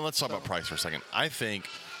 Well, and let's talk about price for a second. I think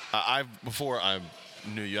before I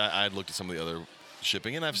knew you, I had looked at some of the other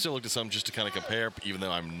shipping, and I've still looked at some just to kind of compare, even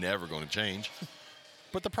though I'm never going to change.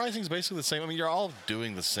 But the pricing is basically the same. I mean, you're all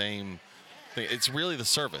doing the same. It's really the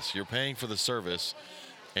service. You're paying for the service,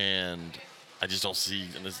 and I just don't see,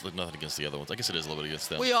 and there's nothing against the other ones. I guess it is a little bit against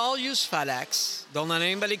them. We all use FedEx. Don't let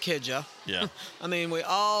anybody kid you. Yeah. I mean, we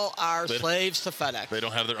all are slaves to FedEx. They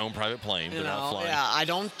don't have their own private plane. They're not flying. Yeah, I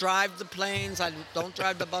don't drive the planes. I don't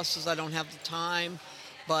drive the buses. I don't have the time.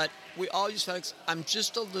 But we all use FedEx. I'm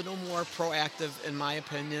just a little more proactive, in my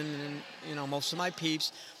opinion. And, most of my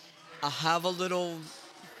peeps, I have a little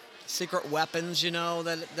secret weapons,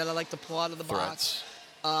 that I like to pull out of the box.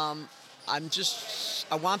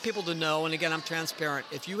 I want people to know, and again, I'm transparent.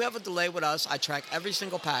 If you have a delay with us, I track every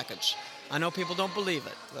single package. I know people don't believe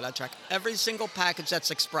it, but I track every single package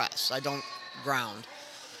that's express. I don't ground.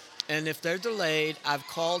 And if they're delayed, I've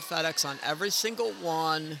called FedEx on every single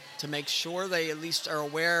one to make sure they at least are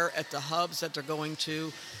aware at the hubs that they're going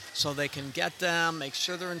to so they can get them, make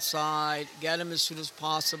sure they're inside, get them as soon as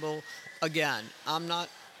possible. Again, I'm not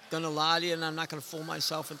going to lie to you, and I'm not going to fool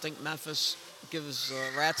myself and think Memphis gives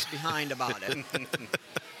rats behind about it.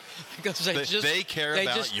 Because they care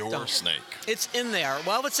about your snake. It's in there.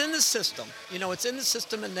 Well, it's in the system. It's in the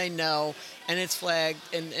system, and they know, and it's flagged.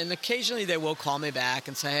 And occasionally they will call me back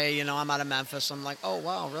and say, hey, I'm out of Memphis. I'm like, oh,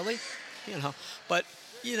 wow, really? But,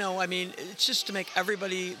 it's just to make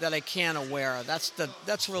everybody that I can aware.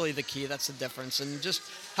 That's really the key. That's the difference. And just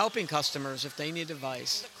helping customers if they need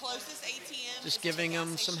advice. The closest ATM. Just giving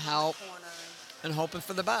them some help and hoping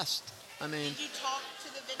for the best. Did you talk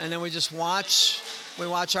to the vendor? And then we just watch. We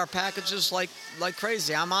watch our packages like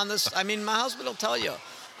crazy. I'm on this. My husband will tell you,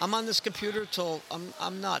 I'm on this computer till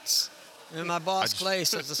I'm nuts. And my boss Clay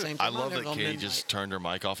says the same thing. I love that Kay just turned her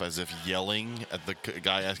mic off as if yelling at the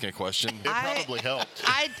guy asking a question. It probably helped.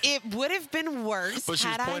 It would have been worse. But she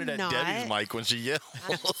was pointed at Debbie's mic when she yelled.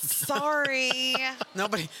 Sorry.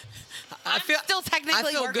 Nobody. I'm still technically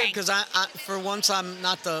I feel working. good because I for once I'm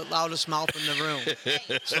not the loudest mouth in the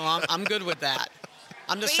room, so I'm good with that.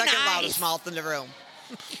 I'm the second loudest mouth in the room.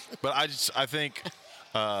 But I think,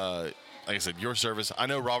 like I said, your service. I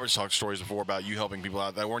know Robert's talked stories before about you helping people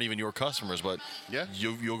out that weren't even your customers, but yeah,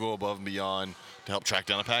 you'll go above and beyond to help track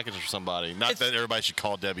down a package for somebody. Not that everybody should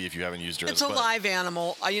call Debbie if you haven't used her. It's a live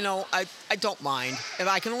animal. I don't mind. If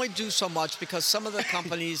I can only do so much because some of the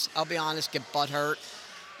companies, I'll be honest, get butthurt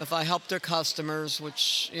if I help their customers,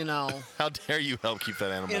 which, How dare you help keep that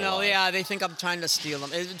animal alive? Yeah, they think I'm trying to steal them.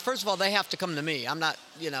 First of all, they have to come to me. I'm not,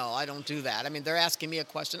 I don't do that. They're asking me a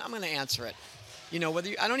question. I'm going to answer it.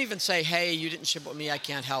 I don't even say, hey, you didn't ship with me, I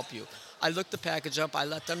can't help you. I look the package up. I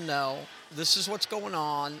let them know this is what's going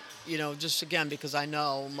on, just again, because I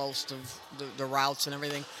know most of the routes and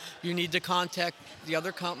everything. You need to contact the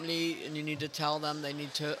other company, and you need to tell them they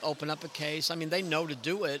need to open up a case. They know to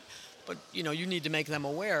do it. But, you need to make them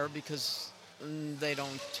aware because they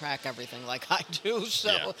don't track everything like I do.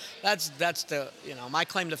 So that's the, my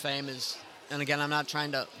claim to fame is, and again, I'm not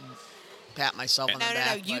trying to pat myself on the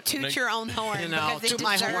back. No, you toot your own horn. Toot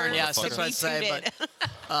my horn, yes, that's what I say.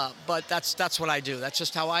 But that's what I do. That's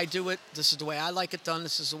just how I do it. This is the way I like it done.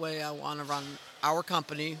 This is the way I want to run our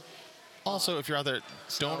company. Also, if you're out there,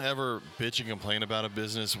 don't ever bitch and complain about a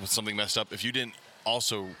business with something messed up. If you didn't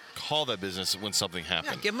also call that business when something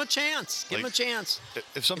happened. Yeah, give them a chance. Give them a chance.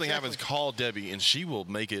 If something happens, call Debbie, and she will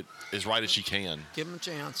make it as right as she can. Give them a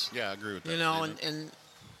chance. Yeah, I agree with that. And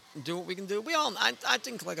do what we can do. I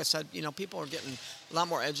think, like I said, people are getting a lot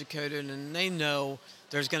more educated, and they know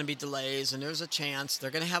there's going to be delays, and there's a chance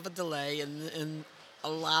they're going to have a delay, and a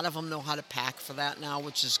lot of them know how to pack for that now,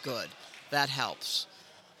 which is good. That helps.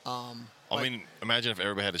 Imagine if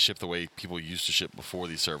everybody had to ship the way people used to ship before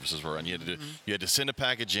these services were, and you had to send a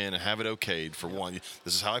package in and have it okayed for one.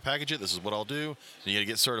 This is how I package it. This is what I'll do. And you had to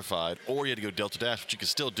get certified, or you had to go Delta Dash, which you can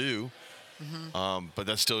still do. But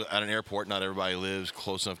that's still at an airport. Not everybody lives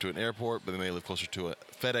close enough to an airport, but they may live closer to a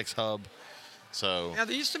FedEx hub. So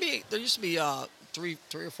there used to be three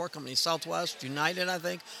or four companies, Southwest, United, I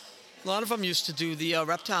think. A lot of them used to do the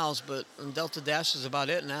reptiles, but Delta Dash is about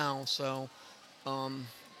it now. So.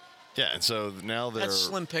 Yeah, and so now that's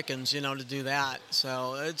slim pickings, to do that.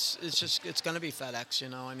 So it's going to be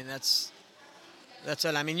FedEx, that's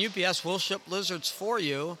it. UPS will ship lizards for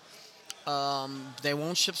you. They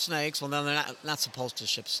won't ship snakes. Well, no, they're not supposed to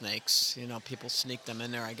ship snakes. People sneak them in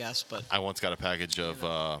there, I guess. But I once got a package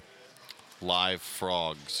of live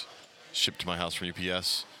frogs shipped to my house from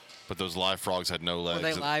UPS. But those live frogs had no legs.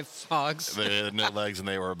 Were they live frogs? They had no legs, and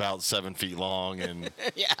they were about 7 feet long and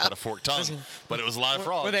had a forked tongue. But it was live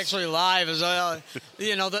frogs. Were they actually live?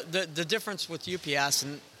 The difference with UPS,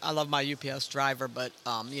 and I love my UPS driver, but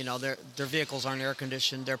their vehicles aren't air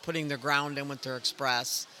conditioned. They're putting their ground in with their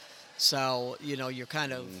express, so you're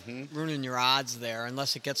kind of ruining your odds there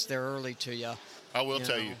unless it gets there early to you. I will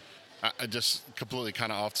tell you, I just completely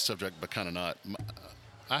kind of off the subject, but kind of not.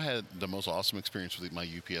 I had the most awesome experience with my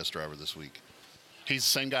UPS driver this week. He's the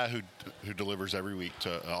same guy who delivers every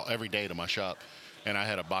day to my shop, and I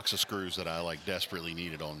had a box of screws that I like desperately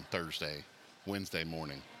needed on Wednesday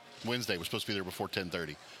morning. Wednesday was supposed to be there before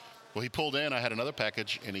 10:30. Well, he pulled in. I had another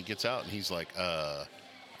package, and he gets out, and he's like,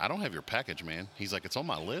 "I don't have your package, man." He's like, "It's on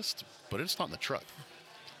my list, but it's not in the truck."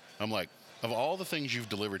 I'm like, "Of all the things you've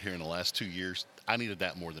delivered here in the last 2 years, I needed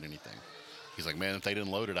that more than anything." He's like, "Man, if they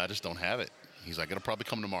didn't load it, I just don't have it." He's like, "It'll probably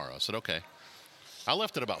come tomorrow." I said, "Okay." I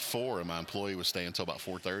left at about 4, and my employee was staying until about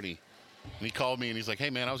 4:30. And he called me, and he's like,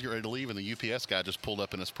 "Hey, man, I was getting ready to leave, and the UPS guy just pulled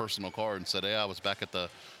up in his personal car and said, 'Hey, I was back at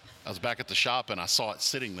the shop, and I saw it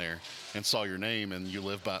sitting there and saw your name, and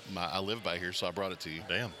I live by here, so I brought it to you.'"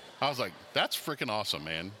 Damn. I was like, "That's freaking awesome,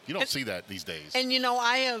 man. You don't see that these days." And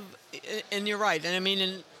and you're right. And I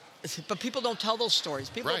mean, but people don't tell those stories.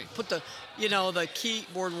 People Right. put the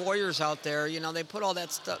keyboard warriors out there. They put all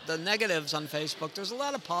that stuff, the negatives on Facebook. There's a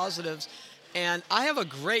lot of positives. And I have a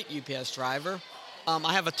great UPS driver.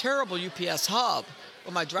 I have a terrible UPS hub,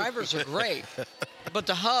 but my drivers are great. But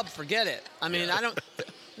the hub, forget it. I mean,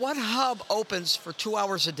 what hub opens for 2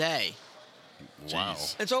 hours a day? Wow.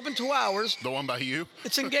 It's open 2 hours. The one by you?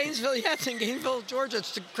 It's in Gainesville. Yeah, it's in Gainesville, Georgia.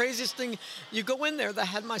 It's the craziest thing. You go in there, they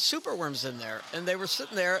had my superworms in there, and they were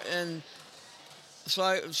sitting there, and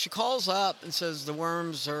so she calls up and says the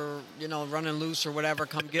worms are, running loose or whatever,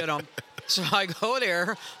 come get them. So I go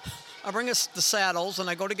there, I bring us the saddles, and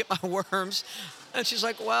I go to get my worms, and she's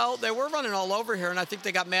like, "Well, they were running all over here, and I think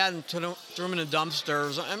they got mad and threw them in the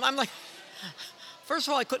dumpsters." And I'm like, first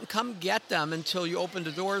of all, I couldn't come get them until you opened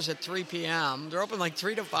the doors at 3 p.m. They're open like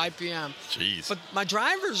 3 to 5 p.m. Jeez. But my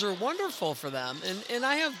drivers are wonderful for them. And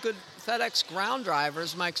I have good FedEx ground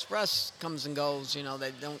drivers. My Express comes and goes.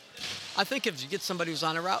 They don't. I think if you get somebody who's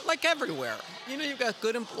on a route, like everywhere, you've got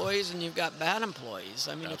good employees and you've got bad employees.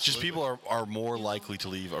 I mean, It's just people are more likely to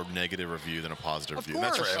leave a negative review than a positive Of review. And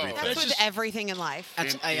that's course. for everything. That's with everything in life.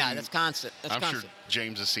 That's constant. That's I'm constant. sure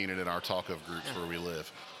James has seen it in our talk of groups where we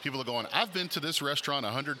live. People are going, "I've been to this restaurant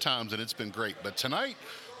 100 times and it's been great, but tonight,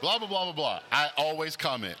 blah, blah, blah, blah, blah." I always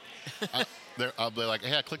comment. I'll be like,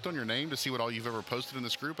 "Hey, I clicked on your name to see what all you've ever posted in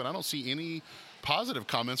this group, and I don't see any positive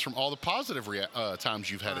comments from all the positive times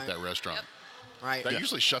you've had at that restaurant." Yep. Right. That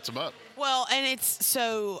usually shuts them up. Well, and it's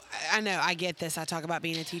so, I know, I get this. I talk about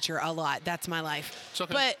being a teacher a lot. That's my life. It's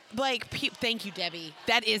okay. But, thank you, Debbie.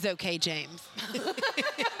 That is okay, James.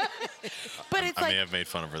 But it's I like, may have made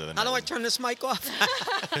fun of her than How do I turn this mic off?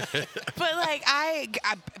 but like,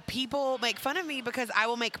 people make fun of me because I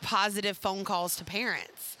will make positive phone calls to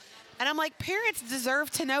parents. And I'm like, parents deserve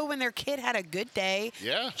to know when their kid had a good day.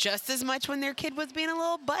 Yeah. Just as much when their kid was being a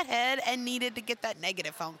little butthead and needed to get that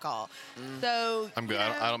negative phone call. So I'm good.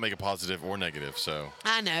 I don't make a positive or negative, so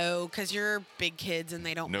I know, because you're big kids and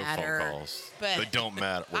they don't no matter. phone calls. But They don't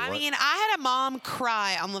matter. Wait, I what? mean, I had a mom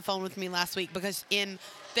cry on the phone with me last week because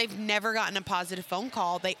they've never gotten a positive phone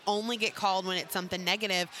call. They only get called when it's something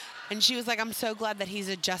negative. And she was like, "I'm so glad that he's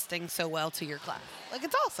adjusting so well to your class." Like,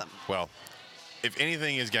 it's awesome. Well, if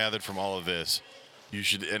anything is gathered from all of this, you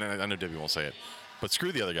should, and I know Debbie won't say it, but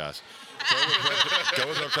screw the other guys. Go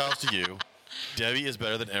with reptiles to you. Debbie is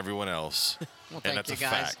better than everyone else. Well, and thank that's you a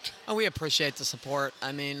guys. fact. And we appreciate the support.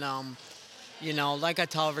 I mean, like I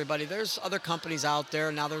tell everybody, there's other companies out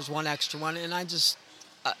there. Now there's one extra one, and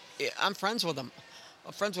I'm friends with them.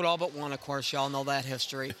 I'm friends with all but one, of course. Y'all know that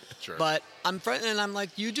history. Sure. But I'm like,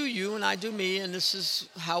 you do you, and I do me, and this is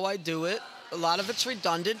how I do it. A lot of it's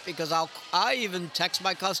redundant because I even text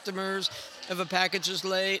my customers if a package is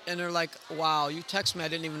late, and they're like, "Wow, you text me, I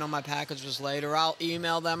didn't even know my package was late," or I'll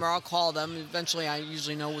email them or I'll call them. Eventually, I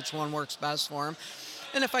usually know which one works best for them.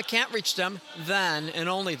 And if I can't reach them, then and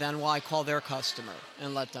only then will I call their customer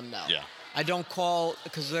and let them know. Yeah. I don't call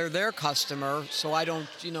because they're their customer, so I don't,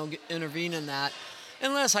 intervene in that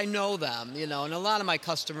unless I know them, And a lot of my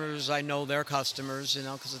customers, I know their customers,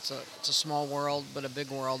 because it's a small world but a big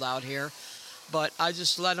world out here. But I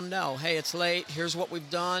just let them know, hey, it's late. Here's what we've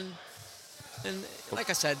done. And like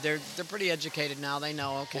I said, they're pretty educated now. They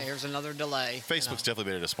know, okay, here's another delay. Facebook's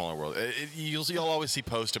definitely made it a smaller world. You'll always see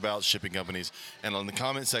posts about shipping companies, and on the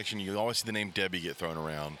comment section, you'll always see the name Debbie get thrown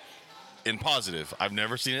around in positive. I've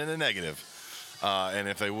never seen it in a negative. And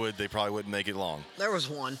if they would, they probably wouldn't make it long. There was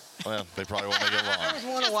one. Well, they probably won't make it There long. was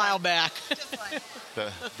one a while back.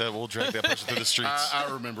 That will drag that person through the streets. I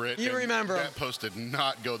remember it. You and remember that post did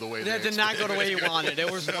not go the way That they did not go the way he wanted. It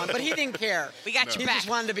was one, but he didn't care. We got He your back. just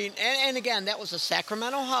wanted to be. And again, that was a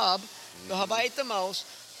Sacramento hub, the hub I ate the most.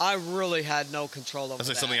 I really had no control over That's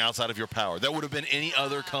like that. something outside of your power. That would have been any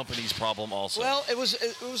other company's problem also. Well, it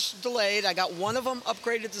was delayed. I got one of them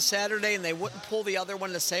upgraded to Saturday, and they wouldn't pull the other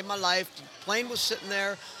one to save my life. The plane was sitting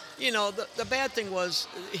there. You know, the bad thing was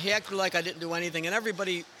he acted like I didn't do anything, and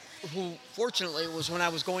everybody who, fortunately, it was when I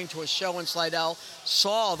was going to a show in Slidell,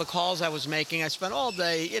 saw the calls I was making. I spent all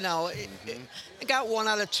day, you know, I got 1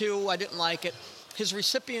 out of 2. I didn't like it. His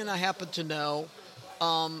recipient I happen to know,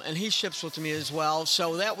 and he ships with me as well,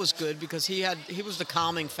 so that was good because he was the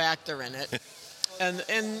calming factor in it.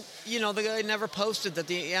 and you know, the guy never posted that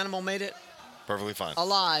the animal made it perfectly fine.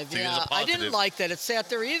 alive. See, there's Yeah, a I didn't positive. like that it sat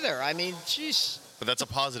there either. I mean, jeez. But that's a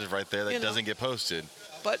positive right there that You know. doesn't get posted.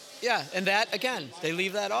 But yeah, and that again, they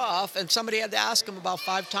leave that off, and somebody had to ask him about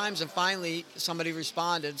 5 times, and finally somebody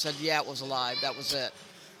responded and said, "Yeah, it was alive. That was it."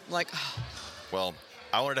 I'm like, Well,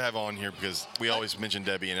 I wanted to have on here because we always mention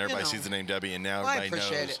Debbie, and everybody know. sees the name Debbie, and now I everybody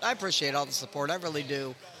appreciate knows. it. I appreciate all the support. I really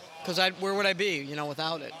do, because where would I be, you know,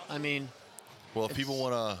 without it? I mean, Well, if people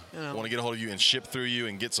want to get a hold of you and ship through you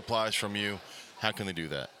and get supplies from you, how can they do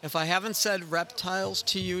that? if I haven't said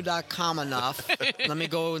reptilestoyou.com enough, let me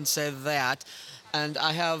go and say that. And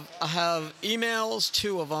I have emails,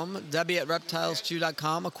 2 of them, Debbie at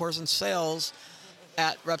reptilestoyou.com, of course, and sales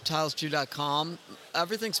at reptilestoyou.com.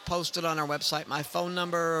 Everything's posted on our website. My phone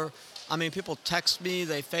number, I mean, people text me,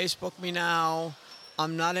 they Facebook me now.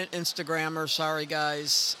 I'm not an Instagrammer, sorry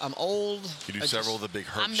guys. I'm old. You do I several just- of the big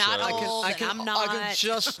herp I'm not shows. old. I can, I'm I can not.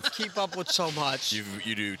 just keep up with so much.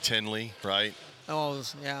 You do Tinley, right? Oh,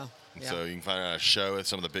 yeah. Yeah. So you can find out a show at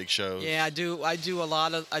some of the big shows. Yeah, I do a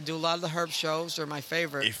lot of the herb shows. They're my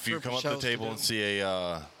favorite. If you group come of up to the shows table do. and see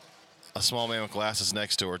a small man with glasses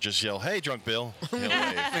next to her, just yell, "Hey, Drunk Bill!" He'll wave.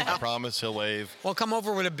 I promise, he'll wave. Well, come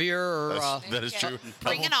over with a beer or That is true.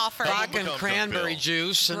 Bring an offering. vodka and Drunk cranberry Bill.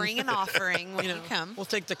 juice. And, Bring an offering when you you know, come. we'll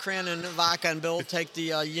take the cran and vodka, and Bill will take the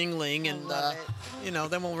Yingling, and love it. you know,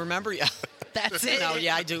 then we'll remember you. That's it. No,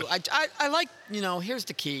 yeah, I do. I like, you know, here's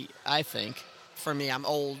the key, I think. For me, I'm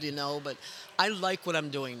old, you know, but I like what I'm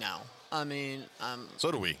doing now. I mean,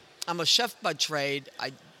 So do we. I'm a chef by trade.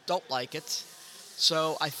 I don't like it.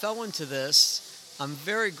 So I fell into this. I'm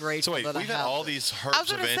very grateful So wait, that we've I had have all it. these I was herps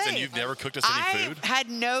gonna events, say, and you've never cooked us any I food. had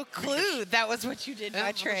no clue that was what you did Yeah, by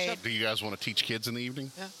I'm a trade. chef. Do you guys want to teach kids in the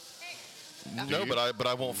evening? Yeah. No, but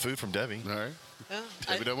I want food from Debbie. All right. Yeah.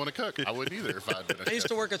 Debbie don't want to cook. I wouldn't either if I'd been a I used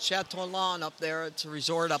to chef. work at Chateau Lawn up there. It's a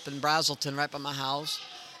resort up in Brazelton, right by my house.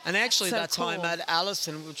 And actually, So that's how I cool. met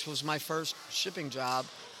Allison, which was my first shipping job.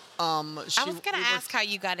 I was going to ask how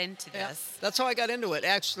you got into Yeah, this. that's how I got into it.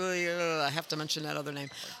 Actually, I have to mention that other name.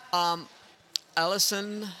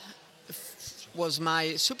 Allison was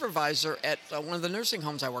my supervisor at one of the nursing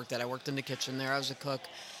homes I worked at. I worked in the kitchen there. I was a cook.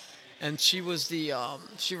 And she was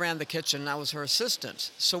she ran the kitchen. I was her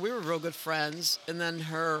assistant. So we were real good friends. And then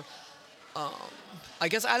her, I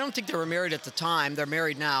guess, I don't think they were married at the time. They're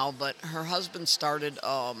married now. But her husband started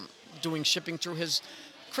doing shipping through his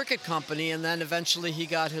cricket company. And then eventually he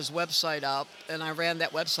got his website up. And I ran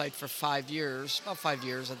that website for 5 years, about 5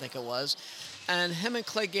 years, I think it was. And him and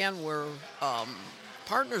Clay Gann were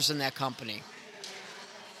partners in that company.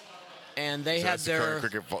 And they So had that's their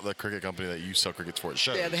the cricket company that you sell crickets for at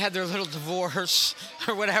shows. yeah, they had their little divorce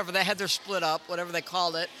or whatever. They had their split up, whatever they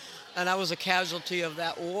called it. And I was a casualty of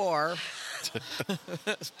that war.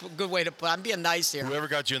 It's a good way to put it. I'm being nice here. Whoever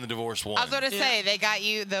got you in the divorce won. I was going to say, they got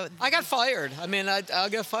you the. I got fired. I mean, I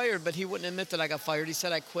got fired, but he wouldn't admit that I got fired. He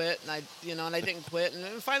said I quit, and I didn't quit. And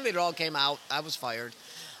finally, it all came out. I was fired.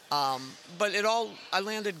 But I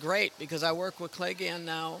landed great because I work with Clay Gann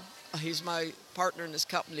now. He's my partner in this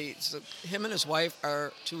company. So him and his wife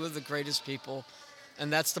are 2 of the greatest people,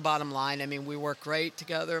 and that's the bottom line. I mean, we work great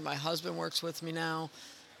together. My husband works with me now.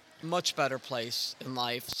 Much better place in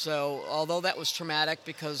life. So although that was traumatic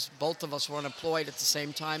because both of us were unemployed at the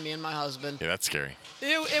same time, me and my husband, Yeah, that's scary.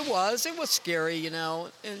 it was scary, you know,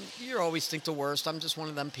 and you always think the worst. I'm just one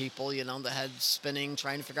of them people, you know, the head spinning,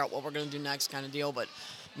 trying to figure out what we're going to do next kind of deal. But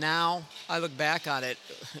now I look back on it,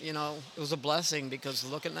 you know, it was a blessing because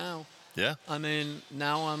look at now. Yeah. I mean,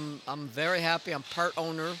 now I'm very happy. I'm part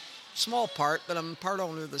owner, small part, but I'm part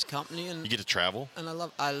owner of this company, and You get to travel. and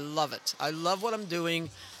I love it. I love what I'm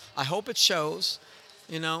doing. I hope it shows,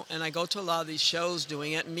 you know, and I go to a lot of these shows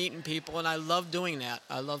doing it, meeting people, and I love doing that.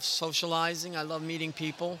 I love socializing. I love meeting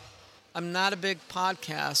people. I'm not a big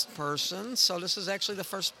podcast person, so this is actually the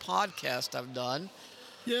first podcast I've done.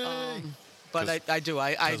 Yay. But I do.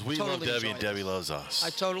 I Because we totally love Debbie enjoy and it. Debbie loves us. I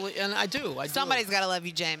do. Somebody's got to love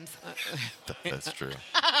you, James. That's true.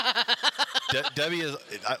 Debbie is.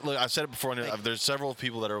 Look, I've said it before. There's several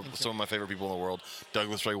people that are some of my favorite people in the world.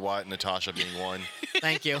 Douglas Ray White and Natasha being one.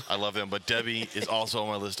 Thank you. I love them, but Debbie is also on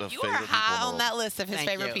my list of You favorite are people in high the on world. that list of his Thank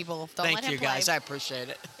favorite you. people. Don't Thank let him you, play. guys. I appreciate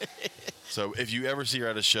it. So if you ever see her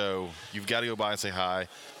at a show, you've got to go by and say hi,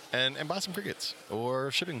 and buy some crickets or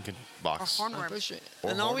a shipping box. Or I hornworms. appreciate it.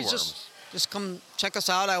 Or And always hornworms. just come check us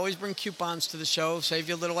out. I always bring coupons to the show, save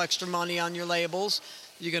you a little extra money on your labels.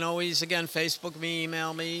 You can always, again, Facebook me,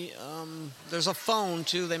 email me. There's a phone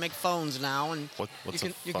too. They make phones now, and What's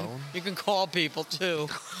you a phone? You can call people too,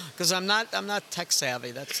 because I'm not tech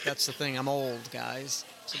savvy. That's the thing. I'm old, guys.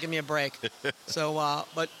 So give me a break. So,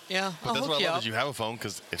 but yeah, But I'll that's hook why I you love up. that you have a phone,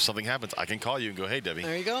 because if something happens, I can call you and go, "Hey, Debbie,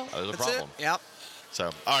 There you go. there's a That's problem." it. Yep. So,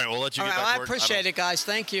 all right, we'll let you All get right, back to I work. appreciate it, guys.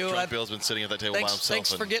 Thank you. Drunk Bill's been sitting at that table by himself.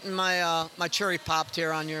 Thanks for and- getting my my cherry popped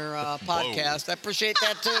here on your podcast. I appreciate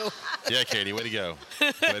that too. Yeah, Katie, way to go.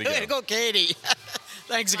 Way to Way to go, Katie.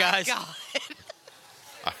 Thanks, guys. God.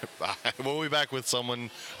 We'll be back with someone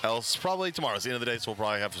else probably tomorrow. It's the end of the day, so we'll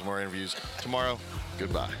probably have some more interviews tomorrow.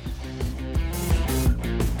 Goodbye.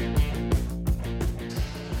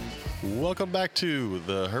 Welcome back to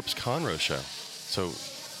the HERPS Conroe show. So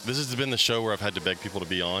this has been the show where I've had to beg people to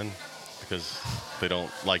be on because they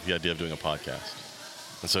don't like the idea of doing a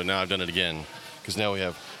podcast. And so now I've done it again because now we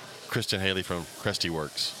have Kristen Haley from Cresty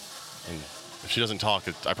Works. And if she doesn't talk,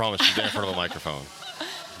 I promise she's there in front of a microphone.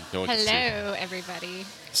 No one can see. Hello, everybody.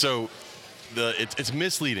 So it's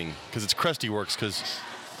misleading because it's Cresty Works because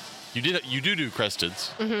you do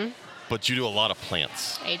cresteds, but you do a lot of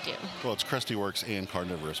plants. I do. Well, it's Cresty Works and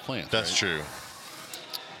carnivorous plants. That's right? true.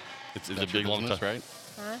 It's a That's big your long business, time. right?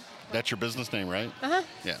 That's your business name, right?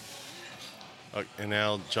 Yeah. And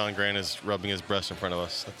now John Grant is rubbing his breast in front of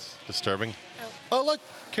us. That's disturbing. Oh, look,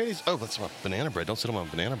 Katie's. Oh, that's my banana bread. Don't sit on my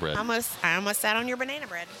banana bread. I almost sat on your banana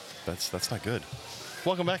bread. That's not good.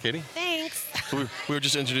 Welcome back, Katie. Thanks. So we were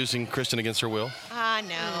just introducing Kristen against her will.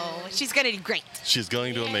 No. She's going to do great. She's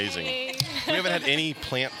going to do amazing. Yay. We haven't had any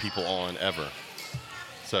plant people on ever.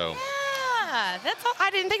 So, Yeah, that's all. I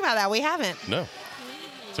didn't think about that. We haven't. no.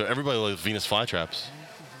 So everybody loves Venus flytraps.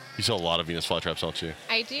 You sell a lot of Venus flytraps, don't you?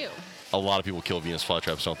 I do. A lot of people kill Venus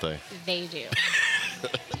flytraps, don't they? They do.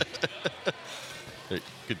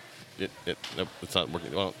 Nope, it's not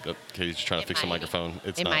working. Well, Katie's just trying to It fix the might. microphone.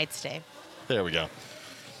 It's It not. might stay. There we go.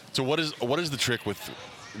 So what is the trick with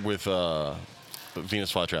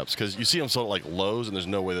Venus flytraps? Because you see them sold at like Lowe's, and there's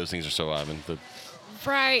no way those things are surviving.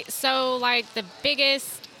 Right. So, like, the biggest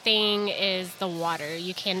thing is the water.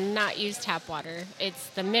 You cannot use tap water. It's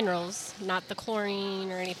the minerals, not the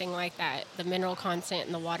chlorine or anything like that. The mineral content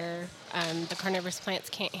in the water, the carnivorous plants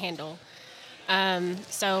can't handle.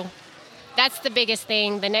 So that's the biggest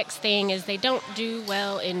thing. The next thing is they don't do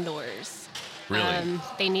well indoors. Really?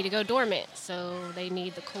 They need to go dormant, so they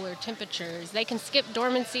need the cooler temperatures. They can skip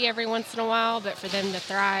dormancy every once in a while, but for them to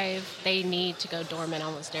thrive, they need to go dormant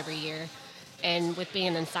almost every year. And with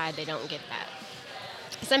being inside, they don't get that.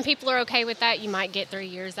 Some people are okay with that. You might get 3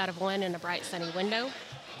 years out of one in a bright, sunny window.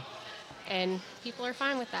 And people are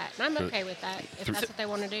fine with that. And I'm okay with that if that's what they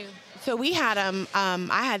want to do. So we had them.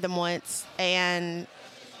 I had them once, and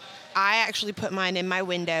I actually put mine in my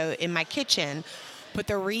window in my kitchen. But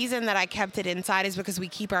the reason that I kept it inside is because we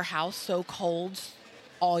keep our house so cold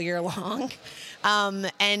all year long.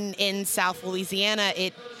 And in South Louisiana,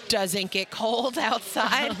 it doesn't get cold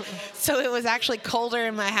outside. So it was actually colder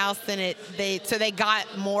in my house than so they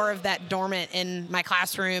got more of that dormant in my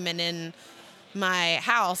classroom and in my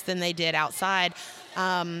house than they did outside.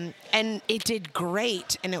 And it did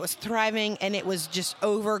great, and it was thriving, and it was just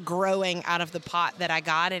overgrowing out of the pot that I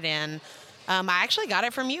got it in. I actually got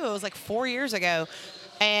it from you. It was like 4 years ago.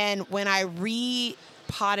 And when I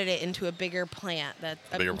repotted it into a bigger plant,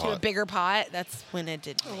 a bigger pot, that's when it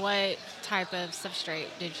did. What type of substrate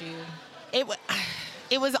did you?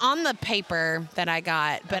 It was on the paper that I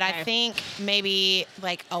got, but I Okay. think maybe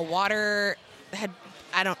like a water had.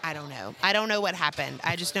 I don't know. I don't know what happened.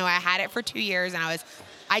 I just know I had it for 2 years, and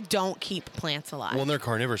I don't keep plants alive. Well, and they're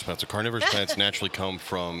carnivorous plants. So carnivorous plants naturally come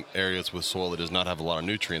from areas with soil that does not have a lot of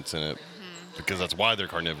nutrients in it, because that's why they're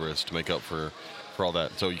carnivorous, to make up for all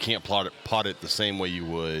that. So you can't pot it the same way you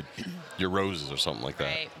would your roses or something like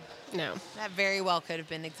that. Right. No. That very well could have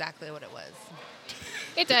been exactly what it was.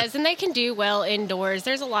 It does, and they can do well indoors.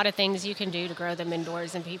 There's a lot of things you can do to grow them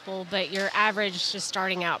indoors in people, but your average just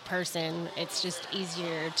starting out person, it's just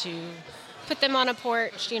easier to put them on a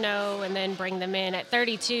porch, and then bring them in. At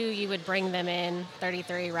 32, you would bring them in,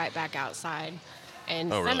 33 right back outside.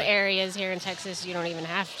 And Oh, some really? areas here in Texas, you don't even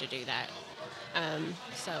have to do that.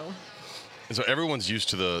 So And so everyone's used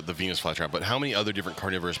to the Venus flytrap, but how many other different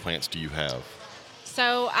carnivorous plants do you have?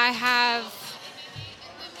 So I have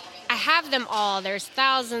them all. There's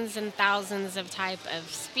thousands and thousands of type of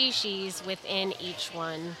species within each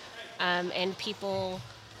one. And people,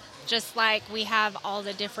 just like we have all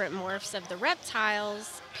the different morphs of the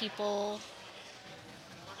reptiles, people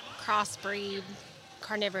crossbreed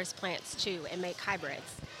carnivorous plants too and make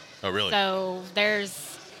hybrids. Oh, really? So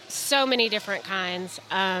there's so many different kinds.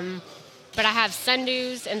 But I have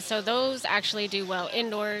sundews, and so those actually do well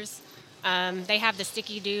indoors. They have the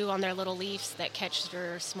sticky dew on their little leaves that catch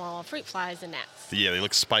your small fruit flies and gnats. Yeah, they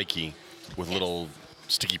look spiky with Yes. little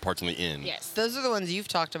sticky parts on the end. Yes. Those are the ones you've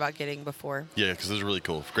talked about getting before. Yeah, because those are really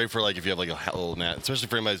cool. Great for like if you have like a little gnat, especially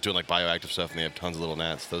for anybody who's doing like bioactive stuff and they have tons of little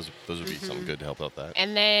gnats. Those would be something good to help out that.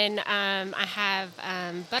 And then I have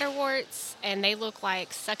butterworts, and they look like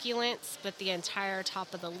succulents, but the entire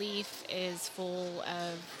top of the leaf is full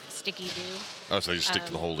of sticky dew. Oh, so they just stick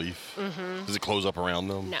to the whole leaf? Mm-hmm. Does it close up around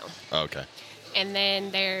them? No. Oh, okay. And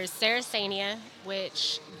then there's Sarracenia,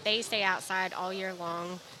 which they stay outside all year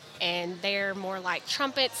long, and they're more like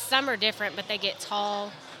trumpets. Some are different, but they get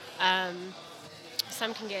tall.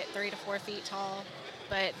 Some can get 3 to 4 feet tall,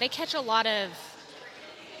 but they catch a lot of,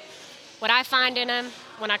 what I find in them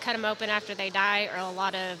when I cut them open after they die are a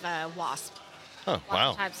lot of wasp. Oh, Lots wow.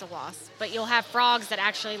 of types of wasps. But you'll have frogs that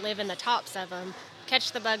actually live in the tops of them,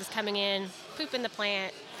 catch the bugs coming in, poop in the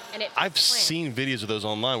plant, and it feeds I've the plant. seen videos of those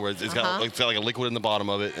online where it's got like a liquid in the bottom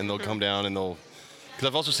of it, and they'll come down and they'll. Because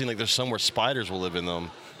I've also seen like there's some where spiders will live in them,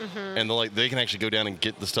 and they can actually go down and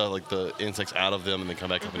get the stuff like the insects out of them and then come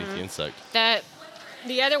back up and eat the insect.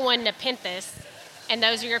 The other one, Nepenthes, and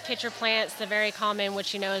those are your pitcher plants, the very common,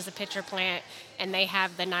 which you know is a pitcher plant, and they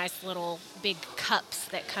have the nice little big cups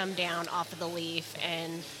that come down off of the leaf,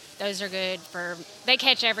 and those are good for, they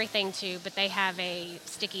catch everything too, but they have a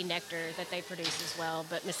sticky nectar that they produce as well.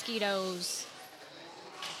 But mosquitoes.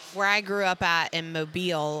 Where I grew up at in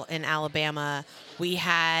Mobile in Alabama, we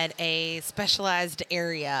had a specialized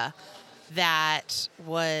area that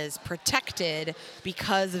was protected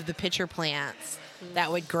because of the pitcher plants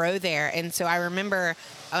that would grow there. And so I remember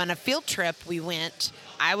on a field trip we went,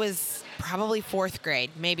 I was probably 4th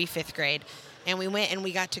grade, maybe 5th grade. And we went and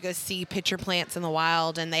we got to go see pitcher plants in the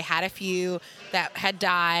wild, and they had a few that had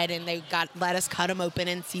died, and they let us cut them open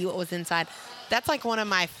and see what was inside. That's like one of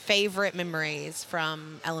my favorite memories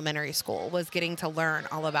from elementary school, was getting to learn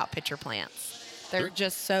all about pitcher plants. They're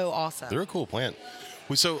just so awesome. They're a cool plant.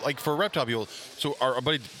 So like for reptile people, so our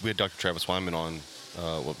buddy, we had Dr. Travis Wyman on.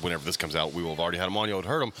 Whenever this comes out, we will have already had him on. You would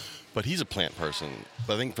have heard him, but he's a plant person.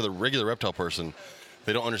 But I think for the regular reptile person,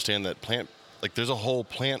 they don't understand that plant. Like there's a whole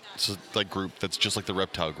plant like group that's just like the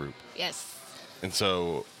reptile group. Yes. And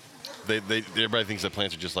so everybody thinks that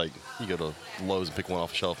plants are just like you go to Lowe's and pick one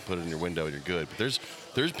off the shelf and put it in your window and you're good. But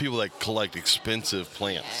there's people that collect expensive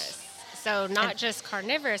plants. Yes. So not just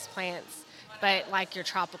carnivorous plants, but like your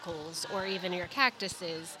tropicals or even your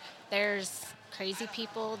cactuses. There's crazy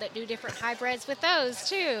people that do different hybrids with those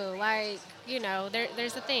too. Like, you know,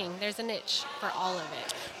 there's a thing. There's a niche for all of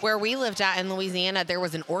it. Where we lived at in Louisiana, there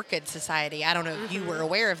was an orchid society. I don't know if you were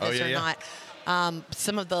aware of this or not.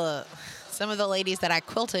 Some of the ladies that I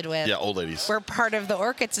quilted with, old ladies, were part of the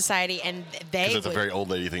orchid society, and because it's a very old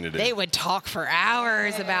lady thing to do. They would talk for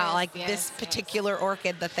hours about like yes, this particular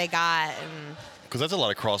orchid that they got. Because that's a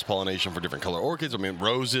lot of cross pollination for different color orchids. I mean,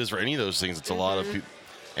 roses or any of those things. It's a lot of people.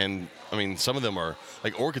 And I mean, some of them are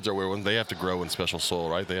like orchids are weird ones. They have to grow in special soil,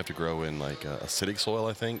 right? They have to grow in like acidic soil,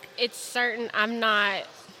 I think. It's certain. I'm not.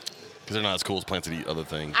 Because they're not as cool as plants that eat other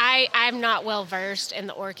things. I'm not well versed in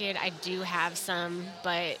the orchid. I do have some,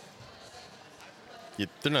 but Yeah,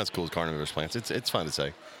 they're not as cool as carnivorous plants. It's fine to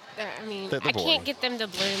say. I mean, They're I boring. can't get them to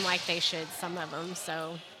bloom like they should. Some of them,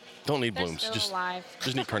 so Don't need they're blooms. still alive.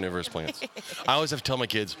 Just need carnivorous plants. I always have to tell my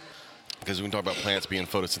kids, because we can talk about plants being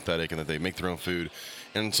photosynthetic and that they make their own food.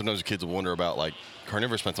 And sometimes the kids will wonder about like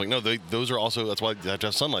carnivorous plants. Like, no, those are also, that's why they have to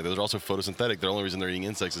have sunlight. Those are also photosynthetic. The only reason they're eating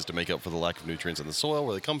insects is to make up for the lack of nutrients in the soil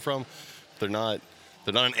where they come from. They're not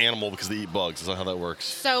an animal because they eat bugs. That's not how that works.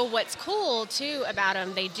 So what's cool too about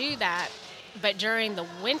them, they do that, but during the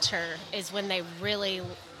winter is when they really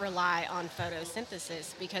rely on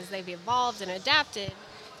photosynthesis because they've evolved and adapted.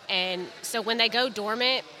 And so when they go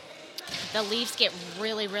dormant, the leaves get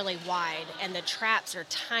really, really wide and the traps are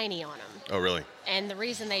tiny on them. Oh, really? And the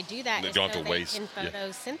reason they do that They is don't so have to they waste. can Yeah.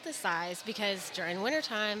 photosynthesize because during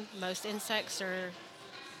wintertime, most insects are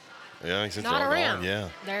Yeah, makes sense. not They're all around. gone.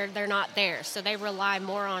 Yeah. They're not there. So they rely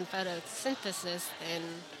more on photosynthesis than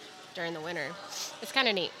during the winter. It's kind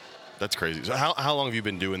of neat. That's crazy. So how long have you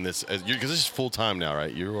been doing this? Because this is full time now,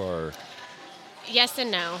 right? You are. Yes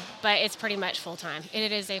and no, but it's pretty much full time.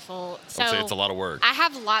 It is a full. So I'd say it's a lot of work. I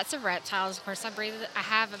have lots of reptiles. Of course, I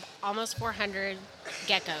have almost 400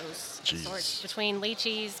 geckos, Jeez. sorts between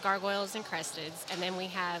leechies, gargoyles, and crusteds, and then we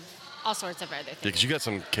have all sorts of other things. Yeah, because you got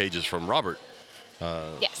some cages from Robert.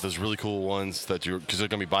 Yes. Those really cool ones that because they're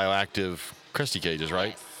going to be bioactive cresty cages, right?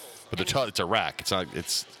 Yes. But it's a rack. It's not.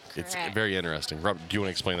 It's Correct. very interesting. Robert, do you want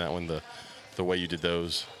to explain that one? The way you did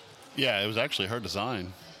those. Yeah, it was actually her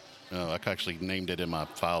design. I actually named it in my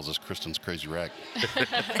files as Kristen's Crazy Rack.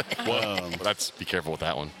 Well, that's be careful with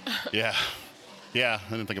that one. Yeah. Yeah, I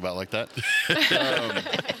didn't think about it like that.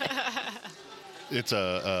 It's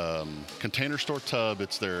a Container Store tub.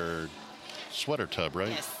 It's their sweater tub, right?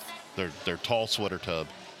 Yes. Their tall sweater tub.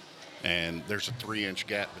 And there's a 3-inch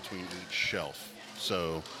gap between each shelf.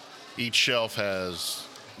 So each shelf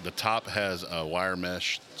the top has a wire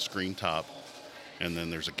mesh screen top, and then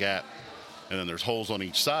there's a gap. And then there's holes on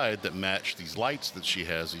each side that match these lights that she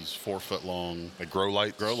has, these 4-foot long Grow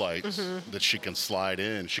lights. that she can slide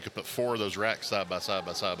in. She could put 4 of those racks side by side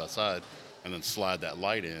by side by side, and then slide that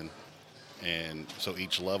light in. And so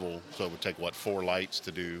each level, so it would take 4 lights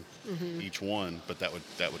to do each one, but that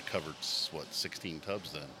would cover 16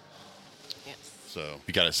 tubs then. Yes. So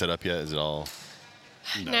You got it set up yet? Is it all?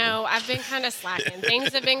 No, I've been kind of slacking.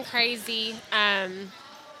 Things have been crazy.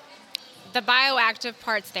 The bioactive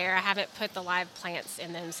part's there. I haven't put the live plants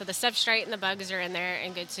in them. So the substrate and the bugs are in there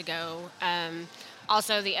and good to go.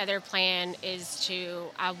 Also, the other plan is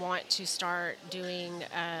I want to start doing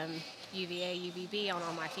UVA, UVB on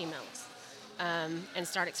all my females and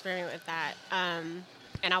start experimenting with that.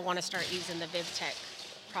 And I want to start using the VivTech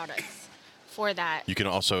products for that. You can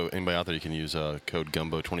also, anybody out there, you can use code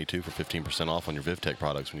GUMBO22 for 15% off on your VivTech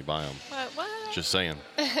products when you buy them. What? Just saying.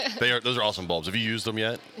 Those are awesome bulbs. Have you used them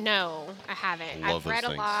yet? No, I haven't. Love I've read those a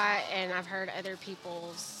things. lot, and I've heard other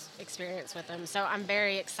people's experience with them. So I'm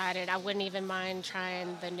very excited. I wouldn't even mind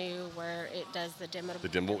trying the new where it does the dimple. The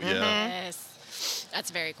dimple? Yeah. Yes. That's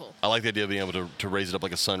very cool. I like the idea of being able to raise it up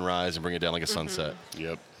like a sunrise and bring it down like a sunset.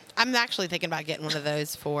 yep. I'm actually thinking about getting one of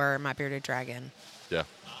those for my bearded dragon. Yeah.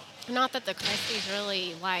 Not that the Cresties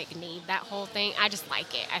really need that whole thing. I just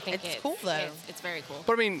like it. I think It's cool, though. It's very cool.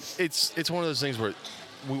 But I mean, it's one of those things where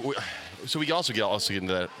we also get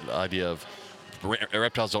into that idea of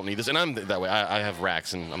reptiles don't need this, and I'm that way. I have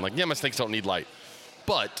racks, and I'm like, yeah, my snakes don't need light.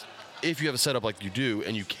 But if you have a setup like you do,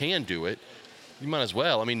 and you can do it, you might as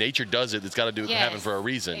well. I mean, nature does it. It's got to do it happen for a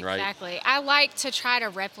reason, right? Exactly. I like to try to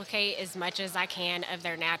replicate as much as I can of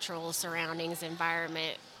their natural surroundings,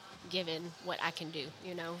 environment, given what I can do,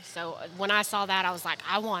 So when I saw that, I was like,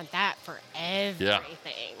 I want that for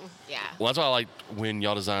everything. Yeah. Well, that's why I like when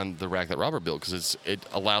y'all designed the rack that Robert built, because it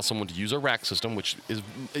allows someone to use a rack system, which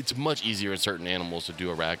it's much easier in certain animals to do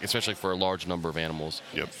a rack, especially for a large number of animals.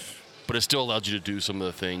 Yep. But it still allows you to do some of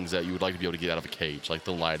the things that you would like to be able to get out of a cage, like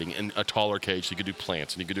the lighting, and a taller cage, so you could do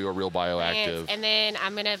plants, and you could do a real bioactive. And then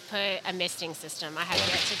I'm going to put a misting system. I have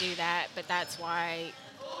yet to do that, but that's why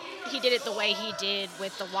he did it the way he did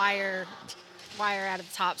with the wire out of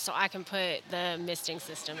the top, so I can put the misting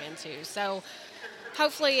system in too. So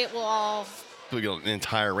hopefully it will all... We got an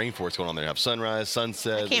entire rainforest going on there. Have sunrise,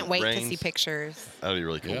 sunset, I can't wait rains. to see pictures. That'd be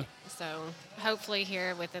really cool. Yeah. So hopefully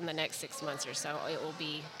here within the next 6 months or so, it will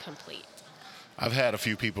be complete. I've had a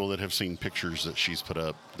few people that have seen pictures that she's put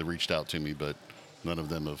up that reached out to me, but none of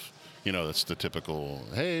them have, that's the typical,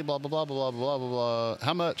 hey, blah, blah, blah, blah, blah, blah, blah.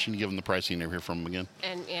 How much? And you give them the pricing, you never hear from them again.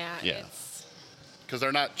 And Yeah. it's... Because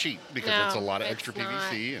they're not cheap, because No, it's a lot of it's extra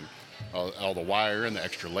not. PVC and all the wire and the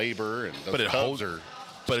extra labor, and those But it tubs holds- are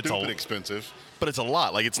but it's stupid a- expensive. But it's a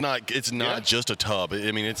lot. Like it's not Yeah. just a tub.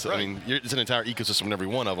 I mean, it's Right. it's an entire ecosystem in every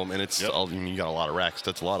one of them, and it's Yep. all. I mean, you got a lot of racks.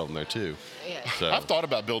 That's a lot of them there too. Yeah. So I've thought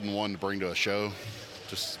about building one to bring to a show,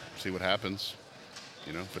 just see what happens.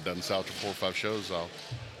 If it doesn't sell to 4 or 5 shows, I'll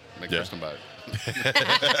make Yeah. Kristen buy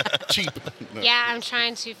it. Cheap. No. Yeah, I'm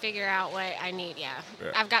trying to figure out what I need. Yeah.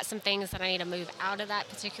 Yeah. I've got some things that I need to move out of that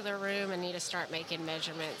particular room. I need to start making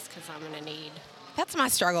measurements because I'm going to need... That's my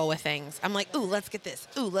struggle with things. I'm like, ooh, let's get this.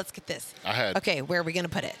 Ooh, let's get this. Okay, where are we going to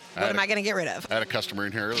put it? What am I going to get rid of? I had a customer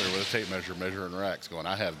in here earlier with a tape measure measuring racks going,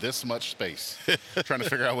 I have this much space. Trying to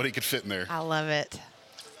figure out what he could fit in there. I love it.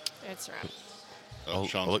 It's rough. Oh,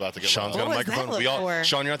 Sean's look, about to get Sean's loud. got a What was that microphone. look for?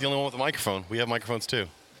 Sean, you're not the only one with a microphone. We have microphones too.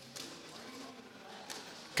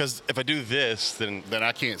 Because if I do this, then Then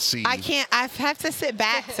I can't see. I can't. I have to sit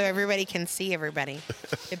back so everybody can see everybody.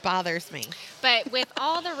 It bothers me. But with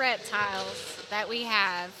all the reptiles that we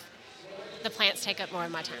have, the plants take up more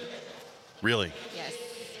of my time. really, Yes.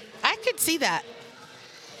 I could see that.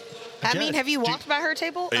 I mean, have you walked by her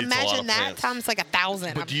table? It's a lot Imagine of that plants. times like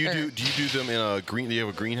 1,000. But I'm do you sure. do them in a green? Do you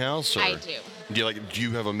have a greenhouse? Or I do. Do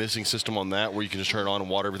you have a missing system on that where you can just turn it on and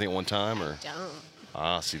water everything at one time? Or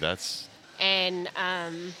Don't. see, that's And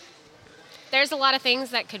there's a lot of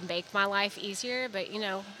things that could make my life easier, but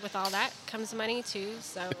with all that comes money too.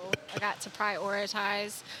 So I got to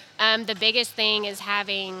prioritize. The biggest thing is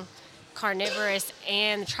having carnivorous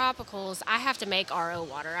and tropicals. I have to make RO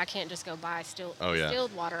water. I can't just go buy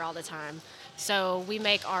distilled water all the time. So we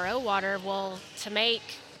make RO water. Well, to make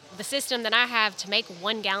the system that I have to make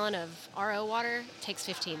 1 gallon of RO water takes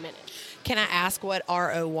 15 minutes. Can I ask what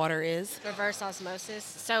RO water is? Reverse osmosis.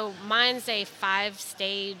 So mine's a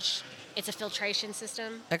 5-stage. It's a filtration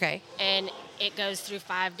system. Okay. And it goes through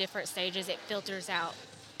 5 different stages. It filters out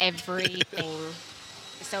everything.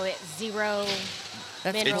 So it's zero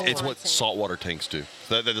mineral it's what content. saltwater tanks do.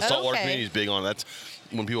 The saltwater Okay. community is big on it. That's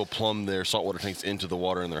when people plumb their saltwater tanks into the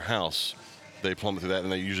water in their house. They plumb it through that,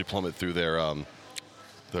 and they usually plumb it through their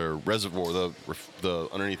reservoir, the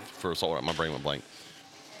underneath for saltwater. My brain went blank.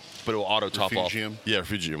 But it will auto top off. Refugium? Yeah,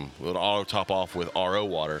 refugium. It'll auto top off with RO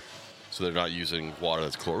water, so they're not using water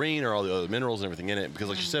that's chlorine or all the other minerals and everything in it. Because,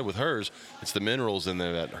 like you said, with hers, it's the minerals in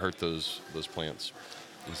there that hurt those plants,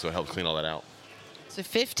 and so it helps clean all that out. So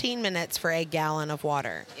 15 minutes for a gallon of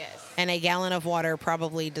water. Yes. And a gallon of water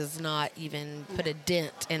probably does not even put a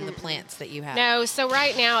dent in the plants that you have. No, so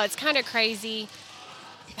right now it's kind of crazy.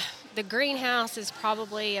 The greenhouse is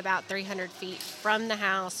probably about 300 feet from the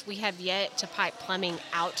house. We have yet to pipe plumbing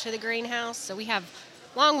out to the greenhouse. So we have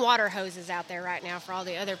long water hoses out there right now for all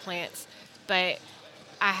the other plants. But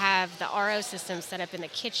I have the RO system set up in the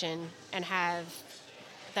kitchen and have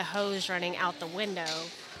the hose running out the window.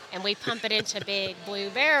 And we pump it into big blue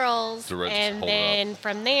barrels. The red just And hold it up. then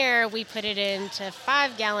from there, we put it into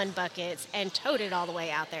 5-gallon buckets and tote it all the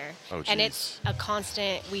way out there. Oh, and geez. it's a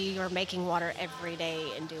constant, we are making water every day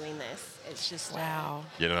and doing this. It's just, Wow.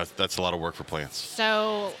 Yeah, no, that's a lot of work for plants.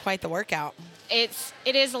 so Quite the workout. it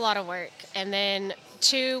is a lot of work. And then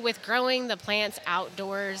two, with growing the plants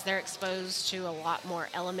outdoors, they're exposed to a lot more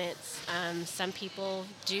elements. Some people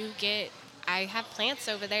I have plants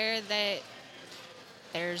over there that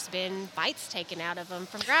there's been bites taken out of them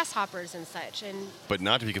from grasshoppers and such. And But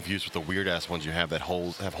not to be confused with the weird ass ones you have that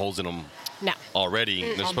have holes in them no, already.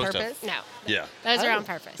 They're On supposed purpose? no. Yeah. Those are Oh. on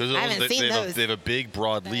purpose. Those are I the ones haven't seen they have those. they have a big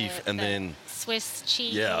broad leaf, and The then Swiss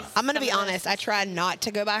cheese. Yeah. I'm going to be some of honest. those- I try not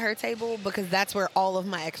to go by her table because that's where all of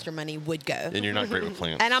my extra money would go. and you're not great with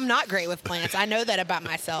plants. And I'm not great with plants. I know that about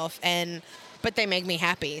myself. But they make me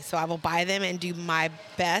happy. So I will buy them and do my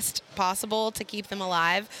best possible to keep them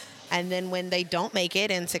alive. And then when they don't make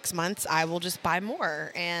it in 6 months, I will just buy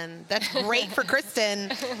more. And that's great for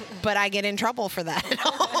Kristen, but I get in trouble for that at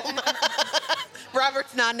home.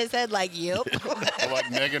 Robert's nodding his head like, yep. Well,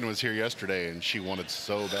 like Megan was here yesterday, and she wanted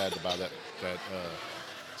so bad to buy that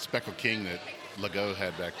Speckled King that Legault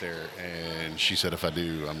had back there, and she said, if I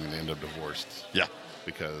do, I'm going to end up divorced Yeah.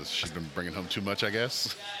 because she's been bringing home too much, I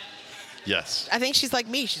guess. Yes. I think she's like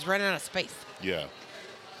me. She's running out of space. Yeah.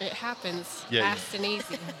 It happens Yeah. fast and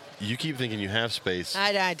easy. You keep thinking you have space,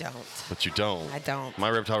 I don't. but you don't. I don't. My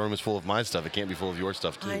reptile room is full of my stuff. It can't be full of your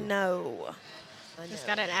stuff too. I know. Just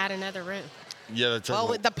got to add another room. Yeah, that's Well,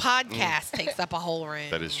 the podcast takes up a whole room.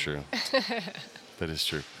 that is true. That is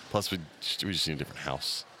true. Plus, we just need a different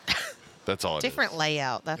house. That's all. Different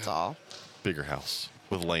layout, that's all. Bigger house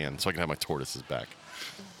with land, so I can have my tortoises back.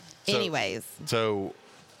 So- Anyways. So,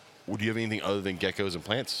 do you have anything other than geckos and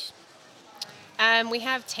plants? We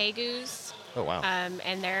have tegus, Oh wow,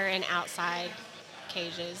 and they're in outside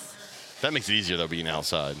cages. that makes it easier though being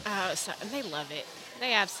outside. So they love it.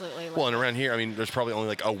 They absolutely love Well, and it. around here, I mean, there's probably only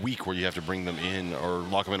like a week where you have to bring them in or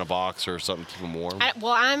lock them in a box or something to keep them warm.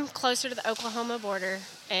 I'm closer to the Oklahoma border,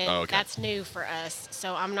 and Oh, okay. that's new for us.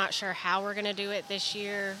 So I'm not sure how we're going to do it this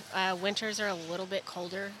year. Winters are a little bit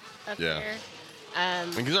colder up Yeah. there.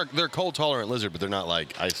 Because they're cold tolerant lizard, but they're not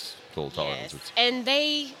like ice cold tolerant Yes. lizards. And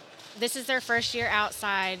this is their first year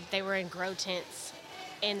outside. They were in grow tents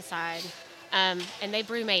inside, and they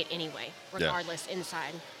brumate anyway, regardless,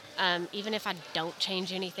 inside. Even if I don't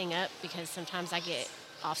change anything up, because sometimes I get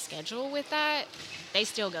off schedule with that, they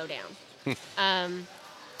still go down.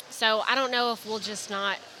 So I don't know if we'll just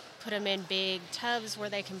not put them in big tubs where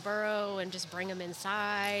they can burrow and just bring them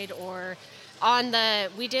inside, or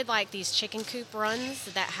we did like these chicken coop runs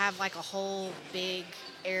that have like a whole big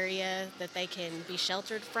area that they can be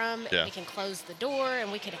sheltered from. Yeah. And we can close the door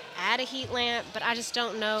and we could add a heat lamp, but I just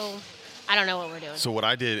don't know. I don't know what we're doing. So what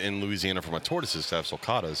I did in Louisiana for my tortoises to have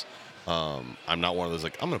sulcatas, I'm not one of those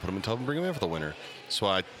like, I'm going to put them in a tub and bring them in for the winter. So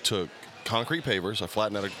I took concrete pavers. I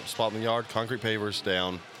flattened out a spot in the yard, concrete pavers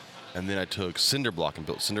down, And then I took cinder block and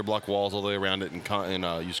built cinder block walls all the way around it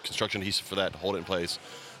and used construction adhesive for that to hold it in place.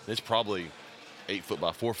 It's probably 8 foot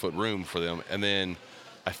by 4 foot room for them. And then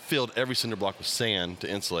I filled every cinder block with sand to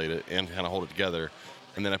insulate it and kind of hold it together.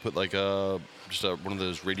 And then I put like one of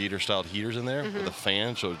those radiator style heaters in there with a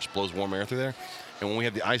fan, so it just blows warm air through there. And when we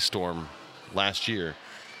had the ice storm last year,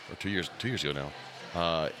 or 2 years ago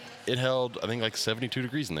now, it held, I think, like 72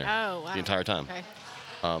 degrees in there the entire time. Okay.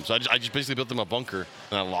 So I just basically built them a bunker,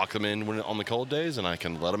 and I lock them in on the cold days, and I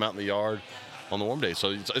can let them out in the yard on the warm days.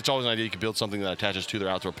 So it's always an idea. You can build something that attaches to their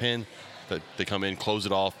outdoor pen, that they come in, close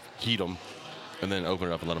it off, heat them, and then open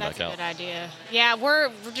it up and let them back out. That's a good idea. Yeah,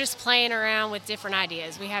 we're just playing around with different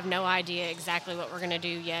ideas. We have no idea exactly what we're going to do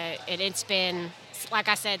yet. It's been, like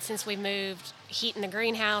I said, since we moved, heating the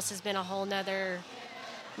greenhouse has been a whole nother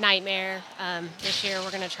nightmare. This year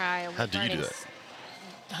we're going to try a wood How do you do burning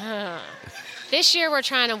that? This year we're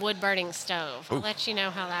trying a wood-burning stove. I'll Ooh. let you know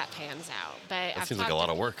how that pans out. But I've seems like talked a lot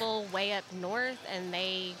to of work. people way up north, and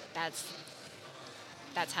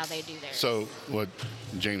that's how they do theirs. So what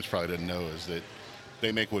James probably didn't know is that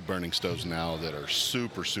they make wood burning stoves now that are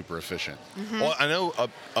super, super efficient. Well, I know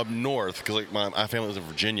up north, because like my family lives in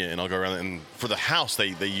Virginia, and I'll go around, and for the house, they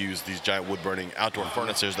use these giant wood-burning outdoor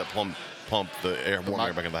furnaces that pump the warm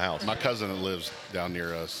air back in the house. My cousin that lives down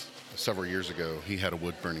near us several years ago, he had a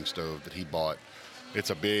wood burning stove that he bought. It's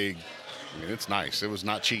it's nice. It was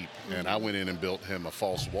not cheap. And I went in and built him a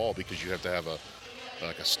false wall because you have to have a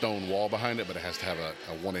stone wall behind it, but it has to have a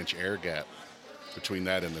 1-inch air gap between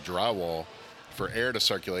that and the drywall for air to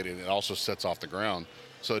circulate, and it also sets off the ground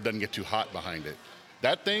so it doesn't get too hot behind it.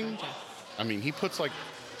 That thing, I mean, he puts like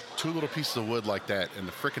 2 little pieces of wood like that, and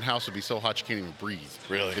the freaking house would be so hot you can't even breathe.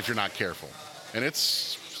 Really? If you're not careful. And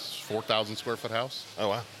it's 4,000 square foot house. Oh,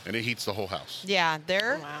 wow. And it heats the whole house. Yeah,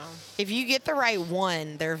 Wow. if you get the right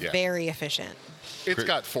one, they're Yeah. very efficient. It's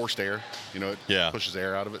got forced air, it Yeah. pushes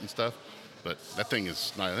air out of it and stuff. But that thing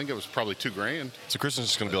is, I think it was probably $2,000. So Kristen's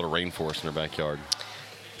just going to build a rainforest in her backyard.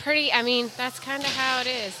 That's kind of how it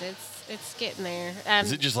is. It's getting there.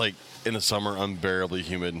 Is it just like in the summer unbearably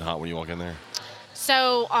humid and hot when you walk in there?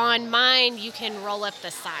 So on mine, you can roll up the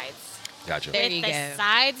sides. Gotcha. There With you the go.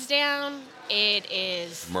 sides down, it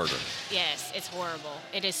is Murder. Yes, it's horrible.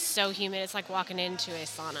 It is so humid. It's like walking into a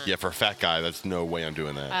sauna. Yeah, for a fat guy, that's no way I'm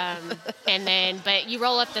doing that. But you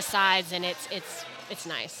roll up the sides, and it's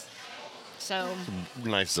nice. So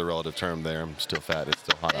Nice is a relative term there. I'm still fat. It's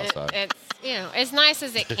still hot outside. it's as nice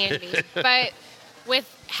as it can be. But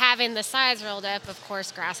with having the sides rolled up, of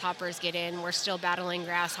course, grasshoppers get in. We're still battling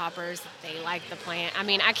grasshoppers. They like the plant. I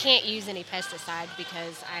mean, I can't use any pesticides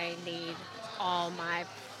because I need all my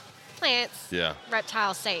plants Yeah.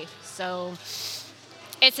 reptile safe. So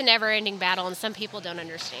it's a never-ending battle, and some people don't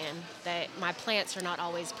understand that my plants are not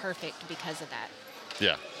always perfect because of that.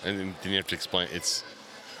 Yeah, and then you have to explain.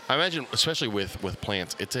 I imagine, especially with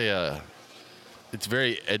plants, it's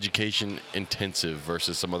very education intensive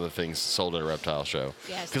versus some other things sold at a reptile show.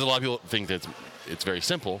 Yes. Because a lot of people think that it's very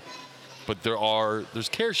simple, but there's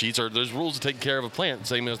care sheets or there's rules of taking care of a plant,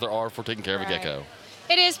 same as there are for taking care of a Right. gecko.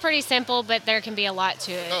 It is pretty simple, but there can be a lot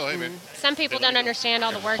to it. Oh, hey, man. And some people don't understand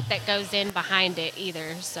all the work that goes in behind it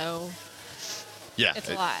either, so Yeah, it's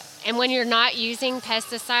a lot. And when you're not using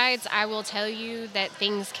pesticides, I will tell you that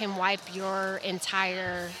things can wipe your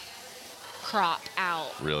entire crop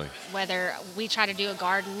out. Really. Whether we try to do a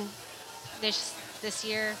garden this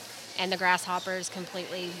year, and the grasshoppers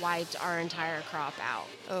completely wiped our entire crop out.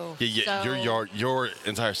 Oh, Yeah, So- your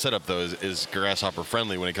entire setup though is grasshopper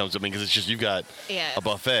friendly when it comes to because it's just you've got Yes. a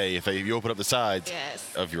buffet. If you open up the sides Yes.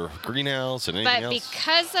 of your greenhouse and anything But else,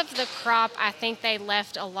 because of the crop, I think they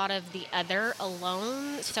left a lot of the other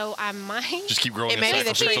alone. So I might just keep growing It a may be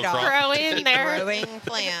the sacrificial trade-off. crop. grow in there growing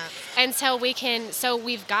plants. until we can. So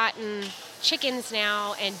we've gotten chickens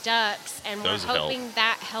now and ducks, and Those we're help. hoping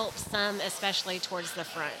that helps some, especially towards the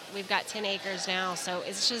front. We've got 10 acres now, so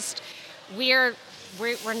it's just we're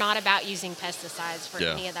not about using pesticides for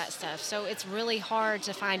Yeah. any of that stuff. So it's really hard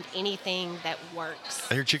to find anything that works.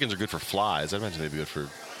 I hear chickens are good for flies. I imagine they'd be good for.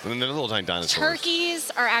 I mean, they're little tiny dinosaurs. Turkeys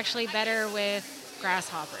are actually better with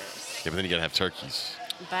grasshoppers. Yeah, but then you gotta have turkeys.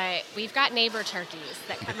 But we've got neighbor turkeys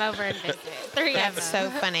that come over and visit. 3 of That's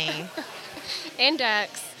them. so funny. And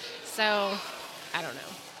ducks. So, I don't know.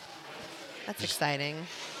 That's exciting.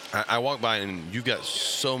 I walk by and you've got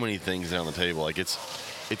so many things there on the table. Like it's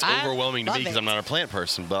I overwhelming to me love because it. I'm not a plant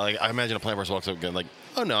person. But like, I imagine a plant person walks up and like,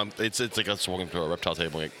 oh no, it's like us walking to a reptile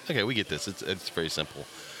table. Like, okay, we get this. It's very simple,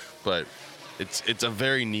 but it's a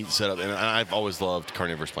very neat setup. And I've always loved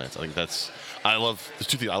carnivorous plants. I think there's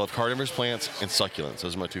 2 things. I love carnivorous plants and succulents.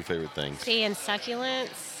 Those are my 2 favorite things. See, and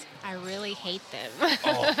succulents, I really hate them.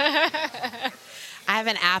 I have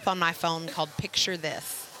an app on my phone called Picture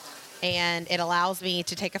This, and it allows me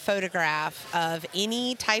to take a photograph of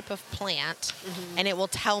any type of plant, and it will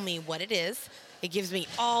tell me what it is. It gives me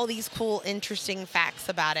all these cool, interesting facts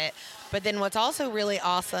about it. But then what's also really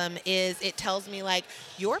awesome is it tells me, like,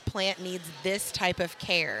 your plant needs this type of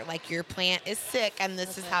care. Like, your plant is sick, and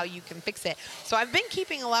this is how you can fix it. So I've been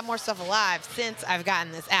keeping a lot more stuff alive since I've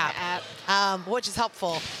gotten this app, which is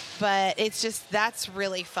helpful. But it's just, that's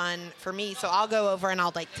really fun for me. So I'll go over and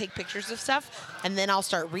I'll, like, take pictures of stuff, and then I'll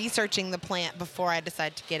start researching the plant before I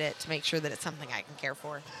decide to get it to make sure that it's something I can care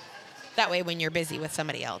for. That way, when you're busy with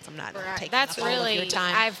somebody else, I'm not taking That's up all really, of your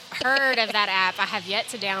time. I've heard of that app. I have yet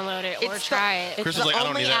to download it or try it. Chris was like, I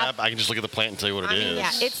don't need that app. I can just look at the plant and tell you what it is.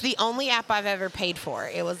 Yeah, it's the only app I've ever paid for.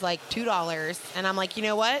 It was like $2, and I'm like, you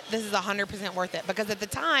know what? This is 100% worth it. Because at the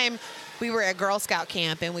time, we were at Girl Scout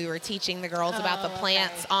camp, and we were teaching the girls about the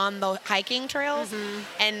plants on the hiking trails,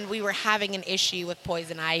 and we were having an issue with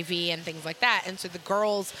poison ivy and things like that. And so the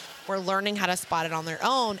girls were learning how to spot it on their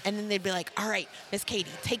own, and then they'd be like, all right, Miss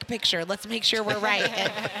Katie, take a picture. Let's make sure we're right.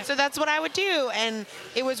 And so that's what I would do, and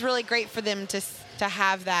it was really great for them to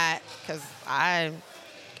have that, because I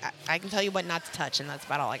can tell you what not to touch, and that's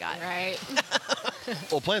about all I got. Right.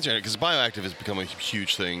 Well, plants are, because bioactive has become a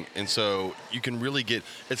huge thing, and so you can really get.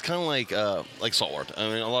 It's kind of like saltwater. I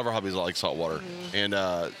mean, a lot of our hobbies are like saltwater, and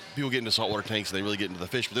people get into saltwater tanks and they really get into the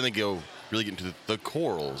fish, but then they really get into the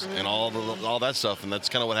corals and all that stuff, and that's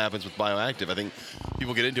kind of what happens with bioactive. I think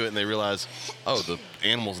people get into it and they realize, oh, the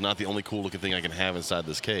animal's not the only cool looking thing I can have inside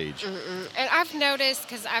this cage. And I've noticed,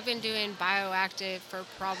 because I've been doing bioactive for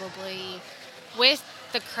probably with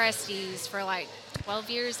the Cresties for like 12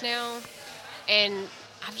 years now, and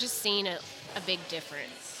I've just seen a big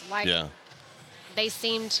difference. Like, they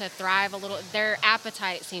seem to thrive a little. Their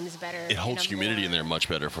appetite seems better. It holds humidity in there much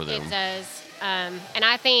better for them. It does. And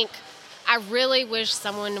I think I really wish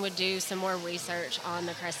someone would do some more research on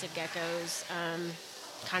the crested geckos.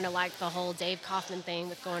 Kind of like the whole Dave Kaufman thing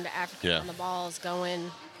with going to Africa on the balls,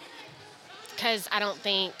 because I don't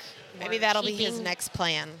think maybe that'll be his next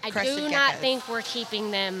plan. I do not think we're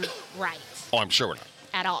keeping them right. Oh, I'm sure we're not.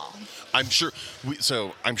 At all. I'm sure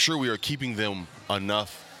we are keeping them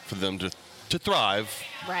enough for them to thrive.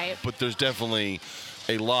 Right. But there's definitely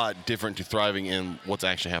a lot different to thriving in what's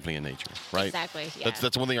actually happening in nature, right? Exactly. Yeah.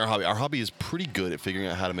 That's one thing our hobby is pretty good at figuring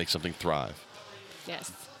out how to make something thrive.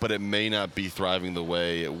 Yes. But it may not be thriving the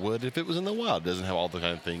way it would if it was in the wild. It doesn't have all the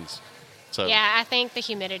kind of things. So yeah, I think the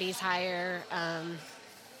humidity's higher.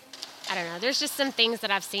 I don't know. There's just some things that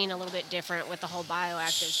I've seen a little bit different with the whole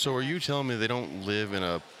bioactive. So are you telling me they don't live in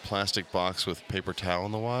a plastic box with paper towel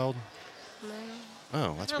in the wild? No.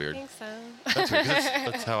 Oh, that's weird. I don't think so. That's weird.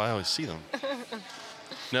 That's how I always see them.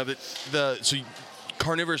 Now,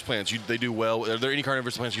 carnivorous plants, they do well. Are there any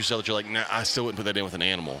carnivorous plants you sell that you're like, nah, I still wouldn't put that in with an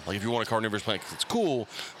animal? Like, if you want a carnivorous plant because it's cool,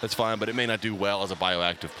 that's fine, but it may not do well as a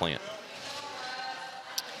bioactive plant.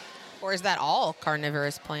 Or is that all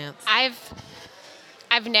carnivorous plants? I've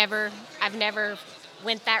never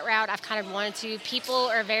went that route. I've kind of wanted to. People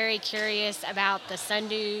are very curious about the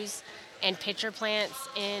sundews and pitcher plants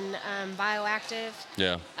in bioactive.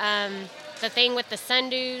 Yeah. The thing with the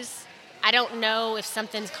sundews, I don't know if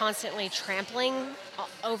something's constantly trampling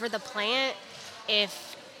over the plant,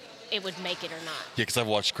 if it would make it or not. Yeah, because I've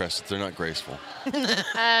watched crested. They're not graceful.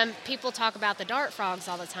 People talk about the dart frogs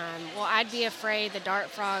all the time. Well, I'd be afraid the dart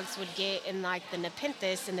frogs would get in like the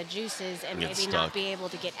nepenthes and the juices and maybe not be able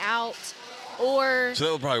to get out. Or so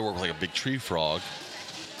that would probably work with like a big tree frog.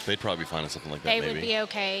 They'd probably be finding something like that. They would be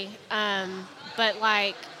okay. But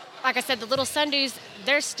like I said, the little sundews,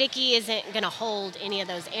 their sticky isn't going to hold any of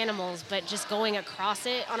those animals, but just going across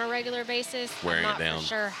it on a regular basis, wearing I'm not it down. for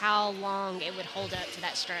sure how long it would hold up to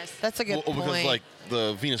that stress. That's a good point. Because like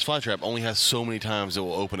the Venus flytrap only has so many times it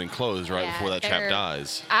will open and close before that trap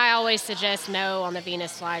dies. I always suggest no on the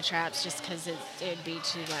Venus flytraps just because it'd be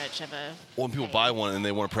too much of a... Well, when people buy one and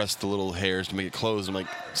they want to press the little hairs to make it close, I'm like,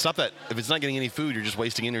 stop that. If it's not getting any food, you're just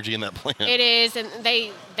wasting energy in that plant. It is, and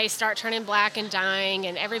they start turning black and dying,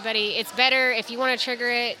 and everybody... It's better if you want to trigger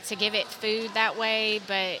it to give it food that way,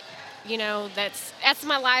 but... You know, that's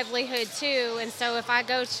my livelihood too. And so if I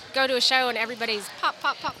go to a show and everybody's pop,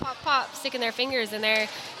 sticking their fingers in there,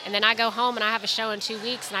 and then I go home and I have a show in 2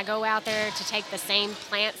 weeks and I go out there to take the same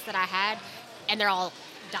plants that I had, and they're all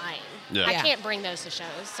dying. Yeah. I can't bring those to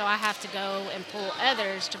shows, so I have to go and pull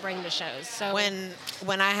others to bring to shows. So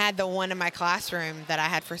when I had the one in my classroom that I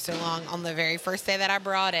had for so long, on the very first day that I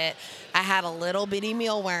brought it, I had a little bitty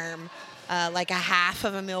mealworm like a half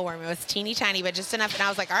of a mealworm. It was teeny tiny, but just enough. And I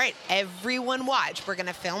was like, all right, everyone watch. We're going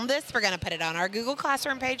to film this. We're going to put it on our Google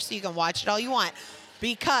Classroom page so you can watch it all you want.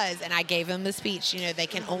 Because, and I gave them the speech, they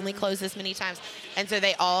can only close this many times. And so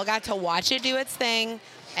they all got to watch it do its thing.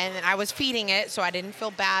 And then I was feeding it, so I didn't feel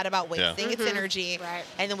bad about wasting its energy. Right.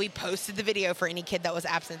 And then we posted the video for any kid that was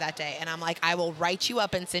absent that day. And I'm like, I will write you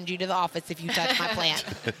up and send you to the office if you touch my plant.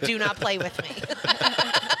 Do not play with me.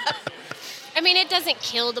 I mean, it doesn't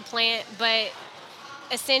kill the plant, but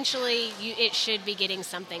essentially it should be getting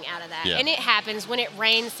something out of that. Yeah. And it happens. When it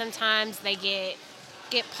rains, sometimes they get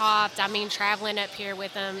popped. I mean, traveling up here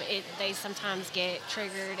with them, they sometimes get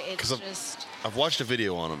triggered. It's just... I've watched a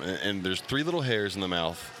video on them, and there's 3 little hairs in the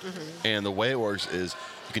mouth, and the way it works is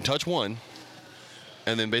you can touch one,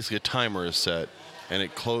 and then basically a timer is set, and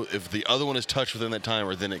if the other one is touched within that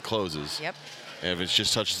timer, then it closes. Yep. And if it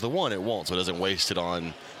just touches the one, it won't, so it doesn't waste it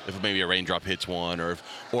on if maybe a raindrop hits one, or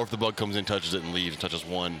if the bug comes in, touches it, and leaves, and touches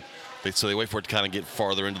one. So they wait for it to kind of get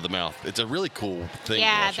farther into the mouth. It's a really cool thing.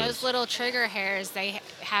 Yeah, those little trigger hairs, they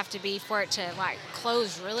have to be, for it to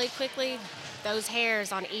close really quickly, those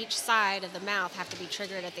hairs on each side of the mouth have to be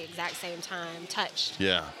triggered at the exact same time, touched.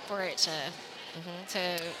 Yeah. For it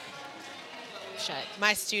to shut.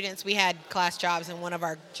 My students, we had class jobs, and one of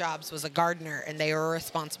our jobs was a gardener, and they were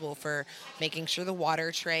responsible for making sure the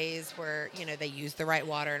water trays were, they used the right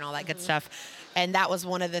water and all that good stuff. And that was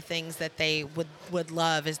one of the things that they would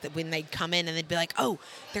love, is that when they'd come in and they'd be like, oh,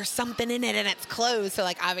 there's something in it and it's closed. So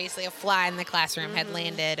obviously a fly in the classroom had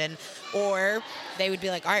landed, or they would be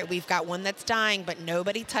like, all right, we've got one that's dying, but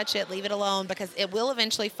nobody touch it, leave it alone, because it will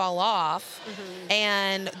eventually fall off.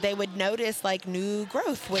 And they would notice new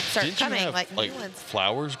growth would start coming, you have, new ones.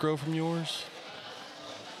 flowers grow from yours?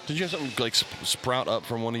 Did you have something sprout up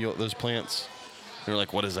from one of those plants? You're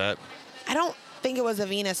like, what is that? I don't think it was a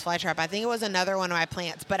Venus flytrap. I think it was another one of my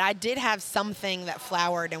plants, but I did have something that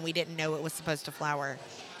flowered and we didn't know it was supposed to flower.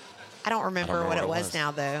 I don't remember what it was now,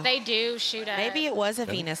 though. They do shoot Maybe it was a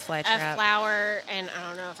Venus flytrap. a flower, and I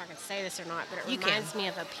don't know if I can say this or not, but it reminds me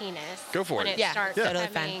of a penis. Go for it. When it Yeah, starts totally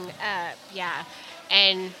coming fine. up. Yeah.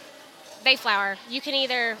 And they flower. You can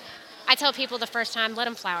either... I tell people the first time, let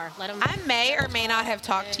them flower. Let them. I may or may not have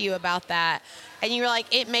talked to you about that. And you were like,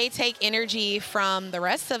 it may take energy from the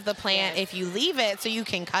rest of the plant if you leave it, so you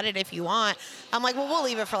can cut it if you want. I'm like, well, we'll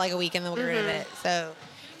leave it for a week and then we'll get rid of it. So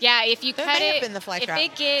Yeah, if you cut may have it, been the fly if trap.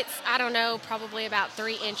 it gets, I don't know, probably about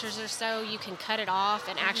 3 inches or so, you can cut it off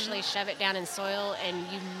and actually shove it down in soil, and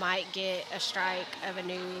you might get a strike of a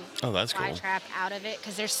new that's fly cool. trap out of it,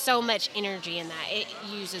 because there's so much energy in that. It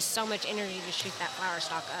uses so much energy to shoot that flower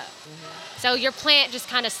stalk up. So your plant just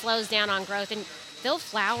kind of slows down on growth, and they'll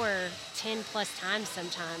flower 10 plus times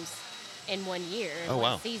sometimes in 1 year, in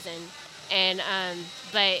one season. And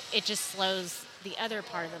but it just slows the other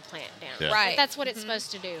part of the plant down. Yeah. Right. But that's what it's supposed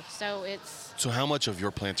to do. So it's... So how much of your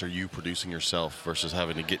plants are you producing yourself versus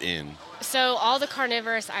having to get in? So all the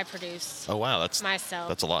carnivorous I produce. Oh, wow. That's myself.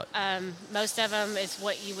 That's a lot. Most of them is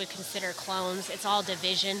what you would consider clones. It's all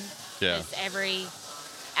division. Yeah. It's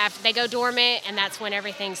after they go dormant, and that's when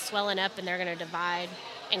everything's swelling up and they're going to divide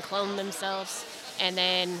and clone themselves. And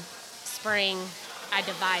then spring, I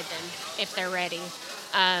divide them if they're ready.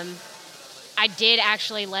 I did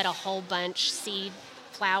actually let a whole bunch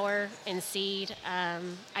flower and seed.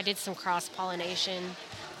 I did some cross-pollination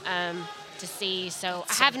to see. So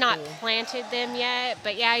I have not planted them yet.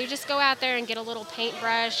 But, yeah, you just go out there and get a little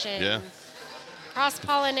paintbrush and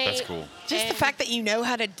cross-pollinate. That's cool. Just the fact that you know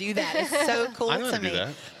how to do that is so cool I know how to to me. do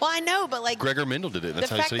that. Well, I know, but Gregor Mendel did it. That's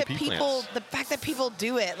how he studied pea plants. The fact that people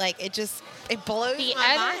do it, it blows The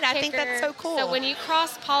my other mind. I think that's so cool. So when you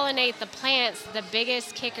cross-pollinate the plants, the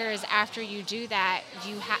biggest kicker is after you do that,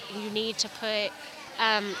 you need to put.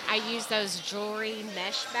 I use those jewelry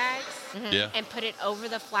mesh bags and put it over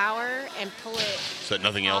the flower and pull it so that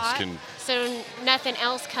nothing else can. So nothing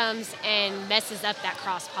else comes and messes up that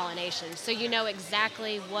cross-pollination. So you know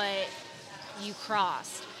exactly what you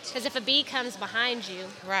crossed. Because if a bee comes behind you,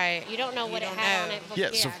 you don't know what it had on it before.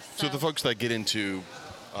 Yeah, so the folks that get into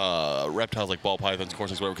reptiles like ball pythons, corn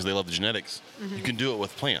snakes, whatever, because they love the genetics, you can do it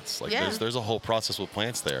with plants. There's a whole process with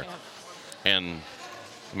plants there. Yeah. And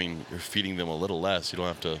I mean, you're feeding them a little less. You don't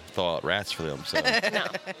have to thaw out rats for them. So, no.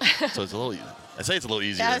 So it's a little. I say it's a little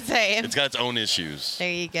easier. I was saying. It's got its own issues. There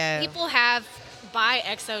you go. People buy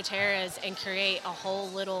exoterras and create a whole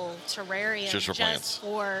little terrarium Just for plants.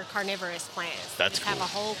 for carnivorous plants. That's just cool. Have a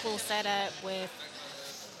whole cool setup with.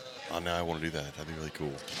 Oh, now I want to do that. That'd be really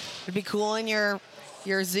cool. It'd be cool in your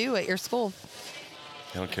zoo at your school.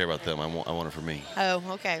 I don't care about them. I want it for me. Oh,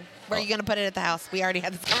 okay. Where are you going to put it at the house? We already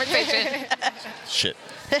had this conversation. Shit.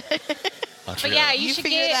 But yeah, you should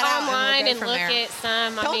figure get that out and we'll online go and from look there. at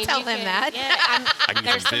some. Don't you tell them can- that. Yeah, I can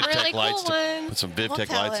there's get some some really VivTech lights cool to ones. put some We'll VivTech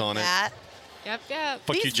tell lights him on it. that. Yep.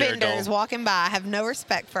 Fuck you, These Jared vendors Dole. walking by have no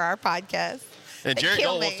respect for our podcast. And They Jared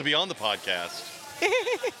kill Dole me. wants to be on the podcast.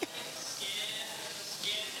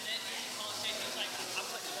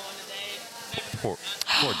 Poor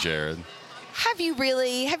Jared. Have you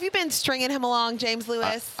been stringing him along, James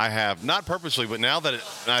Lewis? I have, not purposely, but now that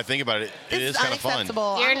I think about it, This it is is kind of fun.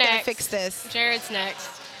 unacceptable. You're I'm going to next. fix this. Jared's next.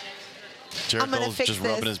 Jared I'm going to Dole's fix just this.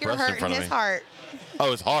 rubbing his You're breast in hurting front of his me. heart.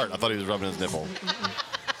 Oh, his heart. I thought he was rubbing his nipple.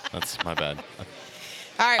 That's my bad. All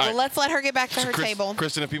right, All well, right. let's let her get back to her table.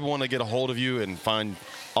 Kristen, if people want to get a hold of you and find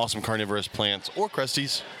awesome carnivorous plants or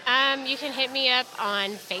Cresties, You can hit me up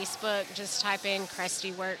on Facebook. Just type in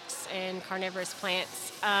Crusty Works and Carnivorous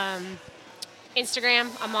Plants. Instagram,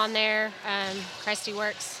 I'm on there, Crusty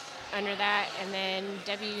Works under that, and then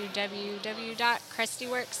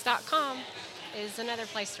www.crustyworks.com is another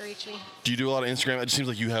place to reach me. do you do a lot of Instagram? It just seems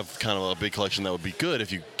like you have kind of a big collection that would be good if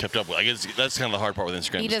you kept up with. I guess that's kind of the hard part with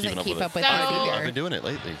Instagram. He is doesn't keeping keep with up it. with So- it I've either. been doing it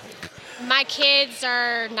lately. My kids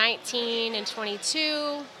are 19 and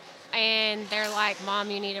 22, and they're like, Mom,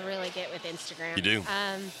 you need to really get with Instagram. You do.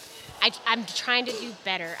 I'm trying to do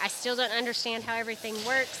better. I still don't understand how everything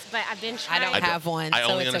works, but I've been I trying. don't have one, I so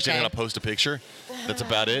only it's understand okay. how to post a picture. That's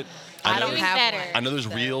about it. I know don't Doing have better. one. I know there's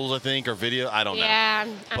reels, I think, or video. I don't know. Yeah,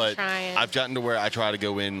 I'm But trying. I've gotten to where I try to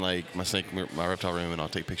go in like my reptile room, and I'll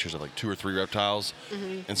take pictures of like 2 or 3 reptiles,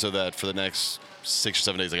 and so that for the next 6 or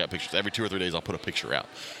 7 days I got pictures. Every 2 or 3 days I'll put a picture out,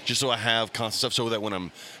 just so I have constant stuff. So that when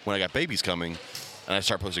I got babies coming, and I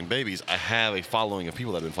start posting babies, I have a following of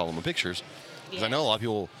people that have been following my pictures, because I know a lot of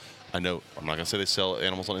people. I'm not gonna say they sell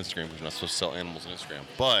animals on Instagram because you're not supposed to sell animals on Instagram,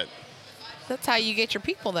 but That's how you get your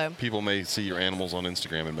people, though. people may see your animals on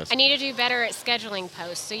Instagram and message. I need to do better at scheduling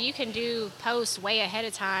posts. So you can do posts way ahead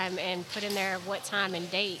of time and put in there what time and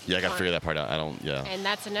date. Yeah, I you got to want. figure that part out. I don't. Yeah. And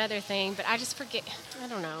that's another thing, but I just forget. I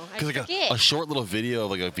don't know. I Because like forget. a short little video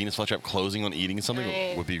of like a Venus flytrap closing on eating something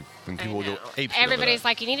Right. would be when I people would go know. ape shit over Everybody's that.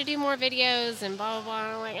 like, you need to do more videos and blah, blah,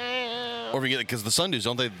 blah. I'm like, Or we get because the sundews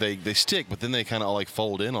don't they stick, but then they kind of all like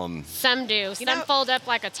fold in on. Some do. Some know- fold up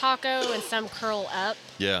like a taco and some curl up.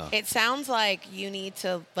 Yeah. It sounds like you need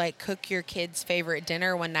to like cook your kid's favorite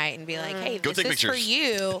dinner one night and be like, "Hey, Go this take is for pictures."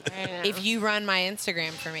 you I know. if you run my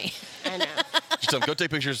Instagram for me," I know. Just tell them, go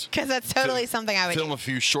take pictures. because that's totally something I would Film do. a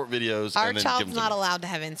few short videos. Our and then give child's them not to me. allowed to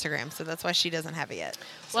have Instagram, so that's why she doesn't have it yet.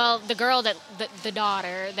 Well, the girl the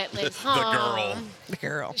daughter that lives home. girl. The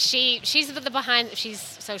girl. She's the behind. She's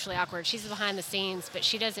socially awkward. She's the behind the scenes, but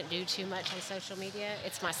she doesn't do too much on social media.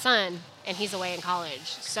 It's my son, and he's away in college,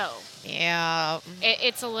 so Yeah.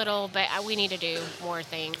 it's a little. But we need to do more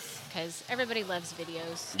things because everybody loves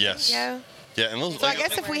videos. Yes. Yeah. Yeah, and those, So I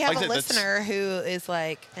guess if we have like I a said, that's- listener who is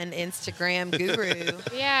like an Instagram guru,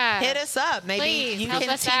 Yeah. hit us up. Maybe Please, you help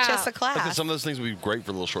can us teach us out. a class. Like some of those things would be great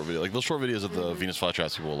for little short videos. Like those short videos of the Venus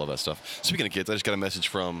flytraps, people will love that stuff. Speaking of kids, I just got a message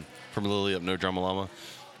from Lily up No Drama Llama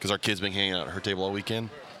because our kids been hanging out at her table all weekend.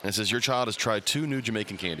 And it says, your child has tried 2 new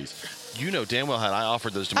Jamaican candies. You know damn well had I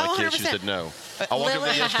offered those to my Oh, kids, she 100%. said no. I walked over Lily-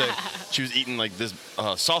 there yesterday. She was eating like this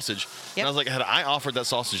sausage. And Yep. I was like, had I offered that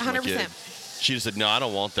sausage to my kid? 100%. She just said, no, I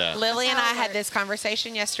don't want that. Lily and I How it had works. this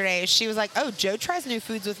conversation yesterday. She was like, "Oh, Joe tries new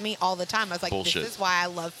foods with me all the time." I was like, Bullshit. "This is why I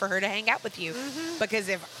love for her to hang out with you, because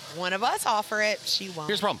if one of us offer it, she won't."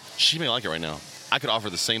 Here's the problem. She may like it right now. I could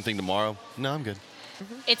offer the same thing tomorrow. No, I'm good.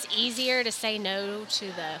 It's easier to say no to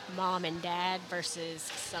the mom and dad versus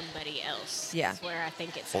somebody else. Yeah. That's where I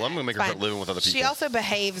think it's. Well, I'm going to make her Fine. start living with other people. She also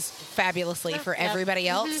behaves fabulously for Yep. everybody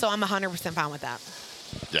else, so I'm 100% fine with that.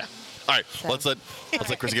 Yeah. All right. So- Let's let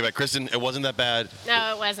Kristen get back. Kristen, it wasn't that bad.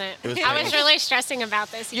 No, it wasn't. It was I was painless. really stressing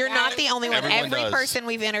about this. you You're not guys. the only one. Everyone Every does. person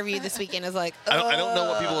we've interviewed this weekend is like, I don't know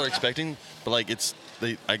what people are expecting, but like it's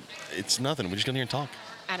nothing. We're just gonna hear and talk.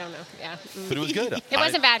 I don't know. Yeah. But it was good. It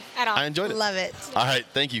wasn't bad at all. I enjoyed it. Love it. All right.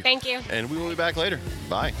 Thank you. Thank you. And we will be back later.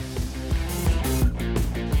 Bye.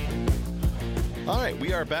 All right,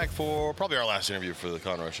 we are back for probably our last interview for the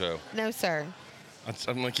Conroe show. No, sir.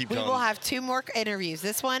 I'm gonna keep We telling. will have 2 more interviews.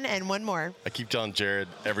 This one and one more. I keep telling Jared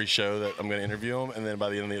every show that I'm gonna interview him, and then by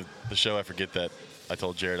the end of the show, I forget that I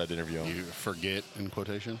told Jared I'd interview him. You forget in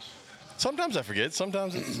quotations. Sometimes I forget.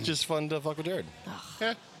 Sometimes it's just fun to fuck with Jared.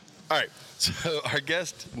 Yeah. All right. So our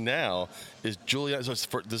guest now is Julia. So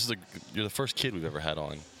you're the first kid we've ever had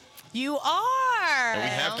on. You are. And we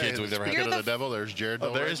have kids we've never had. Speaking You're of the devil, there's Jared. Oh,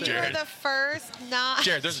 Dole there right is there. You're Jared. the first not.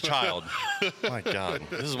 Jared, there's a child. My God,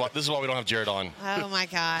 this is why we don't have Jared on. Oh my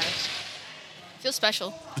gosh. Feel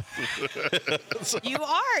special. You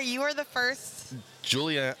are. You are the first.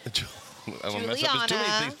 Juliana.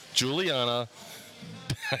 Juliana. Juliana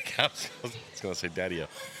I was going to say Daddy-O.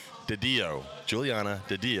 Didio. Juliana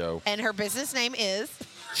Didio. And her business name is?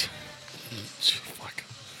 Fuck.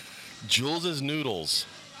 Jules' Noodles.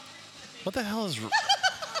 What the hell is...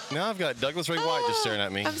 Now I've got Douglas Ray White just staring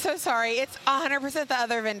at me. I'm so sorry. It's 100% the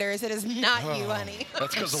other vendors. It is not you, honey.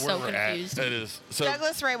 That's because of where So we're confused. It is. So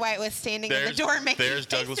Douglas Ray White was standing in the door making there's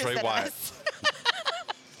Douglas faces Ray at White. us.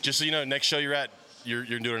 just so you know, next show you're at, you're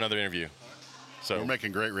doing another interview. So We're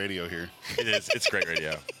making great radio here. it is. It's great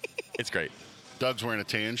radio. It's great. Doug's wearing a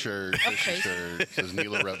tan shirt, fishing Okay. shirt, says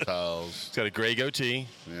Neela Reptiles. He's got a gray goatee,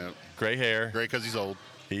 Yep. gray hair. Great because he's old.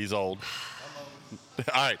 He's old.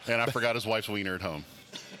 All right. And I forgot his wife's wiener at home.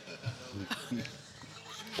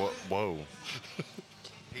 Whoa.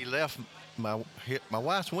 He left my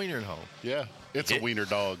wife's wiener at home. Yeah. It's a wiener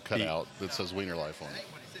dog cut out that says Wiener Life on it.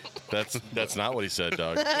 That's not what he said,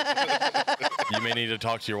 Doug. You may need to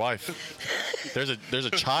talk to your wife. There's a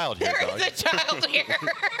child here, There Doug. is a child here.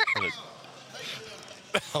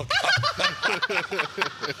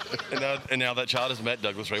 and now that child has met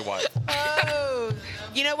Douglas Ray White. Oh.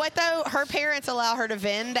 You know what, though? Her parents allow her to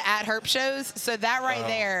vend at HERPS shows. So that right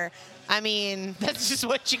there, I mean, that's just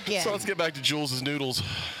what you get. So let's get back to Jules' Noodles.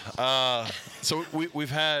 So we've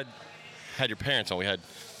had your parents on. We had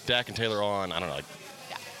Dak and Taylor on, I don't know, like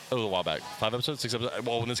a little while back. 5 episodes, 6 episodes?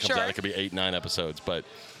 Well, when this comes Sure. out, it could be 8, 9 episodes. But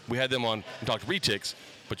we had them on and talked retics,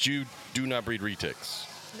 but you do not breed retics.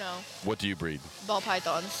 No. What do you breed? Ball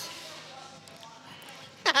pythons.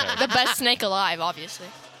 The best snake alive, obviously.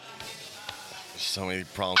 So many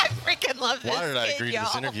problems. I freaking love this Why did I kid, agree to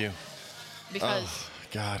this y'all. interview? Because Oh,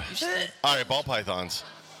 God. you should. All right, ball pythons.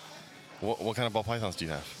 What kind of ball pythons do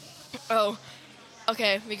you have? Oh,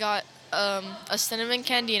 okay. We got a cinnamon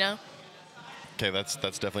candino. Okay, that's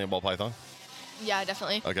definitely a ball python. Yeah,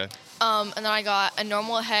 definitely. Okay. And then I got a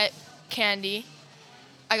normal het candy.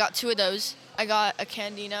 I got 2 of those. I got a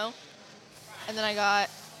candino, and then I got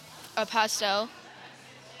a pastel,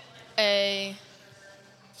 a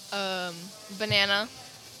banana,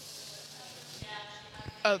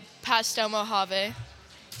 a pastel mojave,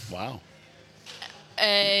 Wow.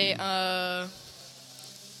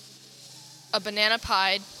 a banana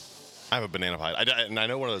pied. I have a banana pie. And I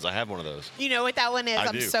know one of those. I have one of those. You know what that one is? I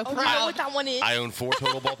I'm do. so Oh, proud. you know what that one is? I own 4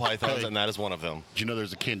 total ball pythons, Hey. and that is one of them. Do you know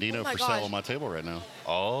there's a Candino Oh my for gosh. sale on my table right now?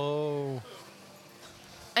 Oh.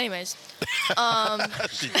 Anyways, She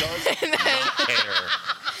does not care.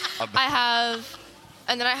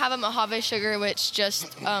 I have a mojave sugar which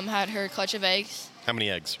just had her clutch of eggs. How many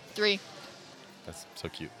eggs? 3. That's so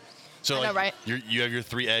cute. So I know, right? You have your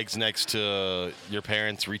 3 eggs next to your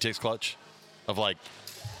parents' retics clutch of like,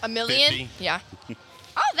 1 million? 50? Yeah.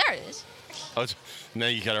 Oh, there it is. oh, now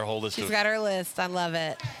you got our whole list She's of. got her list. I love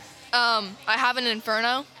it. I have an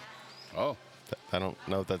Inferno. Oh. I don't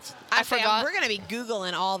know if that's. I forgot. We're going to be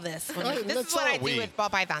Googling all this. This that's is what I all we- do with ball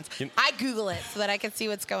pythons. You- I Google it so that I can see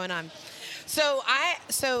what's going on. So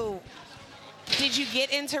did you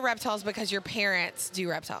get into reptiles because your parents do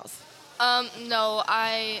reptiles? No,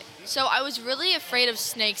 I was really afraid of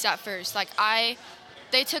snakes at first. Like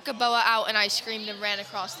they took a boa out and I screamed and ran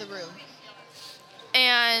across the room.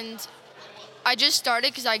 And I just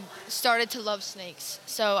started because I started to love snakes.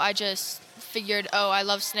 So I just figured, I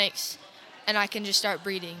love snakes, and I can just start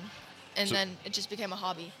breeding. And So- then it just became a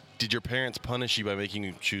hobby. Did your parents punish you by making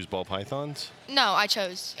you choose ball pythons? No, I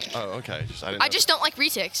chose. Oh, okay. I just don't like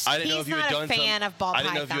retics. I didn't know He's if you had not a done fan of ball I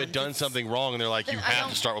didn't know if you had done pythons. something wrong, and they're like, you Then I have to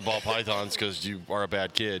don't- start with ball pythons because you are a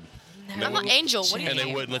bad kid. And they I'm an wouldn't- angel. What do you And they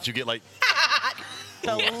mean? wouldn't let you get like.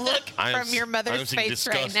 The look I am from your I'm mother's seeing face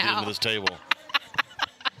right disgusted now. into this table.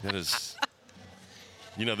 That is.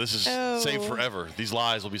 This is Oh. saved forever. These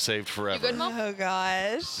lies will be saved forever. good, Mom? Oh,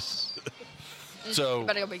 gosh. So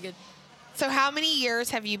Better go be good. So how many years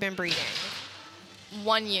have you been breeding?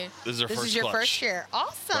 1 year. this is our This first is your clutch, first year.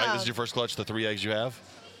 Awesome. right? This is your first clutch. The 3 eggs you have.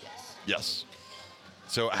 Yes.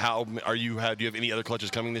 So how are you? Do you have any other clutches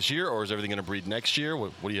coming this year, or is everything going to breed next year?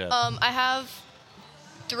 What do you have? I have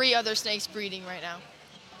 3 other snakes breeding right now.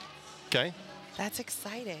 Okay. That's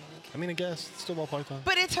exciting. I mean, I guess it's still ball python.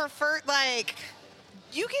 But it's her first,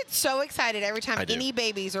 you get so excited every time I do. any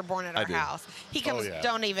babies are born at I our do. house. He comes,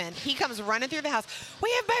 yeah. he comes running through the house.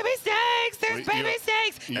 We have baby snakes. There's Well, you- baby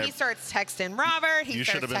snakes. you- He starts texting Robert. He You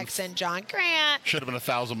starts should have been- texting John Grant. Should have been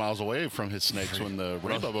 1,000 miles away from his snakes when the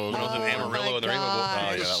rainbow bow was When I was in on. Amarillo and the Rainbow Bowl. Oh,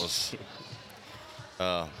 gosh. yeah, that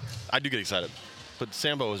was. I do get excited. But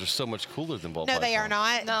Sambos are so much cooler than ball No, pythons. they are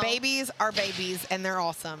not. No. Babies are babies, and they're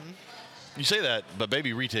awesome. You say that, but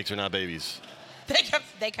baby retics are not babies.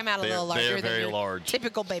 They come out a They are- little larger they are than very your large.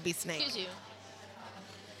 typical baby snake. Excuse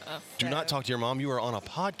you. Do not talk to your mom. You are on a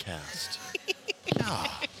podcast. Yeah.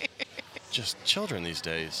 just children these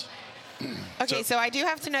days. Okay, so I do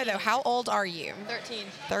have to know, though, how old are you? 13.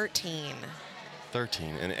 13.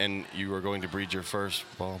 13, and you are going to breed your first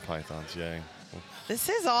ball pythons. Yay. This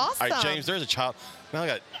is awesome. All right, James, there's a child. Now I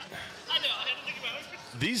got.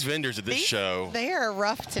 These vendors at this show They are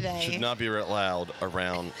rough today. should not be allowed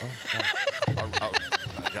around.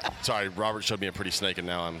 Sorry, Robert showed me a pretty snake, and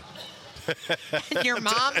now I'm. Your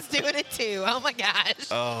mom's doing it too. Oh my gosh.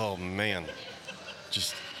 Oh man,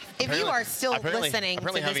 just. If you are still listening to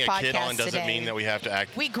apparently this having a kid on podcast doesn't today, mean that we have to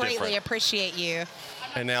act. we greatly different. appreciate you.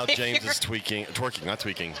 And now James is twerking, not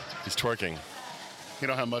tweaking. He's twerking. You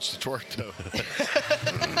don't have much to twerk, though.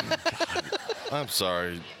 I'm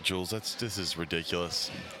sorry, Jules. This is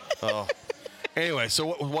ridiculous. Oh. Anyway, so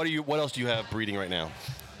what else do you have breeding right now?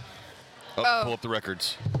 Oh, pull up the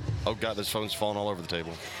records. Oh God, this phone's falling all over the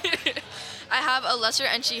table. I have a lesser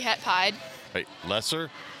Enchi het pied, Wait, lesser,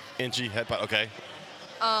 inchy, head pipe. Okay,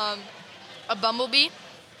 a bumblebee,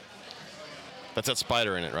 that's that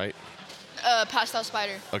spider in it, right? a pastel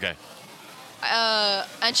spider, Okay.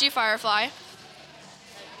 Enchi firefly.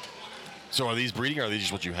 So are these breeding, or are these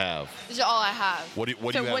just what you have? These are all I have. What do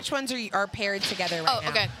you So have? which ones are paired together right now?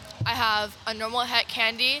 Okay. I have a normal het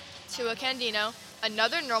candy to a candino,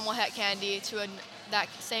 another normal het candy to that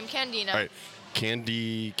same candino. All right,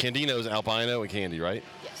 Candino's albino and candy, right?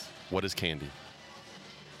 Yes. What is candy?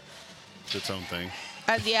 It's its own thing.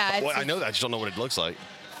 Yeah, it's Well, I know that. I just don't know what it looks like.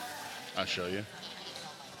 I'll show you.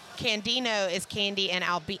 Candino is candy and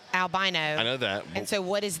albino. I know that. And so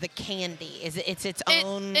what is the candy? Is it's its It,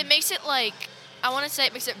 own? it makes it like, I want to say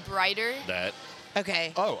it makes it brighter. That.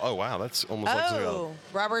 Okay. Oh wow, that's almost like something else. Oh,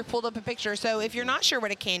 Robert pulled up a picture. So if you're not sure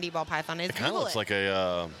what a candy ball python is, It kind of Google looks it. like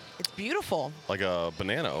It's beautiful. a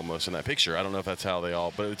banana almost in that picture. I don't know if that's how they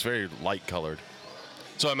all, but it's very light colored.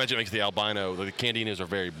 So I imagine it makes the albino. The candinos are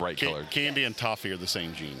very bright colored. Candy and toffee are the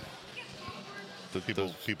same gene. The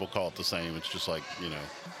people call it the same. It's just like,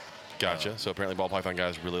 Gotcha. So apparently ball python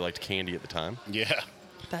guys really liked candy at the time. yeah.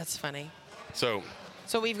 That's funny. So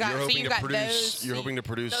So we've got. you're So hoping you've to got produce. those. You're hoping to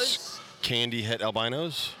produce Those- candy het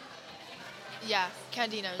albinos. Yeah,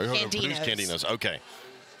 candinos. Or you're hoping to produce Candinos. candinos. Okay.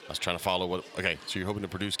 I was trying to follow what. Okay, so you're hoping to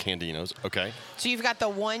produce candinos. Okay. So you've got the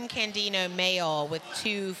one candino male with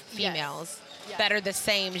two females Yes. that are the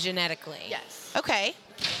same genetically. Yes. Okay.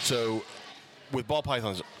 So with ball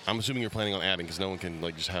pythons, I'm assuming you're planning on adding because no one can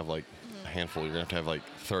just have a handful. You're gonna have to have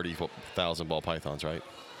 30,000 ball pythons, right?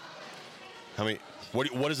 How many?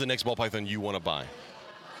 What is the next ball python you want to buy?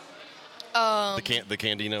 The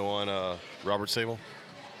Candino on Robert's table?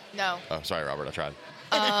 No. Oh, sorry, Robert. I tried.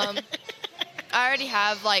 I already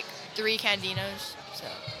have 3 candinos. So.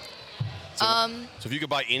 So if you could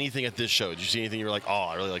buy anything at this show, did you see anything you were like, oh,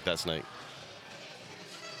 I really like that snake?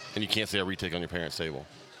 And you can't say a retake on your parents' table.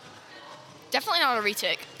 Definitely not a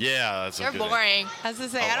retic. Yeah, that's They're good. boring. I was gonna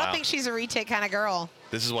say, Oh, I don't wow. think she's a retic kind of girl.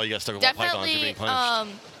 This is why you got stuck with ball pythons. You're being Definitely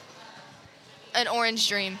punished. an orange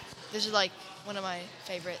dream. This is one of my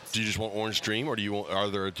favorites. Do you just want orange dream, or are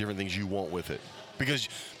there different things you want with it? Because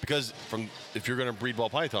if you're going to breed ball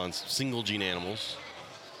pythons, single gene animals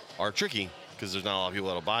are tricky because there's not a lot of people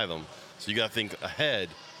that'll buy them. So you got to think ahead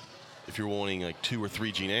if you're wanting 2 or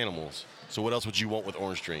 3 gene animals. So what else would you want with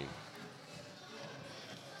orange dream?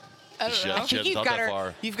 I don't know. I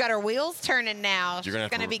think you've got her wheels turning now. She's You're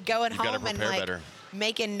going to be going home and better.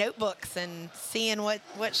 making notebooks and seeing what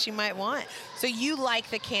she might want. So you like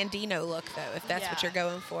the Candino look though, if that's what Yeah. she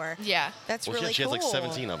going for. Yeah. That's Well, really she cool. has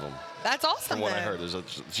 17 of them. That's awesome. From what I though. heard,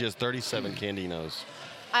 she has 37 Candinos.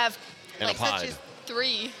 I have And a pied.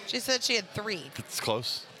 3. She said she had 3. It's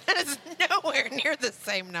close. That is nowhere near the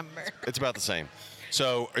same number. It's about the same.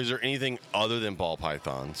 So is there anything other than ball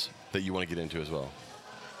pythons that you want to get into as well?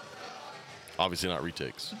 Obviously not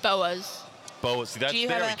retics. Boas. Boa, see, there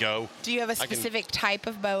we go. Do you have a specific type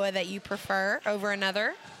of boa that you prefer over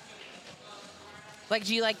another?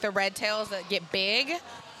 Do you like the red tails that get big?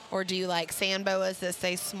 Or do you like sand boas that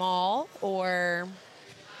stay small? Or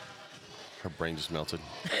Her brain just melted.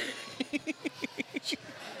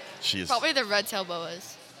 She is. Probably the red tail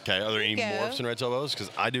boas. Okay, are there any There you go. morphs in red tail boas? Because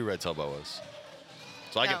I do red tail boas.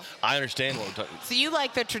 So No. I understand what we're talking. so you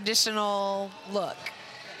like the traditional look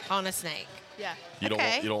on a snake? Yeah. You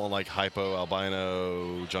Okay. don't want hypo,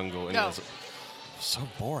 albino, jungle. Any No. of those. So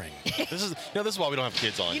boring. This is why we don't have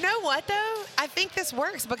kids on. You know what though? I think this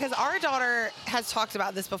works because our daughter has talked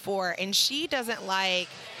about this before, and she doesn't like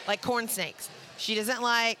corn snakes. She doesn't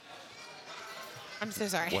like. I'm so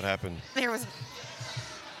sorry. What happened? There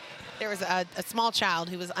was a small child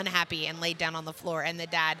who was unhappy and laid down on the floor, and the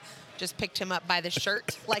dad just picked him up by the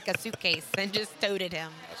shirt like a suitcase and just toted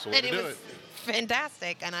him. That's the way and to do was it.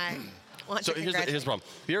 fantastic. And I want So to here's the problem.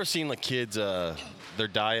 Have you ever seen like kids, their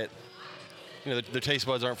diet? You know, their taste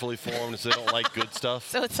buds aren't fully formed, so they don't like good stuff.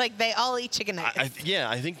 So it's like they all eat chicken nuggets.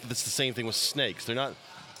 I think that's the same thing with snakes. They're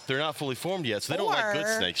not fully formed yet, so they don't like good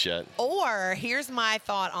snakes yet. Or here's my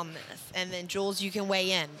thought on this, and then Jules, you can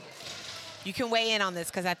weigh in. You can weigh in on this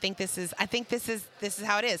because I think this is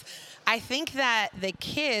how it is. I think that the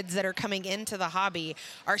kids that are coming into the hobby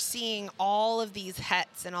are seeing all of these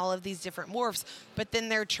hets and all of these different morphs, but then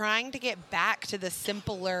they're trying to get back to the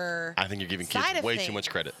simpler. I think you're giving kids way too much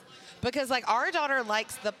credit. Because like our daughter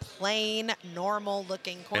likes the plain,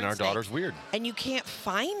 normal-looking corn And our snake, daughter's weird. and you can't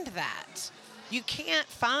find that. You can't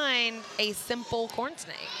find a simple corn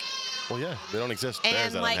snake. Well, yeah, they don't exist. There's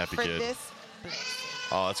And that like unhappy for kid. this.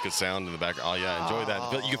 Oh, that's good sound in the back. Oh, yeah, enjoy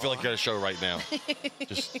that. You can feel like you got a show right now.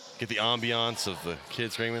 Just get the ambiance of the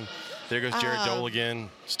kids screaming. There goes Jared Dole again.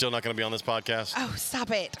 Still not going to be on this podcast. Oh,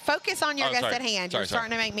 stop it. Focus on your guest sorry. at hand. You're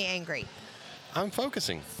starting to make me angry. I'm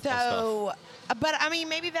focusing. So, but I mean,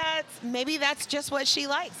 maybe that's just what she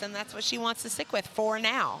likes, and that's what she wants to stick with for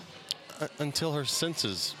now. Until her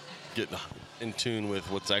senses get in tune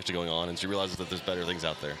with what's actually going on, and she realizes that there's better things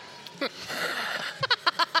out there.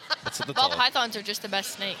 that's Ball all. pythons are just the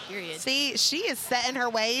best snake, period. See, she is set in her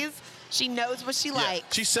ways. She knows what she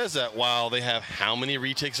likes. She says that while they have how many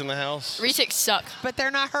retics in the house? Retics suck. But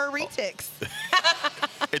they're not her retics.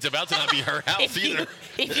 It's about to not be her house either.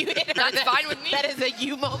 If you hit her, That's fine with me. That is a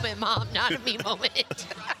you moment, Mom, not a me moment.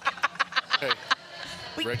 Hey,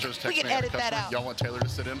 we Rachel's we texting can me. I have a edit that customer. out. Y'all want Taylor to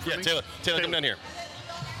sit in for Yeah, me? Taylor, come down here.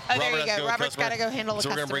 Oh, there you has to go. with Robert's customer. got to go handle the So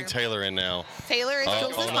we're customer. going to bring Taylor in now. Taylor is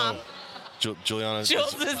Jules' no. mom. Juliana.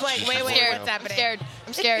 Jules is like, wait, what's I'm happening? scared.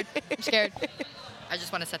 I'm scared. I'm scared. I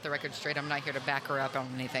just want to set the record straight. I'm not here to back her up on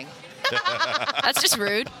anything. That's just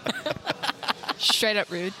rude. Straight up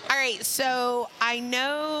rude. All right, so I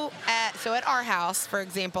know at our house, for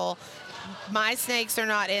example, my snakes are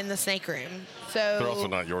not in the snake room. So They're also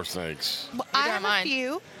not your snakes. I Neither have are mine. a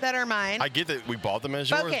few that are mine. I get that we bought them as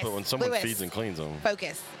yours, Focus, but when someone Lewis. feeds and cleans them.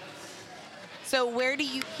 Focus. So where do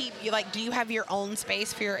you keep do you have your own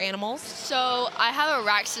space for your animals? So I have a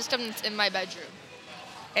rack system that's in my bedroom.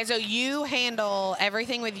 And so you handle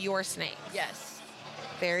everything with your snake. Yes.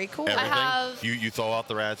 Very cool. Everything. have- You thaw out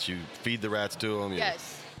the rats, you feed the rats to them.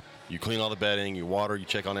 Yes. You clean all the bedding, you water, you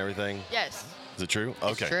check on everything. Yes. Is it true?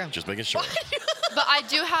 Okay. true. Just making sure. But I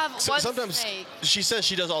do have one Sometimes snake. she says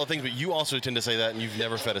she does all the things, but you also tend to say that, and you've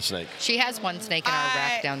never fed a snake. She has one snake in our I-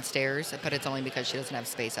 rack downstairs, but it's only because she doesn't have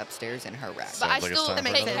space upstairs in her rack. But I Sounds like it's still time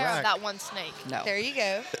for take another care rack. of that one snake. No. There you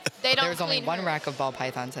go. They don't There's only clean one her. rack of ball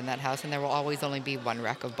pythons in that house, and there will always only be one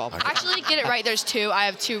rack of ball pythons. Actually, get it right. There's two. I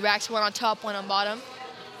have two racks, one on top, one on bottom.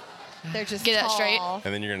 They're just Get that straight. tall.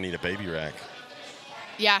 And then you're going to need a baby rack.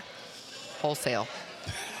 Yeah. Wholesale.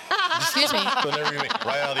 Excuse me. So never gonna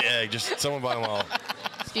right out of the egg. Just someone buy them all.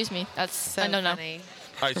 Excuse me. That's So I don't know. funny.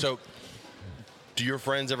 All right, so do your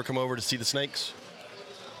friends ever come over to see the snakes?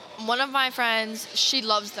 One of my friends, she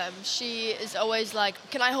loves them. She is always like,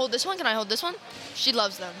 "Can I hold this one? Can I hold this one?" She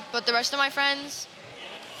loves them. But the rest of my friends,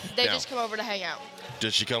 they Now- just come over to hang out.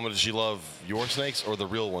 Does she love your snakes or the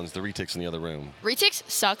real ones, the retics in the other room? Retics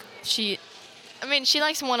suck. She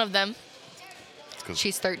likes one of them.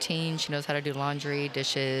 She's 13. She knows how to do laundry,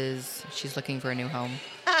 dishes. She's looking for a new home.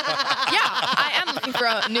 Yeah, I am looking for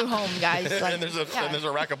a new home, guys. Like, and yeah. there's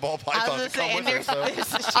a rack of ball I pythons was that come saying, with her.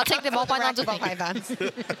 So. I'll take the ball pythons with ball me. pythons.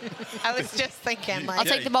 I was just thinking, like, I'll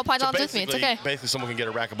take the ball pythons with me. It's okay. Basically, someone can get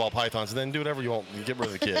a rack of ball pythons and then do whatever you want. You get rid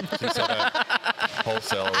of the kid. You sell that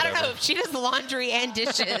wholesale or I don't whatever. know if she does laundry and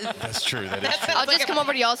dishes. That's true. That is That true. I'll like just come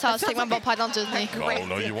over to y'all's house, take my ball pythons with me. Oh,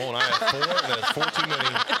 no, you won't. I have four. That's four too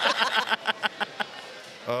many.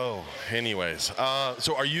 Oh, anyways.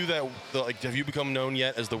 So are you have you become known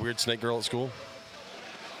yet as the weird snake girl at school?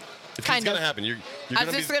 It's Kind going of. to happen. You're I was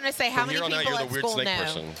gonna just be- going to say, how from many here on out, people you're at the weird school snake know?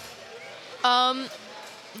 person.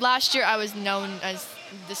 Last year I was known as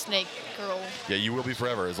the snake girl. Yeah, you will be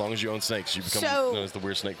forever. As long as you own snakes, you become So- known as the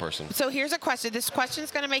weird snake person. So here's a question. This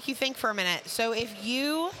question's going to make you think for a minute. So if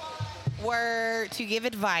you were to give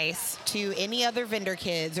advice to any other vendor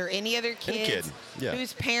kids or any other Any kids kid, yeah.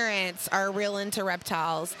 whose parents are real into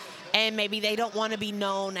reptiles and maybe they don't want to be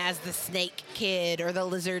known as the snake kid or the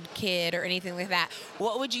lizard kid or anything like that,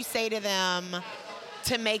 what would you say to them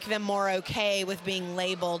to make them more okay with being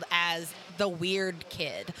labeled as the weird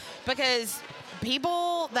kid? Because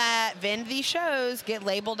people that vend these shows get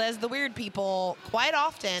labeled as the weird people quite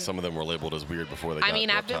often. Some of them were labeled as weird before they I got mean,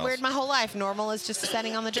 I've been reptiles. weird my whole life. Normal is just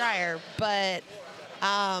setting on the dryer. But,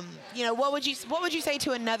 what would you say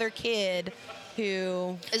to another kid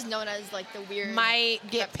who Is known as like the weird might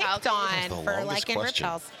get reptile picked kid. on That's the for longest liking question.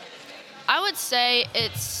 reptiles? I would say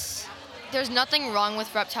it's there's nothing wrong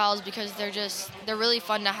with reptiles because they're really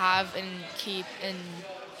fun to have and keep, and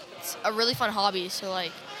it's a really fun hobby. So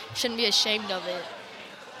like, shouldn't be ashamed of it.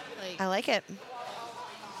 I like it.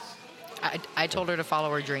 I told her to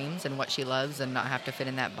follow her dreams and what she loves and not have to fit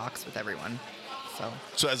in that box with everyone.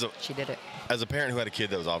 So she did it. As a parent who had a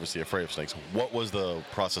kid that was obviously afraid of snakes, what was the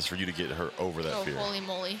process for you to get her over that fear? Holy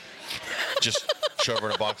moly! Just shove her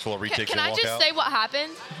in a box full of retics Can and I walk just out? say what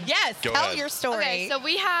happened? Yes, Go tell ahead. your story. Okay, so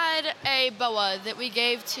we had a boa that we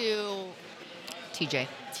gave to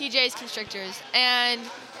TJ's constrictors, and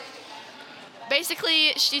basically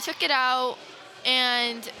she took it out,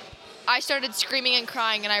 and I started screaming and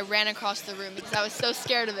crying, and I ran across the room because I was so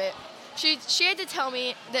scared of it. She had to tell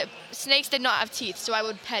me that snakes did not have teeth, so I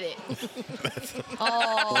would pet it.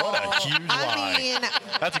 What a huge lie. I mean,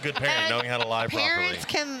 That's a good parent, knowing how to lie properly. parents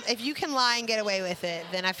can, if you can lie and get away with it,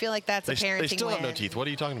 then I feel like that's a parenting They still have no win. teeth. What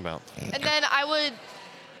are you talking about? And then I would,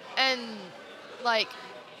 and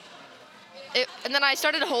then I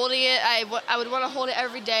started holding it. I would want to hold it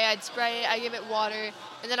every day. I'd spray it. I'd give it water.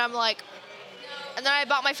 And then I'm like, and then I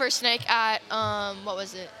bought my first snake at, what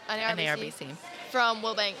was it? An ARBC. From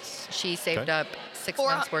Will Banks. She saved up 6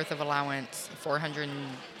 months worth of allowance,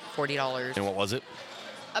 $440. And what was it?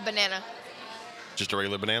 A banana. Just a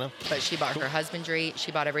regular banana? But she bought her husbandry.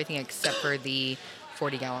 She bought everything except for the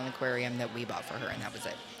 40-gallon aquarium that we bought for her, and that was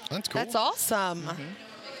it. That's cool. That's awesome.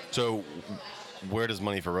 So, where does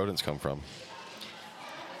money for rodents come from?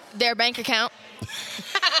 Their bank account.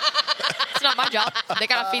 It's not my job. They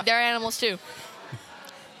gotta feed their animals too.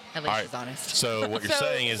 At least she's honest. So what you're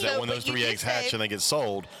saying is that when those but you 3 did eggs hatch say- and they get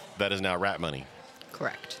sold, that is now rat money.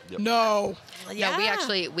 Correct. Yep. No. No,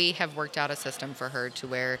 we have worked out a system for her to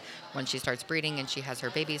where when she starts breeding and she has her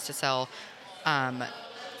babies to sell,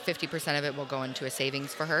 50% of it will go into a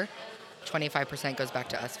savings for her. 25% goes back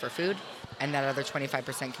to us for food, and that other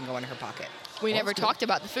 25% can go in her pocket. We never talked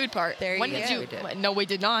about the food part. There When you did go. you? We did. No, we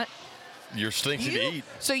did not. You're stinky to eat.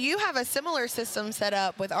 So you have a similar system set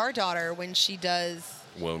up with our daughter when she does.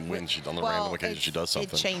 Well, when she, on the random occasion she does something.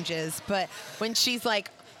 It changes, but when she's like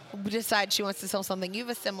decides she wants to sell something, you have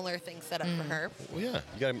a similar thing set up for her. Well, yeah,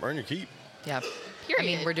 you got to earn your keep. Yeah. Period. I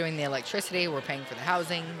mean, we're doing the electricity. We're paying for the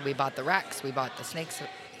housing. We bought the racks. We bought the snakes,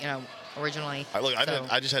 originally.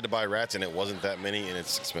 I just had to buy rats, and it wasn't that many, and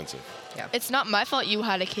it's expensive. Yeah. It's not my fault you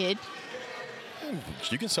had a kid.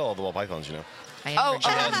 You can sell all the ball pythons, you know. I am Oh,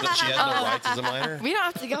 Virginia. She has no rights as a minor. We don't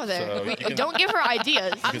have to go there. So you can- Don't give her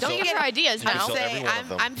ideas. can Don't sell- give her ideas you can now. sell every one of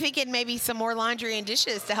them. I'm thinking maybe some more laundry and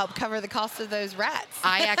dishes to help cover the cost of those rats.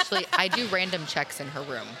 I do random checks in her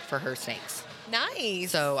room for her snakes. Nice.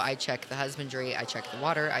 So I check the husbandry, I check the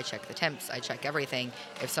water, I check the temps, I check everything.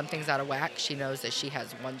 If something's out of whack, she knows that she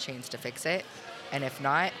has one chance to fix it. And if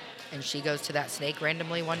not, and she goes to that snake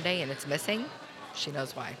randomly one day and it's missing, she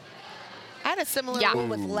knows why. I had a similar rule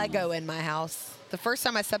with Lego in my house. The first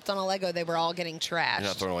time I stepped on a Lego, they were all getting trashed. You're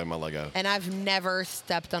not throwing away my Lego. And I've never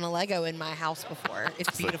stepped on a Lego in my house before.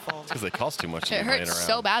 It's beautiful. Because they cost too much to It be laying hurts around.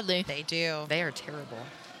 so badly. They do. They are terrible.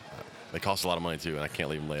 They cost a lot of money, too, and I can't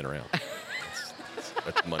leave them laying around.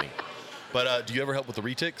 That's money. But do you ever help with the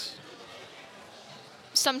retics?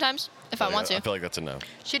 Sometimes, if I want to. I feel like that's a no.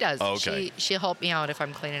 She does. Oh, okay. She'll help me out if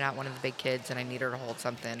I'm cleaning out one of the big kids and I need her to hold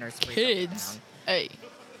something or spray Kids. something Hey.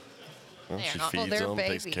 Well, They are she not- feeds they're them,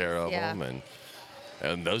 takes babies, care of yeah. them,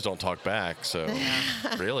 and those don't talk back. So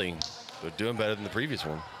really, they're doing better than the previous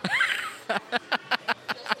one.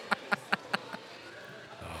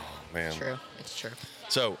 Oh man. down. True. It's true.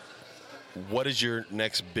 So, what is your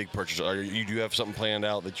next big purchase? Do you have something planned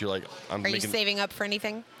out that you're like, I'm Are you making? saving up for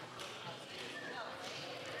anything?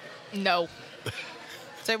 No.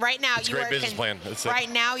 So right now It's a you great are business plan. That's it. right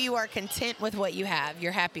now you are content with what you have.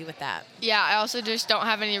 You're happy with that. Yeah, I also just don't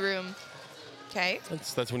have any room. Okay.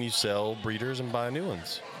 That's when you sell breeders and buy new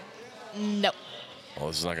ones. No. Well,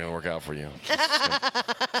 this is not going to work out for you. This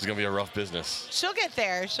is going to be a rough business. She'll get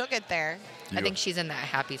there. She'll get there. I think she's in that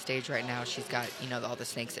happy stage right now. She's got, all the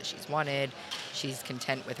snakes that she's wanted. She's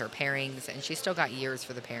content with her pairings, and she's still got years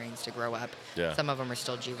for the pairings to grow up. Yeah. Some of them are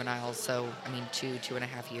still juveniles, so,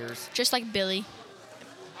 2.5 years. Just like Billy.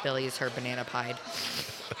 Billy is her banana pied.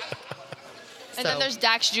 And then there's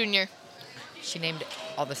Dax Jr. She named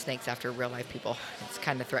all the snakes after real life people. It's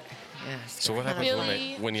kind of Yeah, So what happens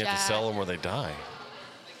Billy, when you have to sell them or they die?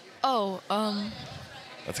 Oh, That's I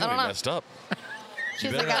going to don't be know. messed up.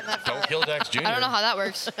 She's You like, better don't kill Dax Jr. I don't know how that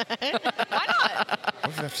works. Why not? What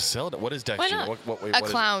if you have to sell it? What is Dax Why Jr.? not? What A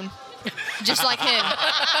clown. Just like him.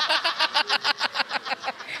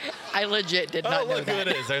 I legit did not Oh, know look who that.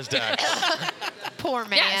 it is. There's Dax. poor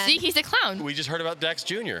man. Yeah, see, he's a clown. We just heard about Dax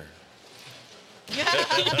Jr.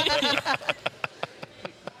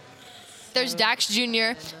 There's Dax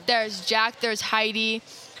Jr., there's Jack, there's Heidi,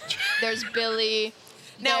 there's Billy.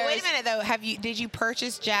 Now, wait a there's- minute, though. Did you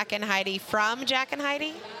purchase Jack and Heidi from Jack and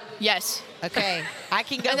Heidi? Yes. Okay. I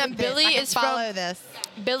can go And then with this. Billy I can is follow from- this.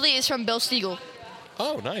 Billy is from Bill Stiegel.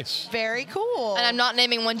 Oh, nice. Very cool. And I'm not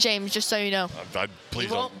naming one James, just so you know. Please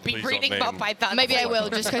You won't be please breeding don't ball name- pythons. Maybe I will,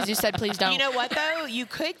 just because you said please don't. You know what, though? You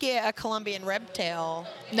could get a Colombian reptile.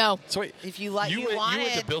 No, So wait, If you like- you went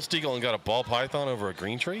wanted- to Bill Stiegel and got a ball python over a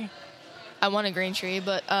green tree? I want a green tree,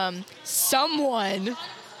 but someone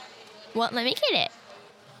won't let me get it.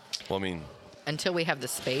 Well, I mean, Until we have the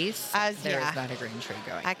space, yeah. there's not a green tree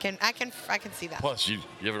going. I can see that. plus you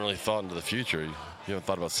haven't really thought into the future. You haven't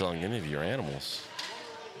thought about selling any of your animals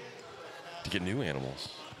to get new animals.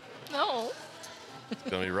 No. It's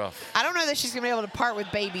gonna be rough. I don't know that she's gonna be able to part with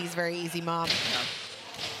babies very easy, Mom.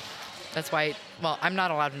 That's why, well, I'm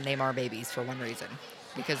not allowed to name our babies for one reason.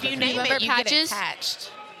 Because If you they're- name remember it, you get Patches?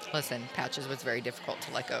 attached. listen, Patches was very difficult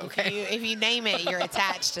to let go, okay? If you name it, you're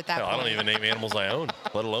attached at that Hell, point. I don't even name animals I own,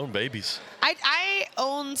 let alone babies. I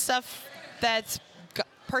own stuff that's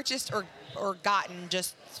purchased or gotten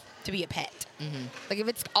just to be a pet. Mm-hmm. Like if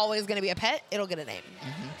it's always going to be a pet, it'll get a name.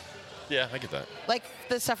 Yeah, I get that. Like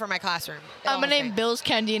the stuff for my classroom. I'm gonna name Bill's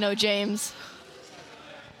Candino James.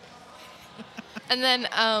 And then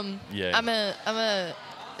Yeah. I'm a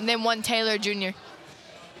name one Taylor Jr.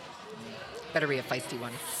 Better be a feisty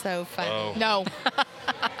one. So funny. Oh. No.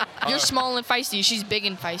 You're small and feisty. She's big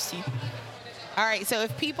and feisty. All right, so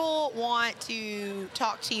if people want to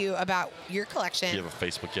talk to you about your collection, Do you have a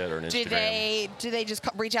Facebook yet or an do Instagram? they just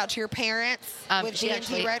reach out to your parents with She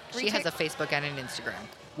DNT actually, she has a Facebook and an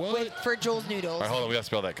Instagram. for Jules Noodles? All right, hold on, we gotta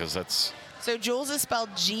spell that because that's So Jules is spelled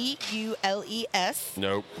Gules.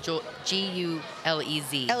 nope.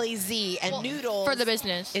 G-U-L-E-Z. L-E-Z, and Noodles For the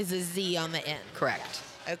business. is a Z on the end. Correct.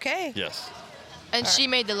 Okay. Yes. And she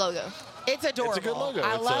made the logo. It's adorable. It's a good logo.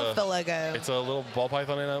 I It's love a- the logo. It's a little ball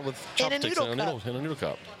python with In a chopsticks noodle and cup. in a noodle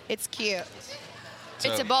cup. It's cute.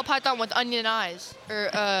 It's a ball python with onion eyes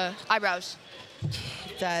or eyebrows.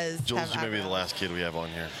 It does. Jules, have you may be the eyebrows. last kid we have on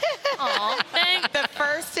here. Aw, thanks. The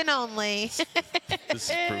first and only. This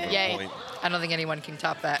is proving Yay. a point. I don't think anyone can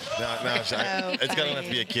top that. No, it's gonna funny. have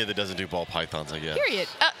to be a kid that doesn't do ball pythons, I guess. Period.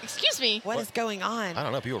 Excuse me. What is going on? I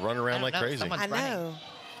don't know. People run around I like don't know, crazy. someone's I know.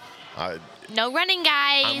 No running,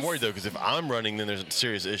 guys. I'm worried though because if I'm running, then there's a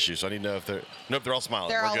serious issue. So I need to know if they're nope, they're all smiling.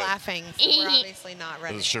 They're We're all good. laughing. So we're obviously not There's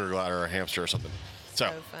ready. a sugar glider or a hamster or something. So,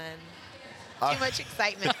 So fun. Too much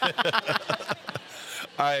excitement.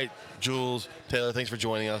 all right, Jules, Taylor, thanks for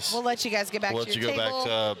joining us. We'll let you guys get back We'll to let your you go table.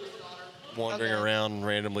 back to wandering Okay. around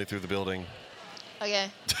randomly through the building. Okay.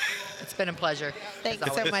 It's been a pleasure. Thanks as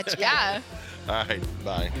so always. much. Yeah. All right,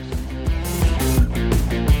 bye.